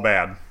were all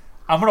bad.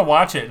 I'm going to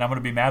watch it and I'm going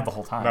to be mad the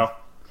whole time. No.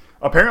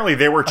 Apparently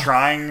they were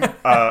trying,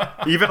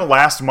 even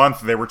last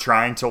month, they were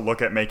trying to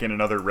look at making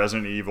another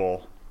Resident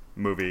Evil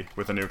movie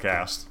with a new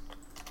cast.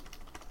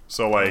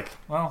 So,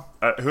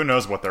 who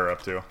knows what they're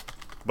up to.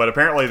 But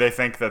apparently they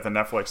think that the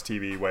Netflix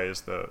TV way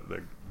is the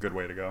good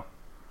way to go.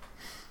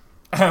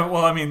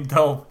 Well, I mean,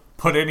 they'll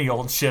put any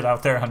old shit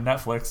out there on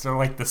Netflix. They're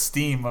like the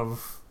Steam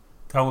of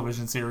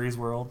television series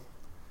world.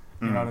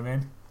 You know what I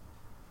mean?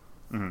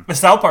 Mm-hmm.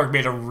 South Park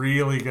made a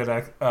really good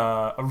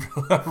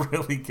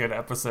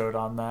episode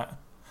on that,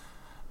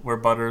 where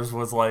Butters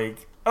was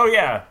like, "Oh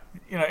yeah,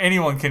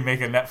 anyone can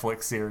make a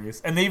Netflix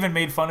series," and they even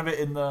made fun of it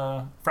in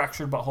the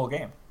Fractured But Whole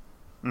game.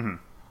 Mm-hmm.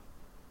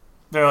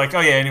 They're like, "Oh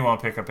yeah, anyone will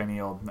pick up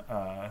any old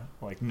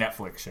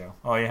Netflix show.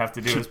 All you have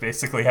to do is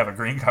basically have a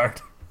green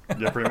card."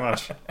 Yeah, pretty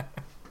much.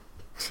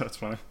 That's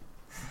funny.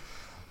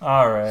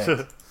 All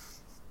right.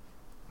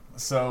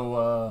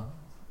 So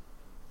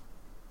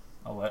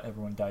I'll let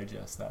everyone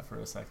digest that for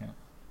a second.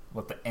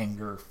 Let the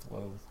anger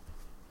flow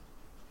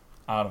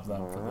out of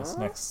them for this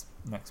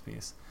next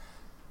piece.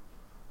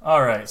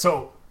 All right.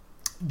 So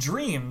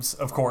Dreams,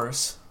 of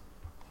course,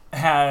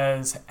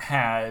 has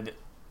had,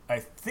 I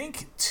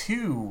think,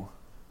 2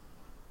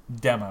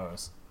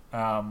 demos,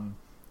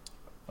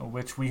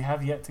 which we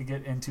have yet to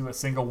get into a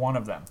single one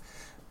of them.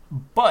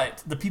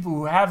 But the people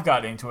who have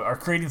got into it are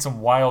creating some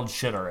wild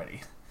shit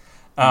already.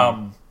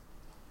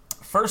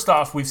 First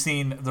off, we've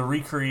seen the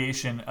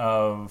recreation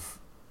of...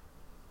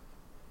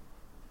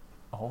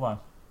 Hold on.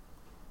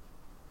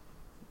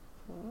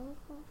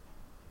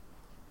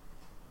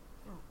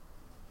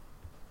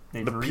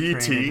 They've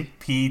the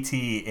PT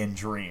in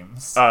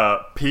Dreams.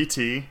 PT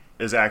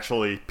is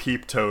actually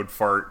Peep Toad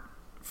Fart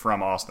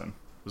from Austin,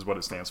 is what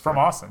it stands for. From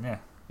Austin, yeah.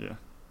 Yeah.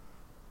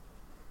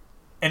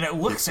 and it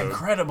looks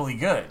incredibly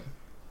good.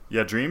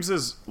 Yeah, Dreams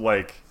is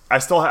like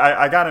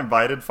I got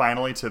invited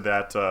finally to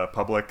that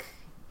public,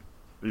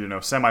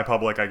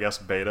 semi-public, I guess,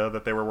 beta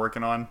that they were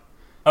working on.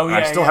 Oh yeah,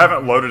 I still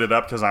haven't loaded it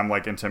up because I'm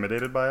like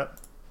intimidated by it.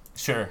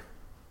 Sure.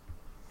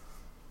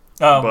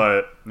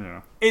 But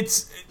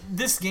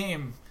this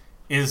game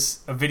is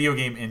a video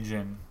game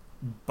engine,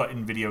 but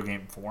in video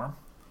game form.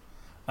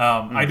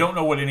 I don't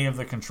know what any of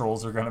the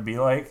controls are going to be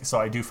like, so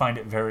I do find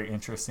it very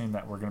interesting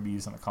that we're going to be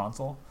using a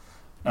console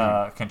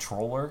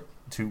controller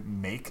to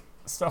make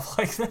stuff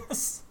like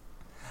this.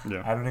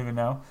 Yeah. I don't even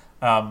know.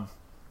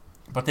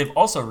 But they've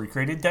also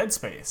recreated Dead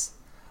Space.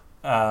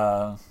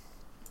 I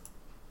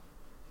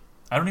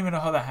don't even know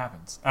how that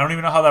happens. I don't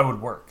even know how that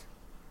would work.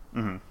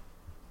 Mm-hmm.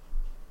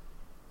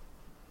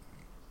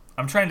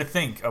 I'm trying to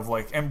think of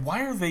and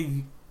why are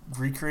they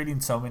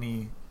recreating so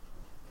many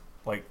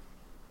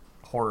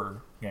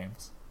horror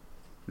games?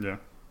 Yeah,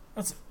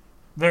 that's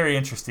very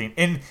interesting.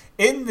 In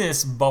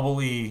this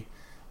bubbly,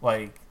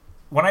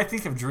 when I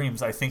think of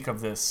Dreams, I think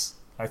of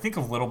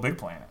Little Big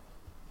Planet.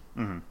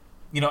 Mm-hmm.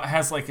 It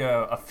has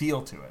a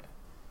feel to it.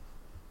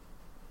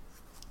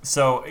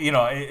 So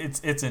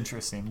it's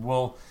interesting.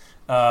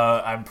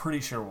 I'm pretty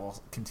sure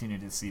we'll continue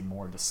to see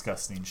more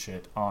disgusting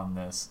shit on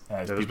this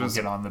as people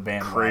get on the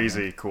bandwagon.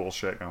 Crazy cool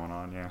shit going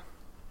on, yeah.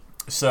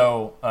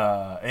 So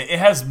it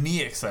has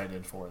me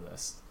excited for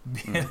this.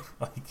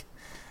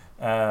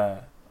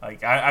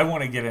 I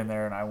want to get in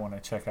there and I want to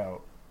check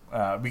out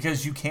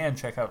because you can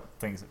check out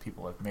things that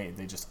people have made.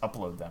 They just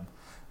upload them,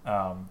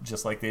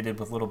 just like they did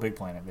with Little Big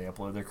Planet. They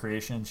upload their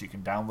creations. You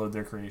can download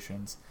their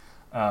creations.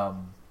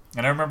 And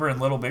I remember in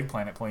Little Big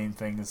Planet playing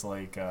things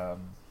like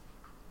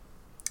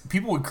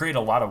people would create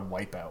a lot of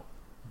Wipeout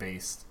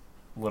based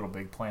Little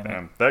Big Planet.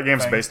 Damn, that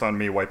game's based on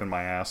me wiping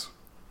my ass.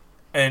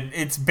 And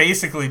it's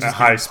basically just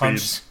high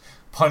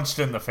punched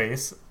in the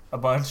face a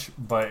bunch,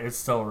 but it's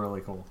still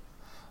really cool.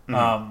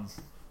 Mm-hmm.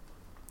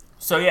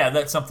 So yeah,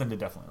 that's something to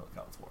definitely look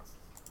out for.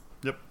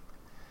 Yep.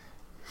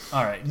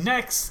 All right,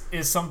 next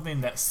is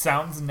something that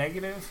sounds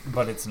negative,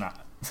 but it's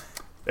not.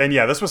 And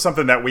yeah, this was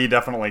something that we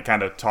definitely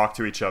kind of talked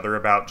to each other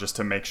about just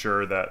to make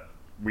sure that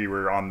we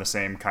were on the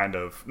same kind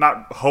of,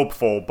 not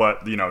hopeful,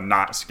 but,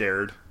 not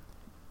scared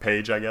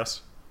page, I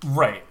guess.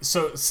 Right.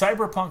 So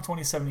Cyberpunk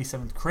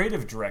 2077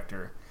 creative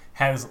director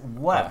has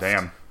left. Oh,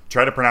 damn.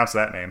 Try to pronounce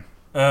that name.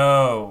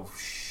 Oh,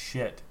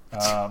 shit.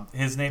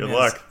 His name Good is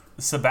luck.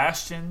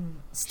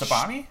 Sebastian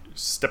Stepani?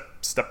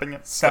 Stepping?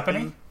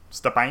 Stephanie?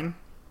 Steppin?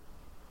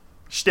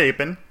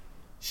 Steppen?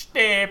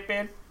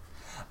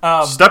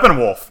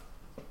 Steppenwolf.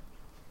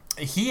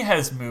 He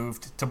has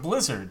moved to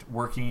Blizzard,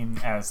 working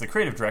as the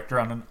creative director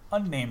on an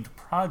unnamed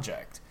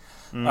project.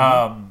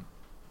 Mm-hmm.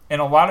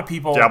 And a lot of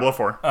people... Diablo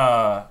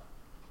 4.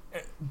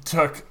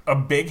 Took a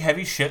big,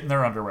 heavy shit in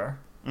their underwear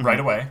right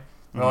away.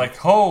 They're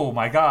like, oh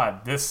my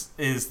god, this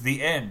is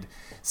the end.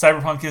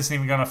 Cyberpunk isn't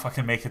even going to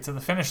fucking make it to the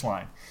finish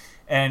line.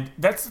 And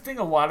that's the thing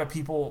a lot of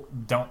people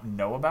don't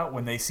know about.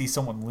 When they see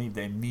someone leave,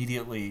 they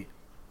immediately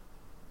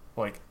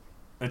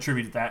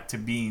attribute that to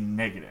being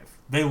negative.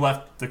 They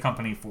left the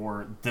company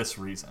for this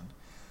reason.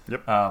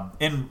 Yep.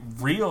 In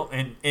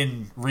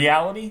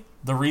reality,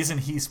 the reason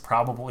he's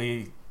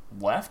probably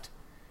left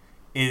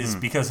is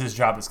because his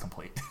job is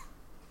complete.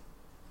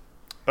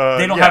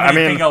 They don't have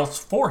anything else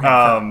for him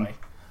currently.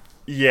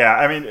 Yeah,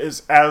 I mean,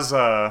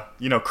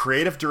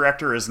 creative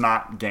director is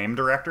not game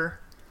director.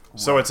 Right.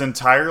 So it's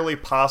entirely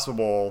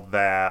possible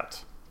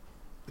that...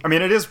 I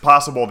mean, it is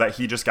possible that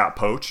he just got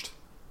poached.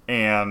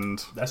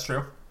 And... That's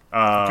true.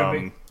 Could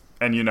be.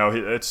 And,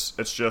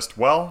 it's just,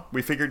 well,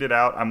 we figured it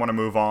out. I'm going to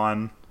move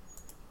on.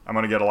 I'm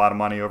going to get a lot of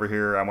money over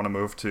here. I want to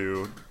move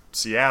to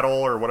Seattle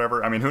or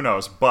whatever. I mean, who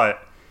knows?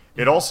 But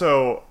it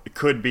also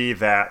could be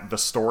that the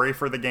story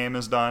for the game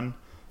is done.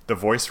 The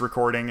voice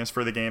recording is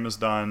for the game is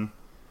done.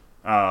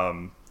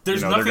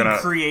 There's nothing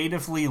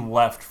creatively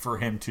left for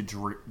him to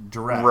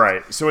direct.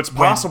 Right. So it's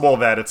possible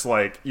that it's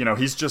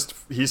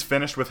he's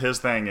finished with his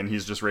thing and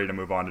he's just ready to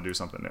move on to do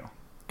something new.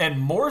 And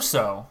more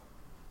so,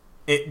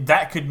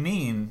 that could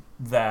mean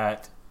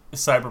that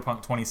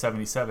Cyberpunk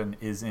 2077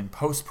 is in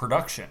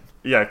post-production.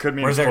 Yeah, it could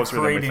mean it's closer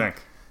than we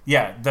think.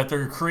 Yeah, that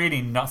they're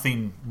creating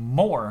nothing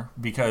more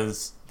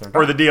because they're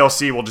done. Or the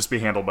DLC will just be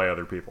handled by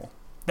other people.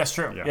 That's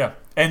true, yeah.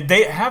 And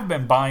they have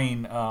been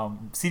buying...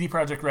 CD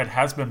Projekt Red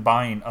has been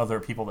buying other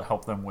people to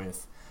help them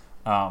with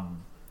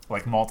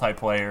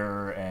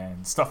multiplayer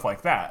and stuff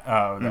like that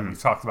that we've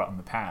talked about in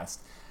the past.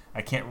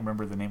 I can't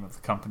remember the name of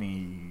the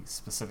company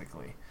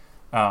specifically.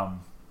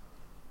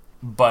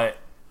 But,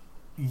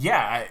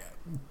 yeah,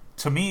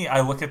 to me, I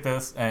look at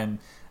this and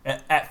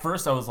at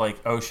first I was like,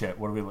 oh shit,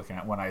 what are we looking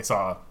at? When I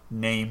saw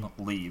name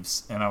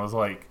leaves. And I was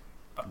like,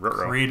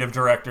 creative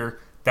director...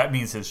 That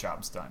means his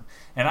job's done.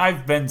 And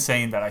I've been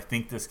saying that I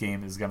think this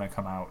game is going to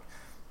come out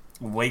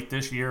late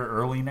this year,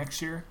 early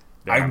next year.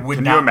 Damn.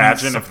 Can you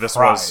imagine if this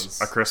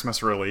was a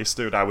Christmas release,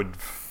 dude? I would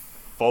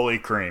fully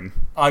cream.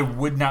 I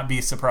would not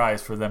be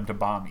surprised for them to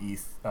bomb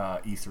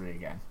E3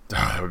 again.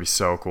 That would be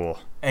so cool.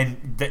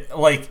 And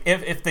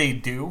if they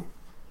do,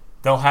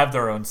 they'll have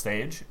their own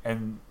stage,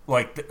 and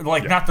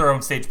not their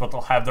own stage, but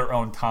they'll have their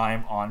own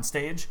time on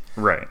stage.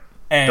 Right.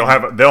 And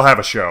they'll have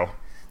a show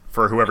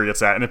for whoever gets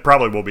that, and it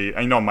probably will be.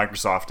 I know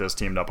Microsoft has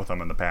teamed up with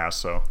them in the past,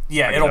 so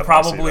yeah, it'll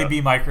probably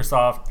be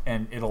Microsoft,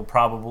 and it'll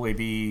probably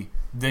be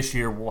this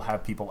year. We'll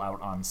have people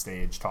out on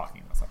stage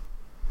talking with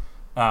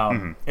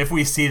them. If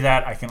we see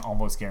that, I can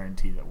almost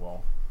guarantee that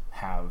we'll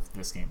have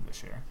this game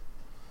this year.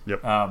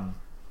 Yep.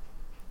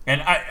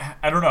 And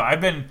I don't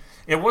know.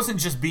 It wasn't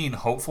just being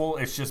hopeful.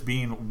 It's just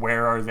being,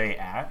 where are they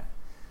at?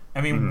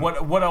 I mean,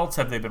 what else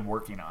have they been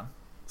working on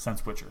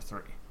since Witcher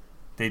 3?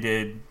 They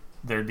did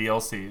their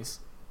DLCs,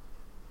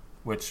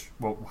 which,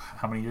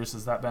 how many years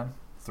has that been?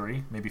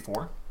 3, maybe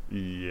 4?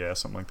 Yeah,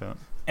 something like that.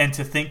 And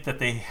to think that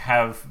they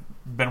have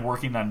been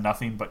working on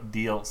nothing but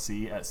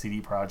DLC at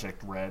CD Projekt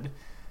Red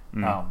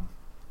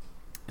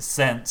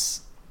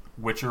since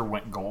Witcher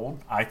went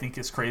gold, I think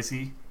is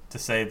crazy to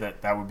say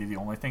that would be the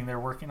only thing they're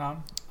working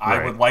on. Right.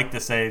 I would like to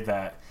say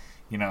that,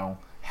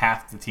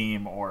 half the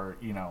team, or,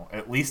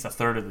 at least a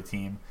third of the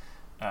team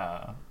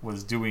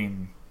was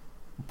doing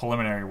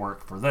preliminary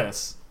work for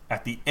this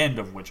at the end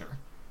of Witcher.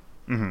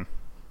 Mm-hmm.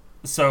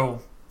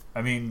 So,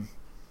 I mean,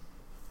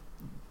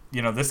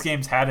 this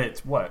game's had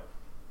its,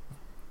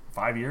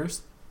 5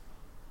 years?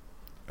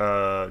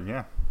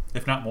 Yeah.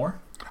 If not more?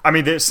 I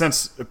mean,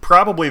 since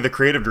probably the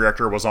creative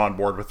director was on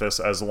board with this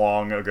as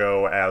long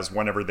ago as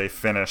whenever they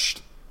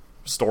finished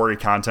story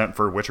content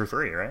for Witcher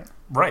 3, right?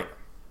 Right.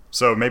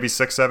 So maybe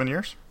 6-7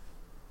 years?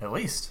 At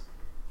least.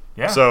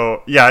 Yeah.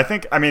 So, yeah,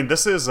 I mean,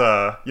 this is,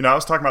 I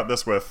was talking about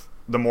this with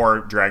the more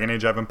Dragon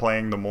Age I've been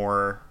playing, the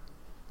more,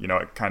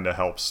 it kind of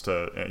helps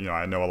to,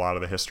 I know a lot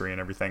of the history and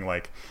everything.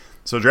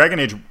 So Dragon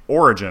Age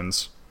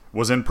Origins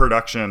was in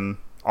production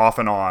off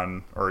and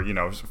on, or,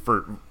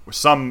 for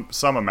some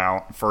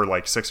amount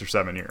for 6 or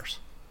 7 years.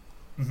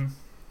 Mm-hmm.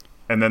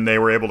 And then they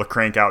were able to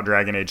crank out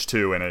Dragon Age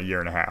 2 in a year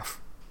and a half.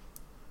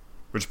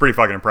 Which is pretty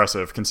fucking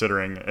impressive,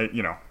 considering,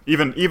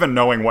 even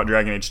knowing what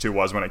Dragon Age 2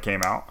 was when it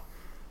came out,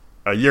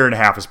 a year and a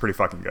half is pretty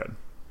fucking good.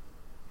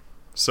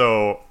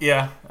 So,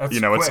 yeah, that's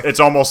quick.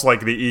 It's almost like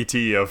the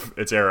E.T. of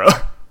its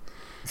era.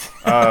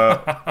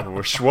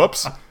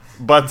 Whoops.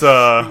 But,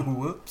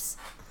 whoops.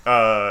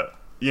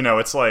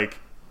 It's like,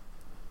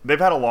 they've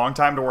had a long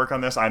time to work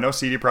on this. I know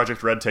CD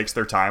Projekt Red takes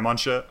their time on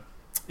shit.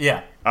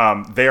 Yeah.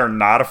 They are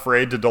not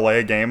afraid to delay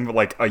a game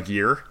a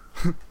year.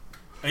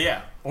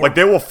 Yeah.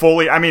 They will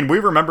fully... I mean, we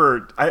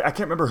remember... I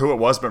can't remember who it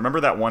was, but remember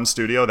that one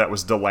studio that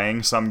was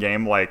delaying some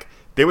game?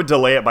 They would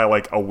delay it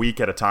by, a week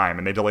at a time,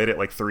 and they delayed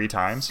it, 3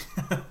 times.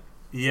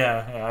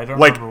 Yeah, I don't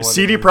remember what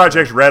CD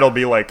Projekt Red will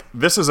be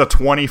this is a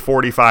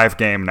 2045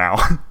 game now.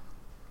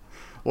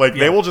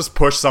 They will just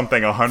push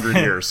something 100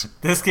 years.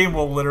 This game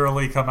will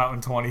literally come out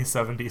in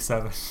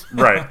 2077.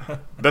 Right.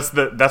 That's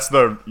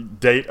the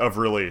date of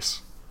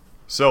release.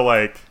 So,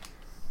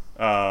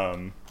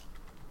 I'm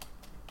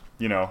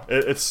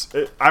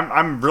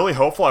really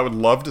hopeful. I would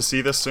love to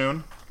see this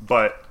soon,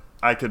 but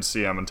I could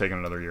see them taking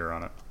another year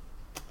on it.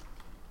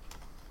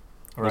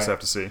 We'll just have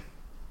to see.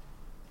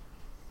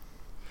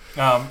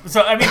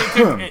 So I mean,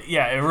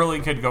 it really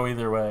could go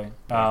either way.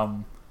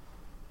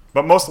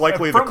 But most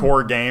likely, the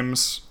core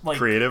games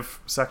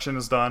creative section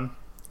is done.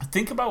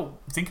 Think about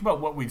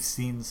what we've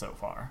seen so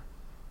far.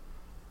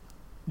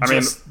 I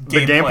mean,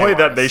 the gameplay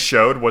that they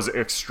showed was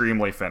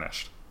extremely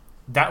finished.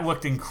 That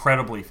looked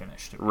incredibly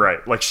finished. Right,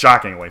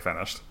 shockingly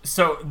finished.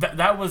 So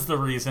that was the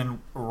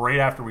reason, right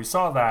after we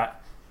saw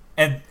that,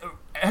 and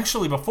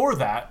actually before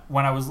that,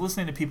 when I was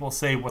listening to people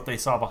say what they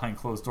saw behind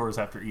closed doors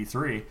after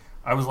E3,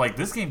 I was like,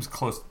 this game's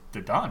close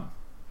to done.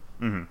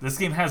 Mm-hmm. This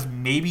game has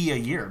maybe a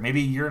year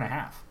and a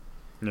half.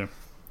 Yeah.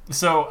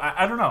 So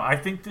I don't know. I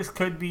think this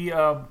could be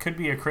a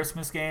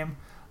Christmas game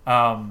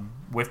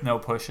with no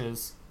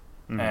pushes,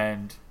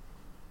 and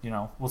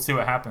we'll see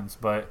what happens.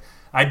 But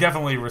I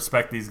definitely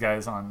respect these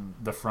guys on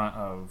the front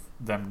of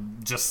them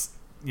just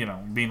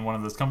being one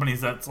of those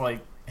companies that's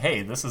like,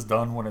 hey, this is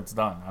done when it's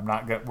done.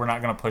 We're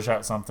not going to push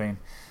out something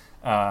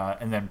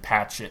and then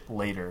patch it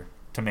later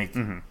to make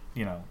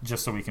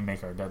just so we can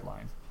make our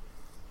deadline.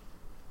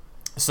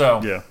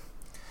 So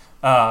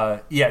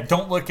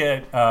don't look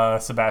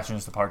at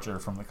Sebastian's departure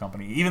from the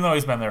company, even though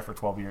he's been there for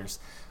 12 years,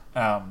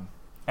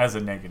 as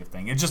a negative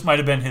thing. It just might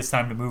have been his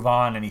time to move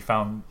on, and he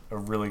found a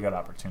really good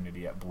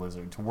opportunity at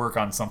Blizzard to work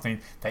on something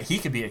that he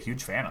could be a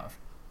huge fan of,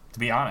 to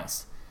be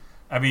honest.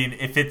 I mean,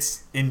 if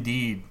it's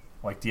indeed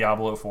like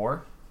Diablo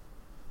 4,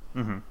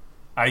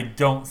 I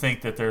don't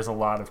think that there's a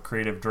lot of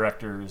creative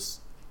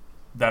directors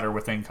that are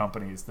within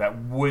companies that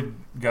would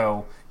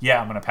go, yeah,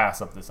 I'm going to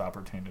pass up this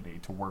opportunity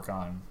to work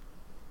on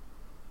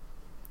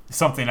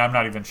something I'm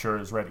not even sure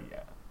is ready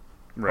yet.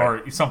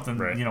 Right. Or something,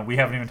 we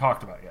haven't even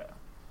talked about yet.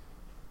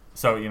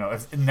 So,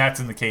 and that's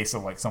in the case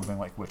of something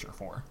like Witcher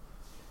 4.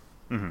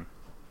 Mm-hmm.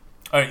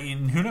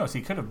 And who knows?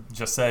 He could have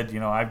just said,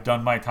 I've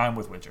done my time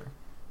with Witcher.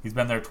 He's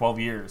been there 12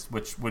 years,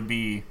 which would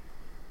be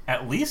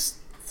at least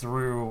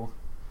through,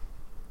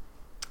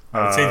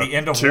 I would say, the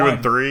end of 2 1.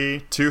 and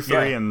 3, 2,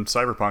 3, and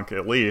Cyberpunk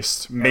at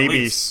least.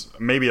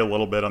 Maybe a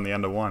little bit on the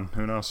end of 1.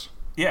 Who knows?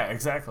 Yeah,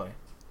 exactly.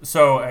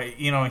 So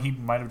he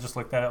might have just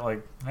looked at it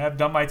like, I've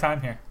done my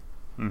time here.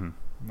 Mm-hmm.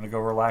 I'm gonna go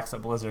relax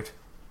at Blizzard.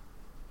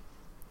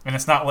 And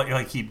it's not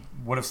like he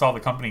would have saw the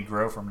company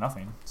grow from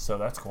nothing. So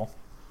that's cool.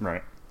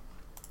 Right.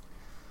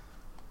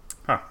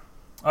 Huh.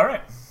 All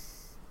right.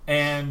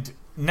 And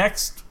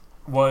next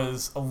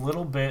was a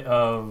little bit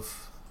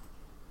of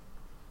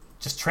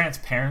just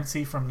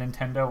transparency from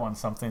Nintendo on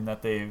something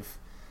that they've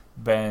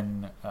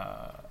been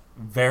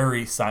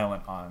very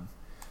silent on.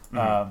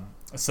 Mm-hmm.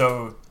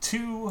 So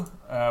two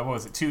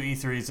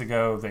E3s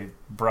ago, they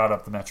brought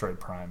up the Metroid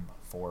Prime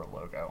 4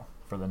 logo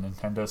for the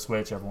Nintendo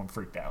Switch. Everyone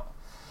freaked out.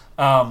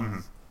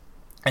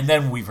 And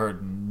then we've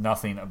heard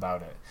nothing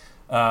about it.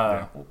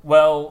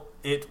 Well,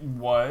 it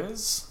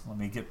was, let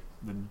me get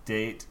the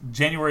date,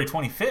 January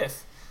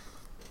 25th,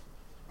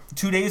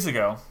 2 days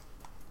ago,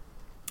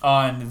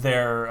 on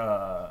their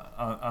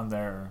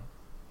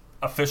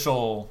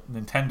official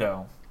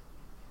Nintendo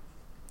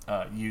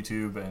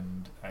YouTube,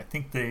 and I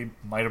think they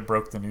might have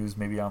broke the news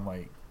maybe on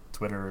like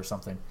Twitter or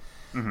something,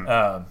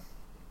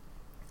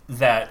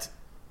 that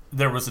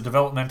there was a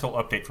developmental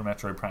update for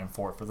Metroid Prime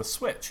 4 for the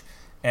Switch.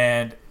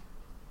 And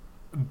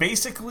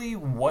basically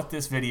what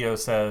this video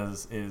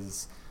says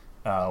is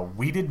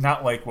we did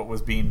not like what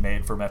was being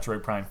made for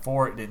Metroid Prime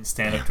 4. It didn't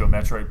stand up to a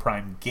Metroid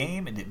Prime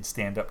game. It didn't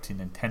stand up to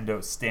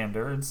Nintendo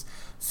standards.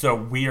 So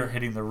we are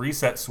hitting the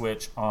reset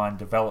switch on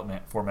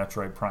development for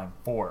Metroid Prime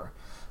 4.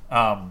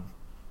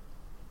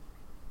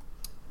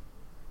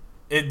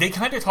 They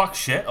kind of talk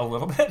shit a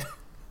little bit.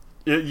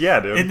 Yeah,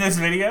 dude. In this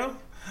video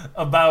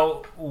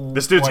about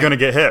this dude's gonna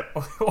get hit.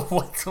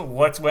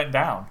 What's went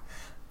down.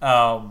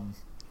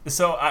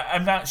 So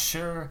I'm not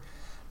sure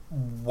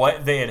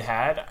what they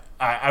had.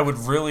 I would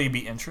really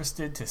be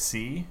interested to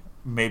see,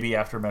 maybe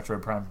after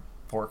Metroid Prime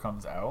 4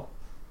 comes out,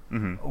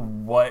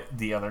 what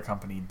the other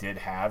company did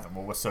have and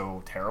what was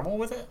so terrible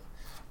with it.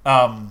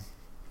 But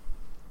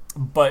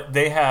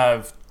they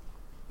have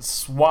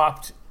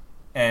swapped,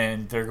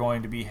 and they're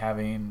going to be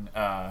having...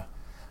 let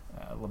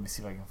me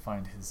see if I can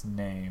find his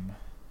name.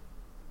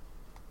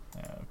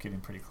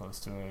 Getting pretty close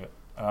to it.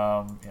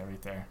 Yeah,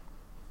 right there.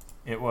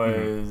 It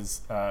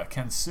was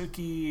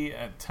Kensuke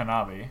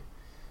Tanabe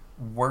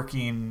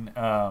working,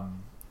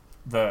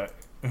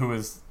 who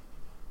is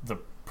the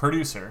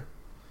producer.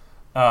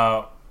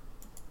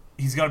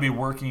 He's going to be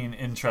working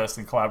in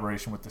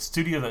collaboration with the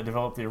studio that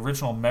developed the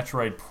original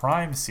Metroid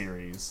Prime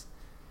series,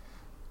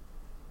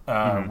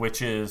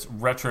 which is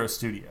Retro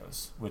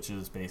Studios, which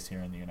is based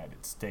here in the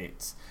United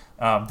States.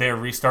 They're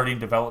restarting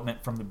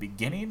development from the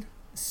beginning,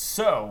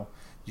 so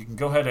you can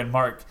go ahead and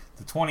mark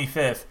the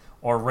 25th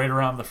or right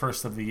around the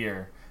 1st of the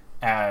year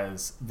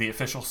as the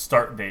official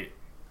start date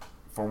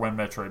for when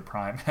Metroid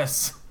Prime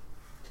has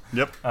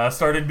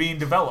started being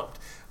developed,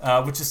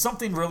 which is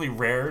something really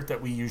rare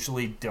that we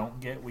usually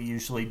don't get. We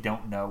usually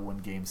don't know when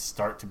games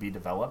start to be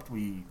developed.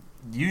 We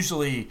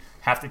usually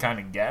have to kind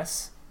of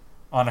guess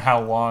on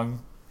how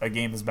long a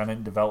game has been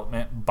in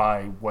development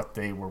by what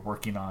they were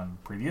working on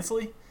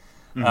previously.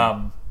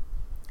 And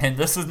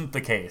this isn't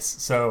the case.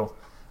 So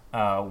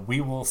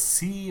we will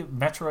see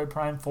Metroid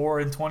Prime 4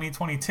 in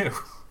 2022.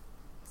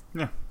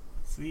 Yeah.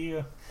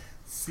 See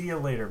you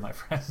later, my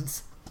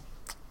friends.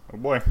 Oh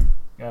boy.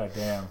 God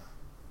damn.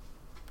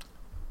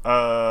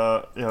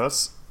 Yeah,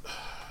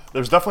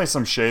 there's definitely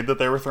some shade that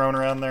they were throwing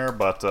around there,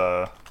 but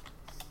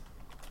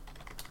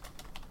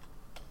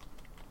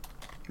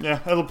yeah,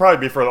 it'll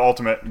probably be for the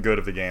ultimate good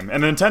of the game.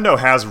 And Nintendo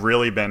has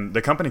really been,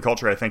 the company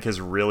culture, I think, has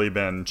really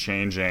been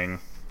changing.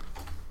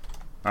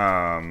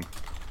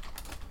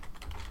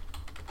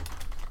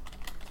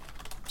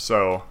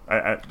 So,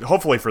 I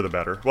hopefully for the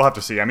better. We'll have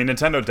to see. I mean,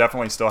 Nintendo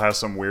definitely still has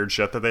some weird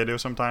shit that they do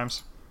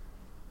sometimes.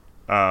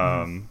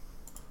 But,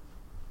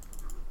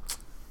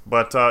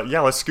 yeah,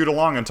 let's scoot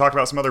along and talk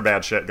about some other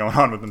bad shit going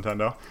on with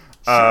Nintendo.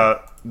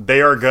 Sure.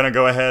 They are going to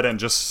go ahead and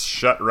just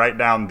shut right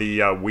down the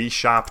Wii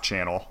Shop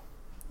channel.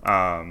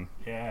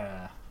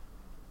 Yeah.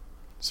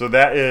 So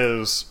that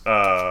is...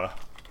 I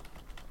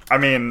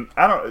mean,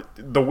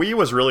 the Wii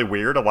was really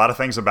weird. A lot of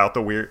things about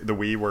the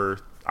Wii were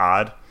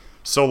odd.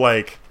 So,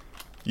 like...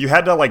 You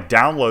had to, like,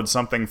 download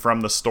something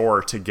from the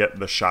store to get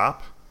the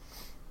shop.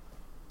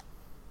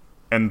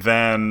 And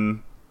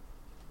then,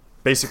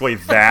 basically,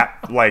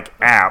 that, like,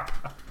 app,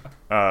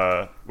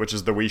 which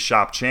is the Wii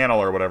Shop channel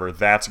or whatever,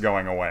 that's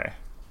going away.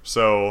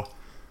 So,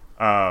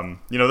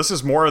 this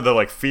is more of the,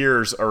 like,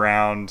 fears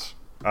around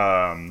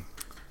kind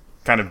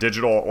of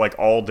digital, like,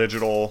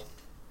 the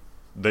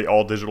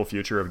all-digital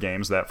future of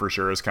games that for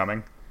sure is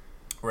coming.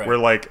 Right. Where,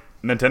 like,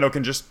 Nintendo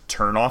can just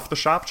turn off the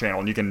shop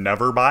channel and you can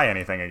never buy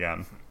anything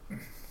again.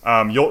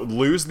 You'll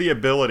lose the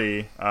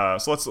ability.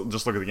 So let's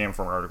just look at the Game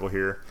Informer article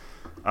here.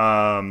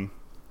 At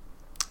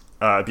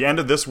the end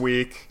of this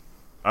week,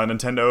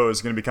 Nintendo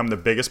is going to become the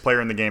biggest player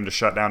in the game to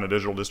shut down a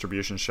digital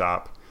distribution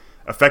shop,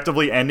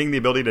 effectively ending the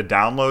ability to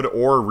download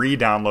or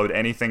re-download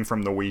anything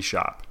from the Wii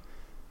Shop.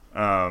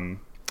 The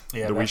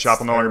Wii Shop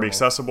will no longer be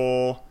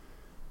accessible.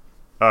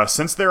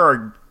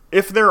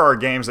 If there are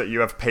games that you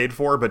have paid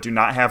for but do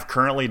not have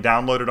currently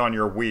downloaded on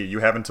your Wii,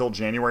 you have until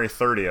January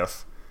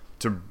 30th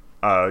to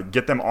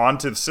get them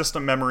onto the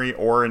system memory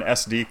or an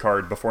SD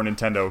card before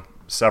Nintendo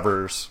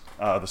severs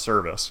the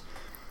service.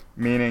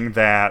 Meaning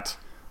that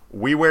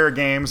WiiWare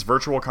games,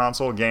 Virtual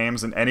Console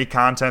games, and any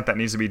content that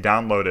needs to be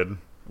downloaded,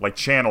 like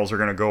channels, are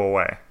going to go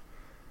away.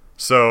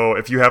 So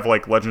if you have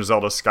like Legend of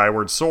Zelda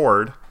Skyward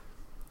Sword,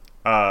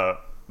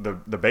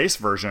 the base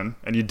version,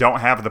 and you don't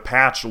have the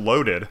patch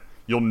loaded,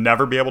 you'll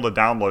never be able to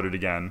download it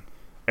again.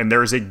 And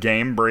there's a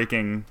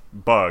game-breaking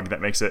bug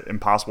that makes it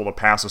impossible to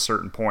pass a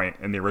certain point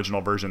in the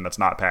original version that's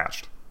not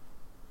patched.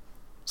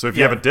 So if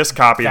you have a disc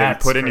copy that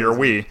you put in your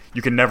Wii,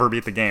 you can never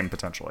beat the game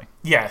potentially.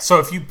 Yeah. So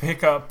if you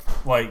pick up,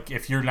 like,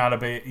 if you're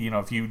not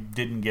if you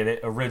didn't get it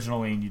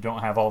originally and you don't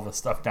have all the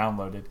stuff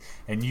downloaded,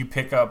 and you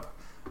pick up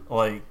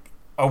like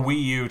a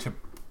Wii U to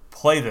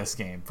play this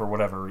game for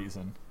whatever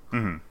reason,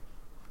 in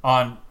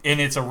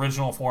its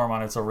original form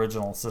on its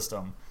original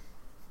system,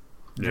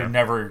 you're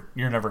never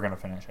gonna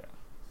finish it.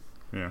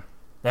 Yeah.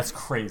 That's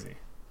crazy.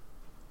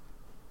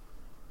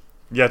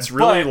 Yeah, it's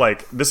really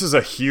this is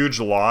a huge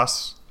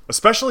loss,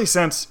 especially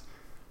since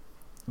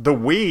the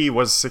Wii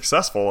was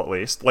successful at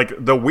least. Like,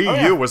 the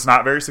Wii U was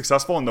not very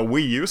successful, and the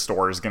Wii U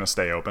store is going to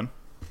stay open.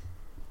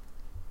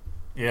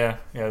 Yeah,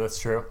 that's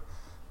true.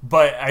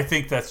 But I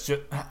think that's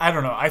just, I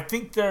don't know. I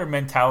think their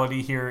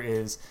mentality here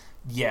is,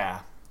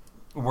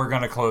 we're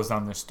going to close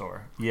down this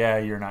store. Yeah,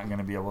 you're not going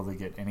to be able to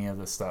get any of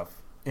this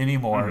stuff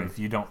anymore if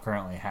you don't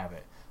currently have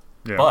it.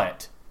 Yeah.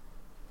 But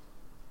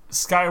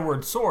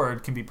Skyward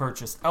Sword can be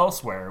purchased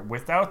elsewhere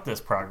without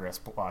this progress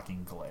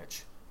blocking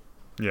glitch.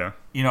 Yeah.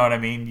 You know what I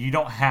mean? You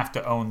don't have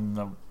to own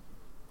the,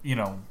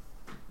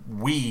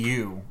 Wii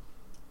U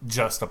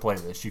just to play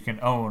this. You can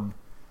own,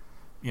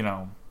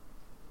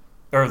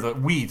 or the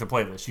Wii to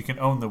play this. You can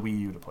own the Wii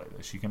U to play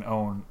this. You can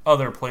own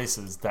other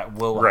places that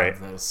will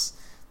have this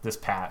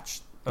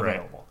patch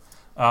available.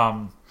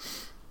 Right.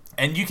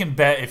 And you can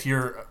bet if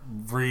you're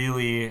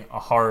really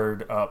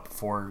hard up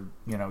for,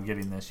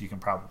 getting this, you can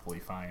probably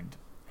find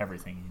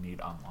everything you need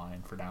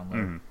online for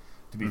download.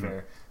 To be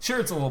fair, sure,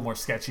 it's a little more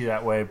sketchy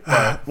that way.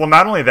 But well,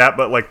 not only that,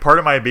 but like part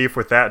of my beef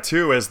with that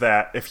too is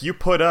that if you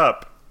put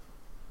up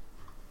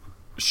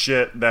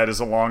shit that is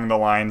along the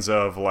lines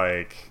of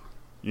like,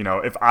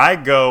 if I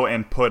go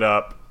and put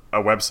up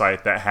a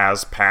website that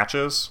has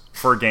patches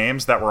for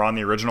games that were on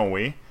the original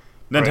Wii,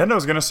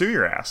 Nintendo's going to sue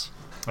your ass.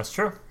 That's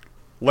true.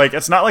 Like,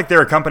 it's not like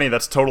they're a company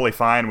that's totally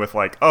fine with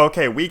like, oh,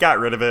 okay, we got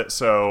rid of it,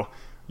 so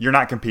you're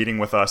not competing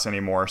with us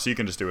anymore, so you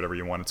can just do whatever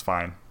you want. It's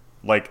fine.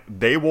 Like,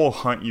 they will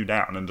hunt you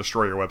down and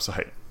destroy your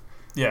website.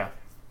 Yeah.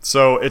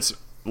 So it's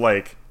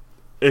like,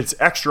 it's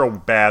extra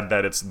bad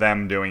that it's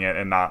them doing it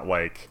and not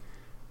like,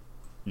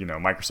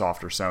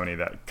 Microsoft or Sony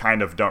that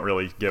kind of don't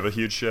really give a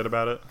huge shit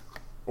about it.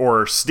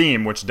 Or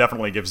Steam, which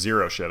definitely gives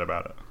zero shit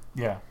about it.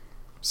 Yeah.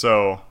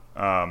 So,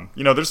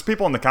 there's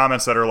people in the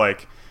comments that are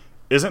like,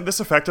 isn't this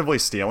effectively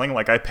stealing?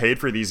 Like, I paid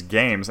for these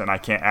games and I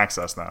can't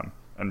access them.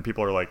 And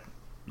people are like,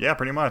 yeah,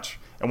 pretty much.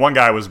 And one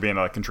guy was being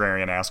a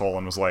contrarian asshole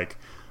and was like,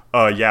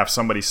 if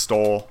somebody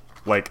stole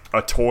like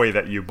a toy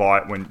that you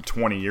bought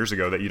 20 years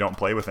ago that you don't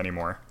play with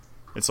anymore,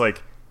 it's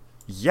like,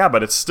 yeah,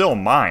 but it's still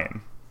mine.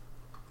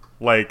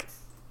 Like,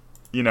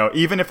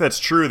 even if it's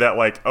true that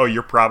like, oh,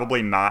 you're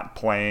probably not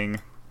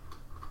playing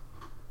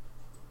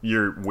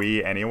your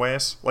Wii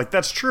anyways, like,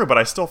 that's true, but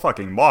I still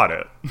fucking bought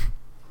it.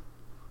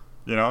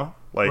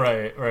 Like,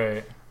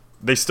 right.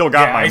 They still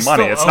got my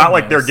money. It's not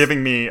like they're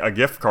giving me a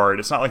gift card.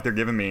 It's not like they're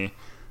giving me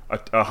a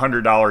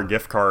 $100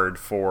 gift card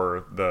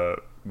for the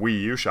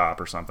Wii U shop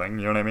or something.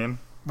 You know what I mean?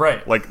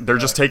 Right. Like, they're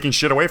just taking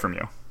shit away from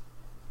you.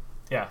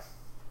 Yeah.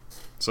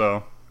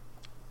 So,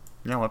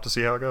 we'll have to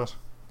see how it goes.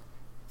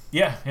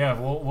 Yeah.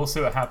 We'll see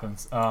what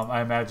happens.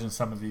 I imagine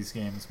some of these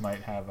games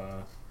might have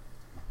a,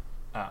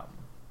 I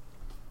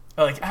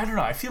don't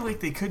know. I feel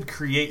like they could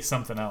create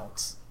something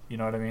else. You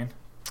know what I mean?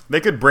 They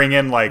could bring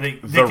in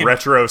like the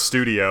retro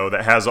studio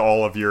that has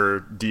all of your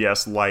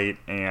DS Lite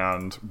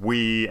and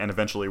Wii and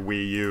eventually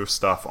Wii U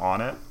stuff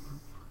on it,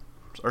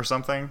 or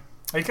something.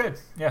 They could,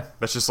 yeah.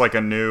 That's just like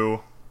a new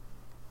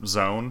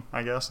zone,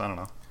 I guess. I don't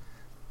know.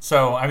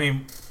 So, I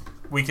mean,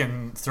 we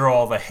can throw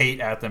all the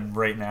hate at them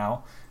right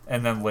now,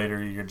 and then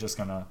later you're just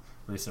going to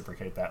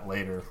reciprocate that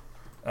later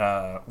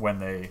when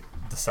they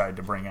decide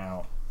to bring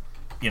out,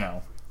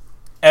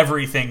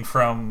 everything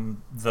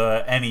from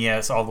the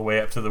NES all the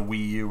way up to the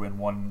Wii U in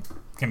one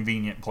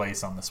convenient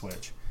place on the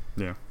Switch.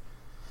 Yeah.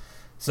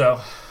 So,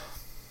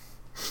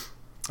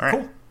 all right.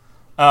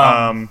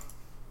 Cool.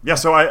 Yeah,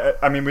 so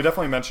I mean, we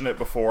definitely mentioned it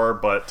before,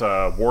 but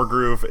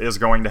Wargroove is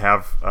going to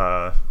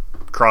have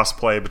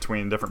cross-play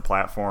between different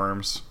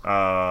platforms.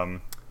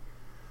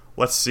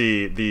 Let's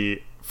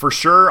see. For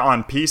sure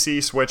on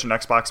PC, Switch, and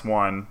Xbox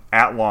One,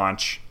 at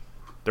launch,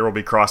 there will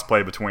be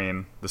cross-play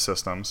between the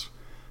systems.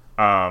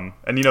 And,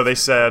 they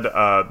said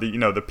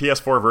the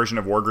PS4 version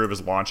of Wargroove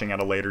is launching at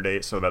a later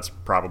date, so that's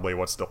probably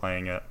what's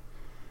delaying it.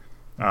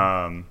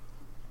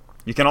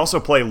 You can also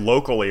play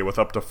locally with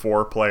up to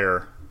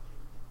 4-player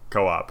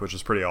co-op, which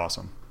is pretty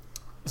awesome.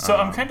 So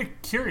I'm kind of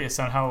curious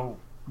on how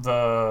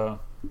the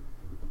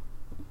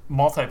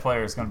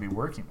multiplayer is going to be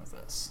working with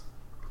this.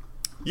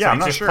 Yeah, so I'm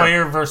not just sure.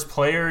 Player versus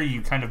player,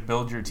 you kind of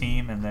build your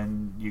team and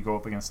then you go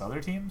up against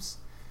other teams.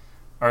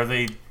 Are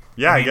they?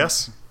 Yeah, I I mean,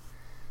 guess.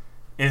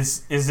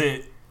 Is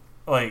it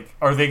like,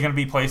 are they going to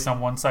be placed on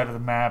one side of the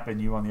map and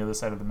you on the other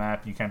side of the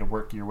map? You kind of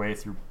work your way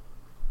through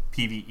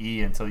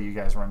PvE until you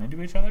guys run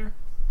into each other.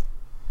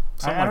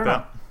 Something I like don't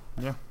that.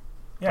 know. Yeah.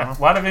 Yeah,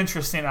 a lot of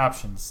interesting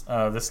options.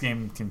 This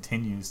game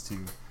continues to.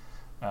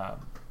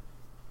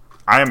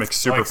 I am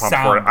super like pumped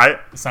for it.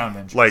 Sound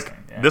interesting. Like,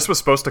 yeah. this was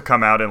supposed to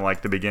come out in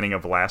like the beginning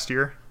of last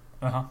year,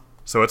 Uh-huh.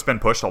 so it's been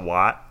pushed a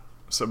lot.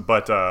 So,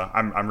 but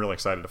I'm really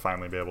excited to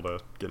finally be able to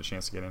get a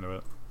chance to get into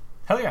it.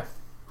 Hell yeah.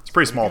 It's a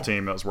pretty small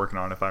team that was working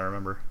on it, if I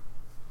remember.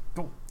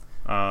 Cool.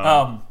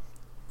 Um,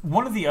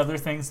 One of the other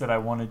things that I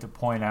wanted to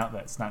point out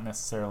that's not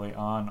necessarily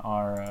on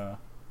our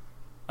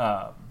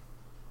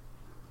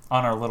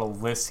little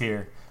list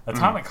here,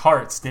 Atomic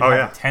Hearts did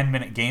have a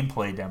 10-minute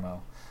gameplay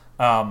demo,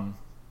 and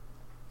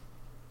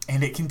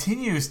it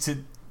continues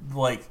to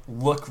like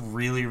look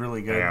really,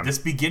 really good. Damn. This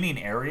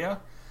beginning area,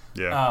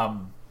 yeah.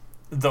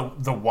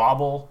 The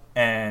wobble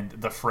and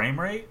the frame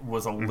rate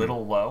was a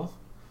little low.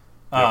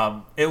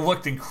 Yep. It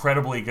looked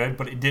incredibly good,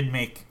 but it did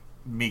make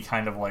me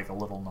kind of like a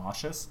little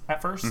nauseous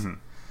at first.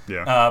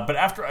 Yeah. But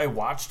after I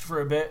watched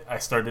for a bit, I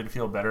started to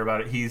feel better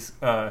about it. He's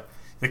the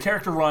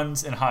character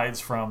runs and hides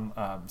from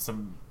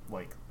some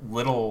like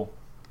little.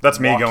 That's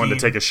me going to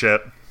take a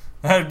shit.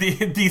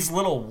 These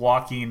little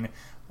walking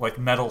like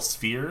metal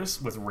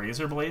spheres with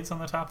razor blades on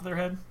the top of their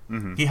head.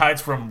 Mm-hmm. He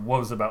hides from what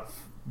was about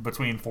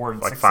between 4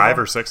 and like 6 5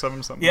 or 6 of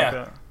them, something like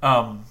that.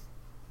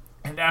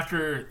 And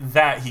after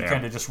that, he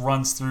kind of just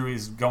runs through.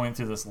 He's going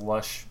through this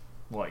lush,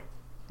 like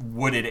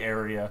wooded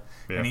area,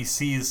 and he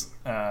sees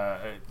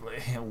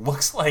it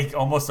looks like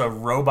almost a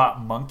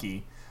robot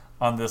monkey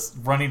on this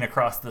running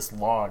across this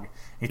log.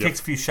 He takes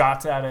a few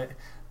shots at it.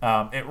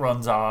 It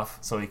runs off,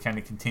 so he kind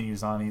of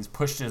continues on. He's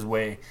pushed his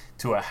way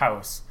to a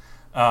house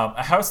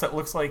that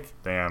looks like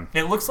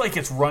it looks like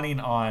it's running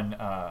on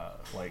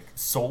like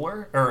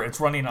solar, or it's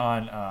running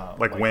on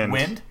like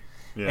wind.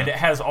 Yeah. And it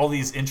has all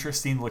these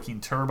interesting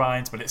looking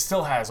turbines, but it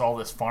still has all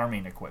this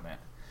farming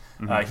equipment.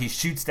 Mm-hmm. He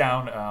shoots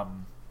down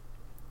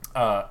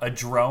a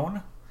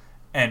drone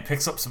and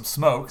picks up some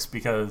smokes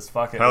because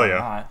fuck it, why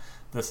not?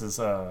 This is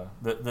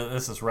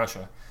this is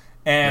Russia,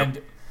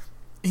 and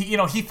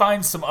he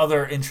finds some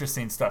other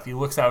interesting stuff. He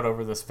looks out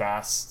over this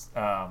vast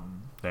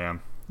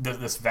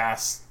this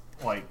vast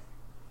like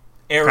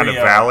area, kind of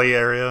valley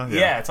area.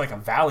 Yeah, it's like a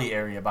valley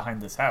area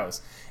behind this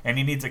house, and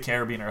he needs a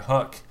carabiner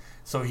hook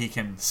so he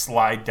can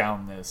slide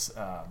down this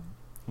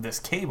this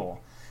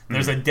cable.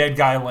 There's a dead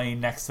guy laying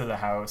next to the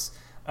house.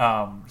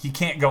 He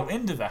can't go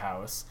into the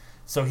house,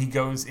 so he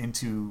goes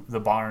into the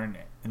barn,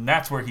 and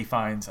that's where he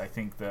finds, I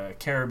think, the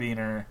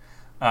carabiner.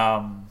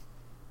 And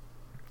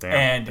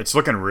it's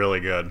looking really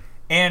good.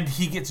 And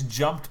he gets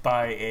jumped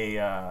by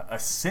a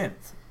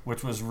synth,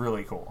 which was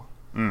really cool.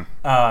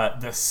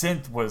 The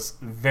synth was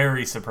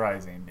very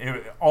surprising.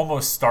 It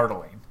almost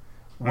startling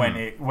when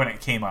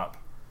it came up,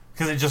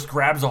 because it just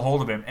grabs a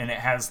hold of him and it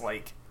has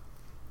like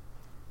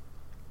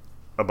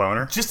a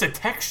boner, just a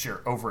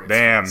texture over its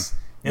face.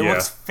 It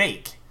looks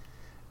fake,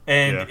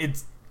 and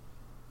it's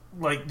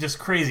like just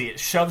crazy. It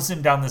shoves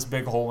him down this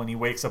big hole, and he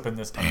wakes up in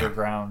this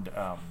underground,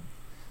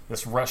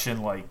 this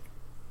Russian like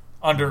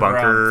underground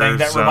bunker thing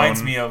that zone,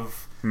 reminds me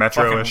of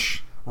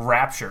Metro-ish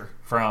Rapture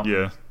from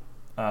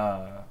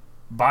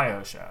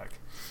BioShock.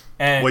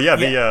 And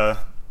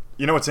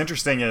what's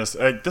interesting is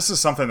this is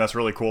something that's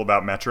really cool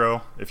about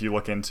Metro. If you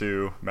look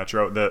into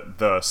Metro,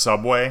 the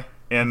subway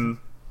in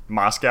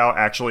Moscow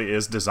actually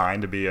is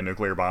designed to be a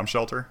nuclear bomb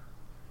shelter.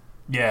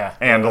 Yeah,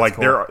 and like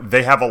cool.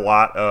 they have a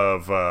lot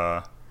of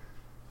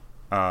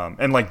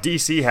and like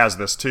DC has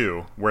this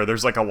too, where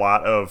there's like a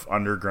lot of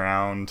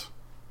underground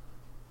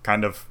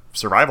kind of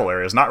survival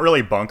areas, not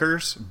really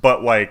bunkers,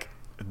 but like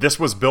this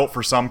was built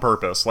for some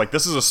purpose. Like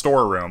this is a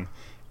storeroom,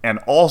 and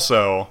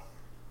also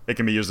it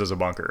can be used as a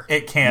bunker.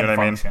 It can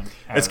function. I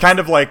mean? It's kind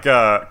of like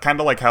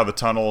how the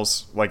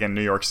tunnels like in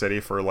New York City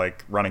for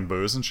like running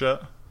booze and shit.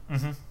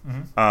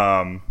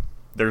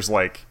 There's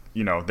like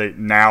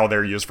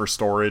they're used for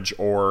storage,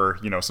 or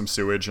some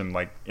sewage and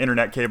like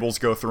internet cables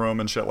go through them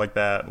and shit like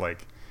that.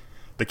 Like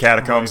the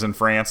catacombs in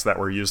France that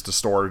were used to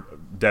store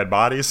dead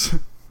bodies.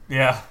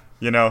 Yeah.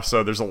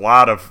 So there's a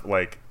lot of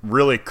like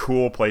really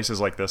cool places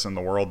like this in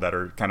the world that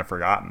are kind of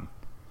forgotten,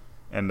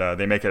 and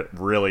they make it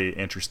really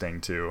interesting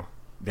too.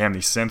 Damn,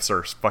 these synths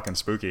are fucking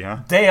spooky, huh?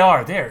 They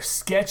are. They're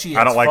sketchy as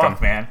I don't like fuck,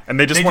 them, man. And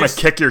they just want to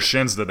kick your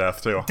shins to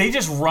death too. They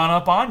just run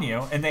up on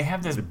you, and they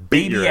have this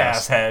baby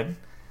ass head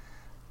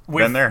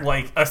with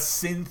like a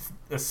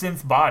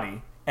synth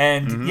body.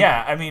 And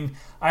I mean,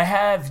 I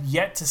have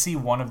yet to see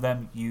one of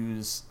them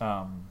use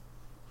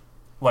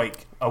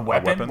like a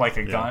weapon? Like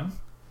a gun.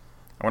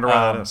 I wonder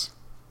why that is.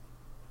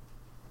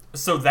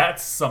 So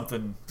that's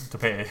something to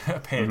pay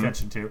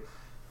attention to.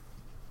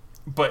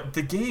 But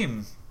the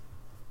game,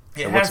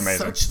 it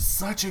has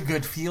such a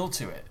good feel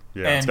to it.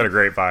 Yeah, and it's got a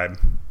great vibe.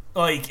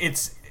 Like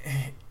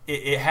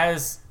it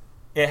has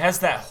it has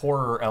that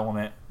horror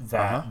element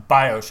that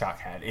BioShock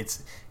had.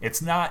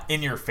 It's not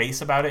in your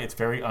face about it. It's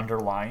very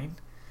underlying.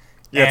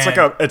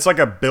 Yeah, it's like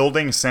a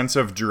building sense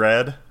of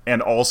dread,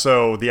 and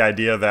also the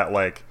idea that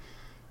like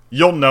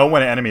you'll know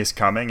when an enemy's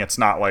coming. It's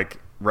not like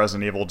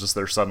Resident Evil, just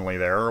they're suddenly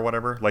there or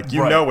whatever. Like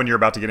you know when you're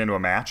about to get into a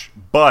match,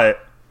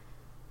 but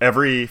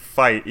every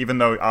fight, even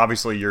though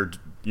obviously you're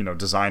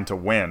designed to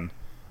win,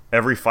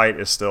 every fight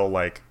is still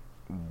like,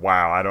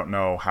 wow, I don't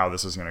know how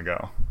this is going to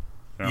go.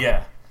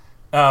 Yeah.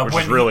 Which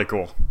is really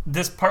cool.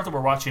 This part that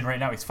we're watching right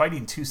now, he's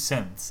fighting two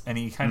synths, and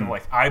he kind of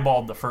like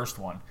eyeballed the first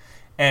one.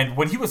 And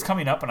when he was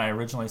coming up and I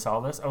originally saw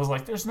this, I was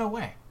like, there's no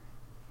way.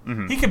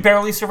 He could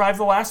barely survive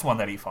the last one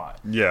that he fought.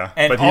 Yeah,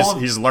 and but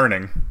he's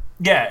learning.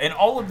 Yeah, and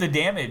all of the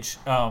damage,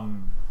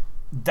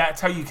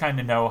 that's how you kind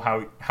of know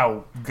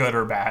how good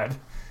or bad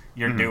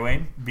you're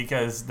doing,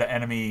 because the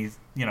enemies,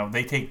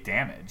 they take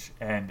damage.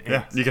 And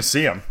you can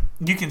see them.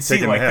 You can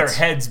see like their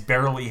heads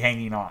barely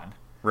hanging on.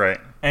 Right.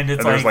 And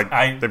it's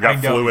they've got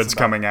fluids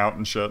coming out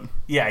and shit.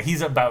 Yeah,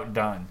 he's about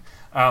done.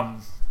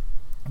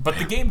 But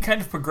the game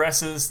kind of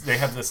progresses. They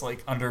have this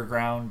like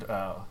underground,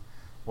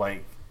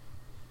 like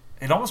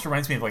it almost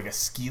reminds me of like a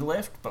ski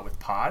lift, but with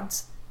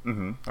pods.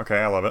 Okay,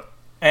 I love it.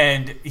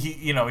 And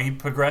he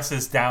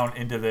progresses down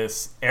into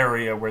this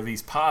area where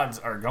these pods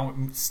are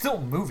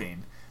still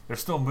moving. They're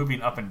still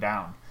moving up and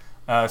down.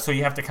 So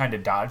you have to kind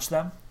of dodge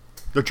them.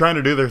 They're trying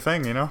to do their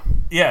thing,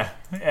 Yeah.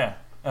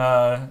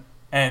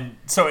 And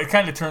so it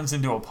kind of turns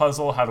into a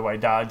puzzle. How do I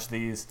dodge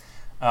these?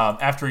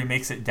 After he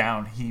makes it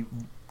down, he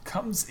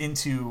comes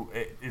into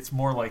it's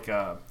more like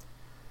a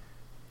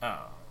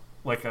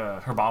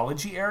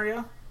herbology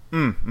area,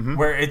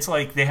 where it's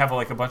like they have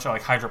like a bunch of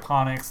like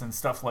hydroponics and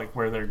stuff, like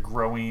where they're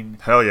growing.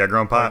 Hell yeah,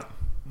 growing pot.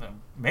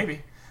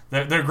 Maybe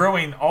they're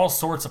growing all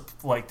sorts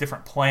of like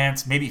different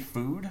plants, maybe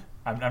food.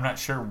 I'm not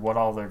sure what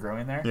all they're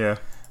growing there. Yeah.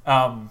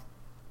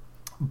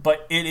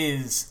 But it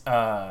is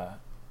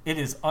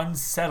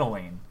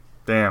unsettling.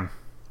 Damn.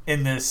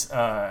 In this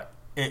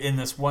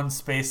one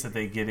space that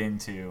they get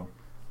into,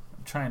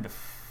 I'm trying to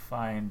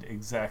find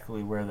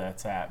exactly where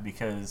that's at,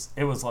 because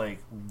it was like,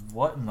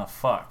 what in the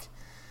fuck?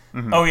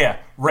 Oh yeah,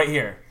 right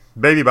here.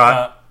 Baby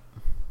bot.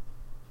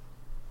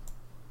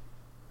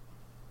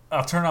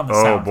 I'll turn on the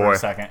sound for a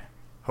second.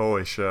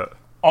 Holy shit.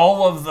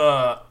 All of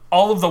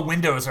the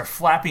windows are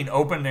flapping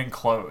open and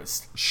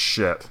closed.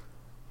 Shit.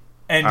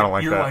 And I don't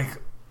like you're that.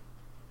 like,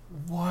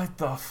 what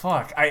the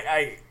fuck?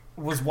 I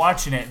was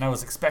watching it and I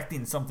was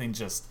expecting something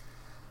just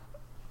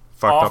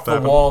fucked off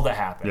up the wall to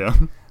happen. Yeah.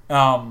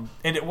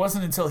 And it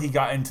wasn't until he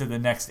got into the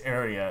next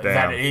area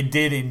Damn. that it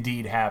did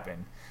indeed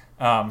happen.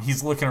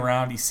 He's looking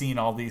around. He's seeing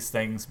all these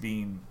things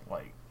being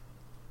like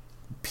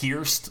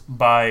pierced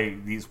by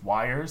these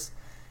wires,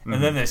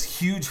 and then this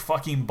huge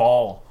fucking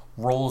ball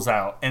rolls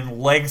out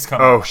and legs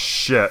come. Oh out.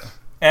 shit!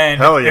 And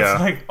hell yeah!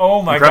 It's like,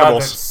 oh my god,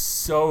 that's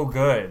so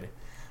good.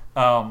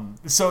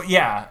 So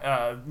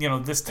yeah,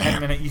 this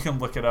 10-minute, you can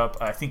look it up.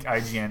 I think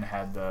IGN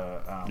had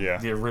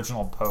the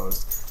original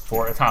post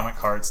for Atomic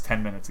Heart's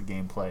 10 minutes of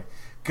gameplay.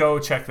 Go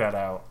check that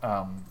out.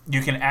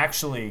 You can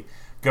actually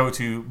go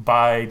to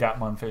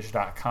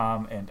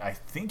buy.munfish.com, and I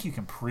think you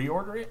can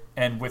pre-order it.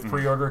 And with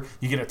pre-order,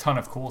 you get a ton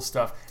of cool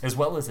stuff as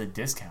well as a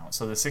discount.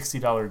 So the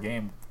 $60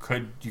 game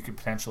you could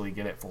potentially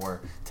get it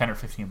for $10 or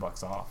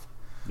 $15 off.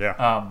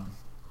 Yeah.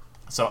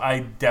 So I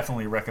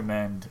definitely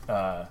recommend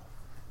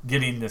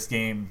getting this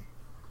game,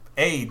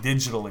 A,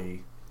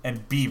 digitally,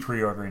 and B,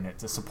 pre-ordering it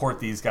to support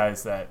these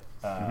guys that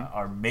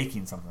are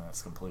making something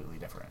that's completely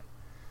different.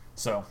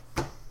 So,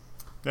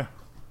 yeah,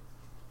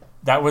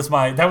 that was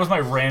my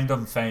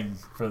random thing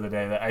for the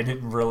day that I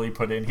didn't really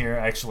put in here.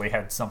 I actually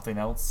had something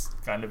else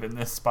kind of in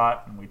this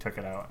spot, and we took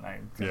it out, and I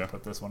didn't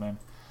put this one in.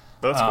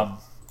 That's cool.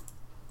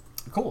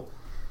 Cool.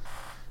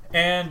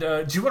 And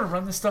do you want to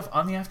run this stuff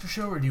on the after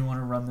show, or do you want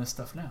to run this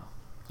stuff now?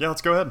 Yeah,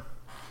 let's go ahead.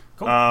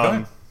 Cool. Go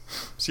ahead.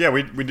 So yeah,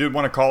 we did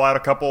want to call out a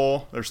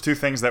couple. There's two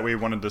things that we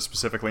wanted to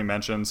specifically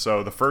mention.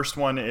 So the first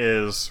one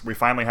is we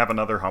finally have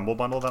another Humble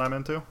Bundle that I'm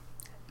into,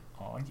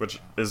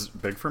 which is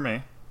big for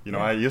me.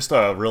 I used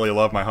to really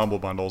love my Humble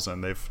Bundles,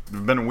 and they've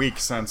been weak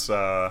since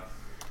what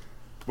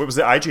was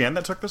it, IGN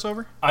that took this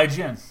over?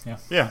 IGN, yeah.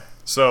 Yeah.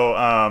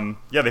 So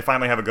they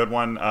finally have a good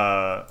one.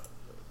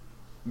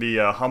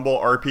 The Humble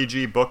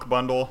RPG book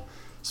bundle,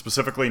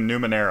 specifically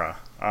Numenera.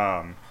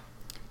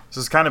 This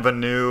is kind of a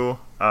new...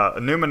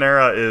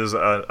 Numenera is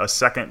a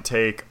second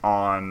take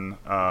on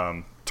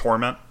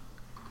Torment.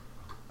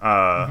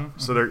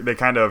 So they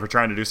kind of are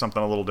trying to do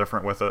something a little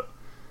different with it.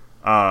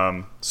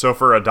 So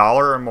for $1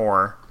 or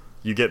more,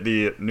 you get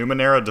the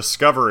Numenera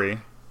Discovery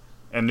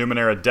and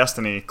Numenera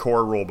Destiny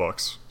core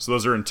rulebooks. So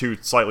those are in two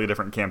slightly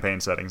different campaign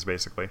settings,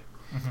 basically.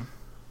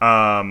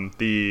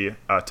 The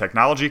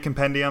Technology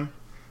Compendium,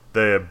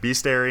 the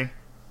Bestiary,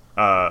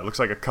 looks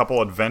like a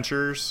couple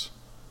adventures,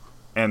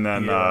 and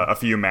then a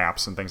few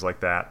maps and things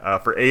like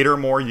that. For $8 or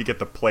more, you get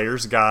the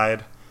Player's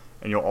Guide,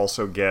 and you'll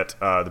also get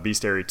the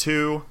Bestiary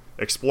 2,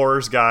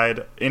 Explorer's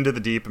Guide, Into the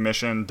Deep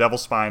mission, Devil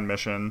Spine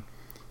mission,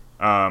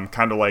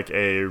 kind of like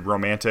a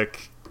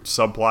romantic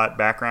subplot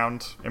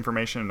background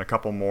information and a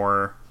couple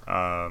more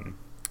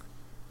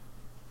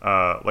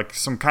like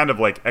some kind of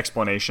like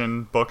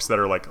explanation books that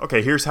are like,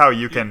 okay, here's how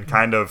you can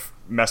kind of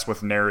mess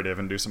with narrative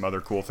and do some other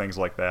cool things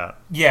like that.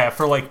 Yeah,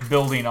 for like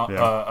building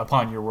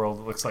upon your world.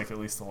 It looks like at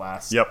least the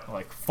last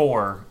like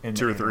 4 in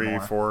 2 or 3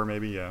 or 4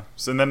 maybe. Yeah.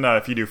 So then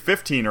if you do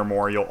 15 or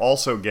more, you'll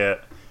also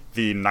get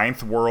the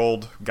Ninth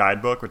World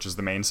guidebook, which is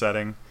the main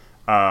setting.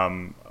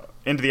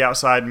 Into the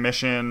Outside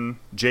mission,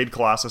 Jade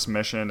Colossus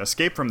mission,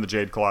 Escape from the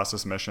Jade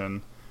Colossus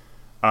mission,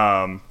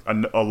 a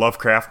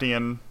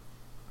Lovecraftian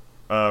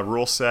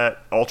rule set,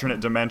 alternate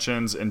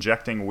dimensions,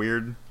 Injecting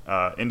Weird,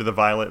 Into the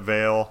Violet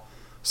Veil,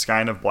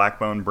 Skyne of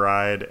Blackbone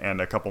Bride,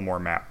 and a couple more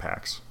map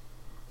packs.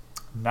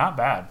 Not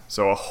bad.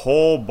 So a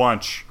whole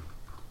bunch.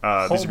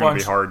 These are going to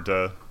be hard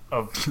to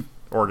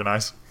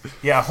organize.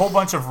 Yeah, a whole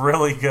bunch of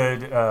really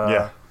good...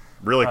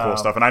 really cool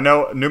stuff. And I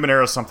know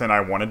Numenera is something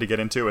I wanted to get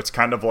into. It's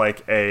kind of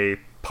like a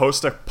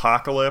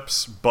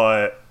post-apocalypse,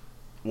 but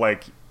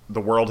like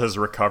the world has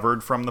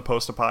recovered from the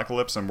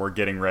post-apocalypse and we're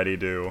getting ready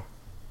to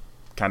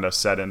kind of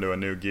set into a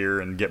new gear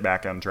and get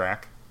back on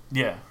track.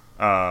 Yeah.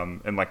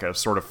 In like a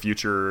sort of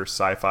future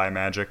sci-fi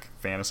magic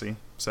fantasy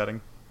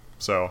setting.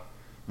 So,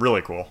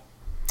 really cool.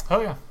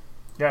 Oh, yeah.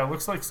 Yeah, it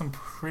looks like some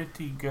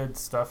pretty good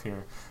stuff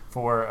here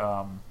for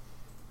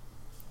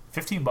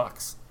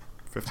 $15.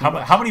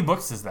 How many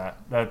books is that?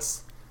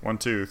 That's 1,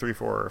 2, 3,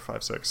 4,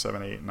 5, 6,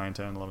 7, 8, 9,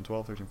 10, 11,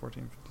 12, 13,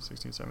 14, 15,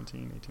 16,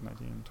 17, 18,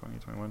 19, 20,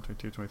 21,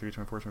 22, 23,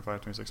 24,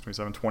 25, 26,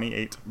 27,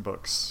 28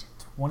 books.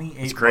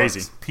 28 it's crazy.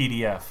 Books,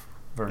 PDF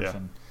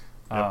version.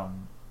 Yeah.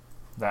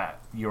 That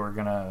you're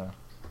gonna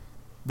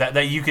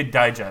that you could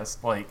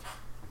digest like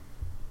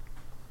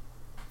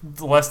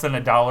less than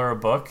 $1 a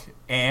book,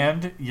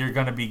 and you're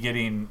gonna be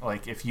getting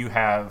like if you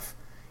have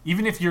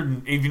even if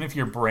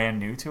you're brand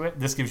new to it,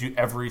 this gives you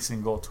every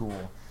single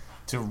tool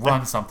to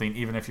run something,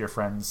 even if your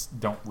friends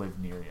don't live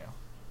near you.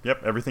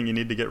 Yep, everything you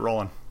need to get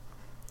rolling.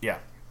 Yeah.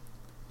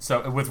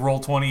 So with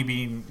Roll20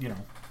 being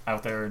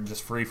out there and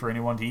just free for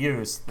anyone to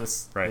use,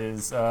 this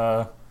is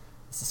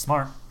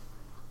smart.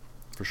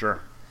 For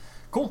sure.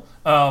 Cool.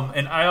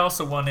 And I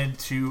also wanted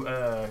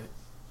to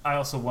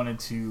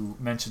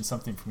mention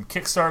something from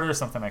Kickstarter,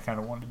 something I kind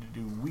of wanted to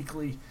do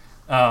weekly,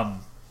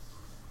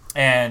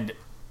 and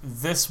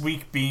this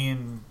week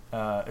being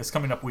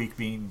coming up week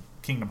being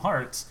Kingdom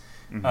Hearts.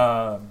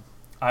 Mm-hmm.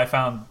 I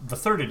found the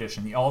 3rd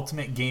edition, the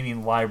Ultimate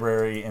Gaming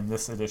Library, and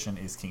this edition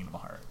is Kingdom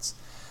Hearts.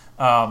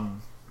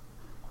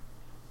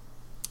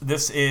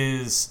 This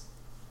is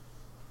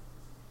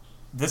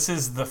the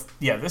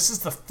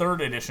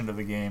 3rd edition of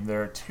the game.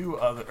 There are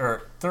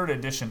 3rd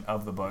edition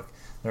of the book.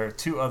 There are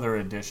 2 other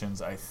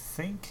editions, I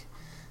think.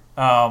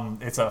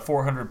 It's a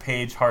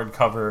 400-page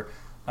hardcover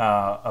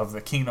of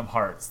the Kingdom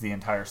Hearts, the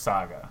entire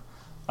saga.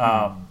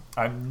 I'm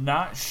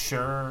not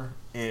sure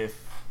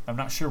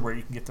where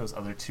you can get those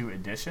other 2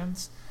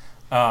 editions,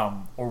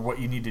 or what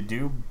you need to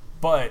do,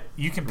 but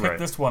you can pick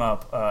this one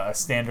up. A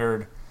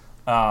standard,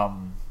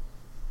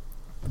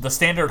 the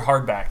standard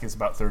hardback is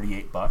about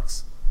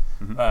 $38,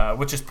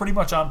 which is pretty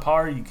much on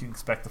par. You can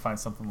expect to find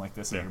something like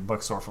this at your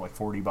bookstore for like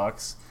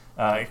 $40.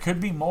 It could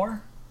be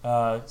more,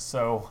 but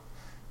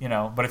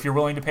if you're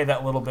willing to pay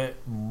that little bit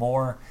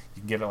more,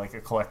 you can get like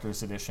a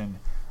collector's edition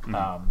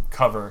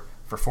cover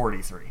for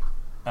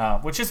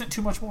 $43, which isn't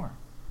too much more.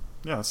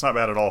 Yeah, it's not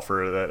bad at all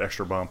for that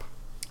extra bump.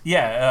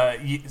 Yeah,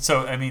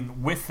 so I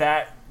mean, with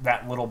that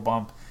little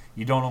bump,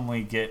 you don't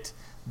only get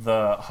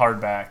the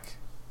hardback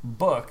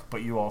book,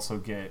 but you also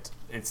get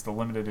it's the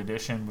limited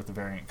edition with the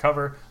variant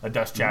cover, a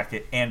dust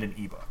jacket, and an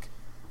ebook.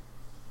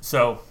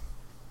 So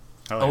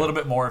a little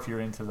bit more if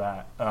you're into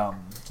that.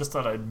 Just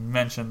thought I'd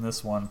mention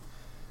this one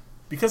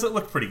because it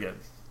looked pretty good.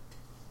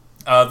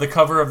 The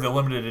cover of the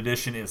limited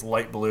edition is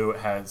light blue.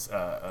 It has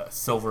a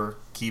silver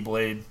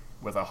keyblade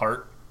with a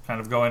heart kind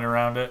of going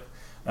around it.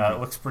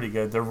 It looks pretty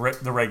good. The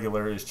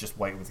regular is just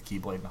white with a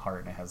keyblade and a heart,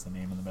 and it has the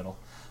name in the middle.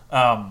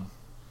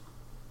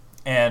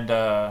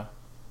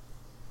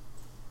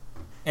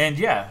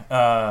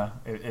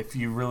 If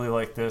you really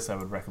like this, I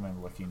would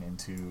recommend looking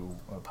into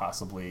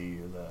possibly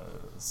the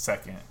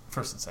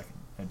first and second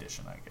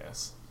edition, I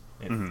guess,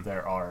 if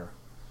there are,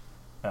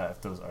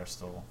 if those are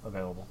still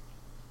available.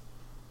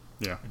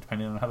 Yeah,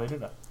 depending on how they do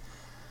that.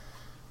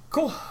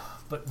 Cool.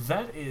 But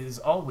that is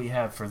all we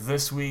have for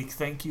this week.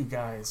 Thank you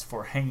guys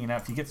for hanging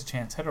out. If you get the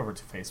chance, head over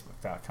to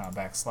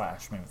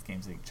facebook.com/Mammoth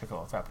Games Inc. Check out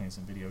all the top news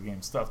and video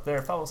game stuff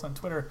there. Follow us on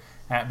Twitter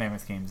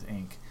 @Mammoth Games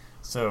Inc.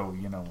 So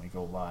we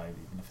go live,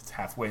 even if it's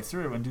halfway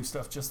through, and do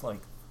stuff just like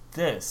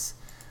this.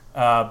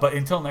 But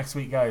until next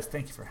week, guys,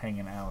 thank you for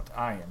hanging out.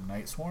 I am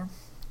Night Swarm.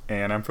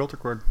 And I'm Filter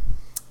Cord.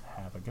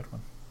 Have a good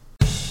one.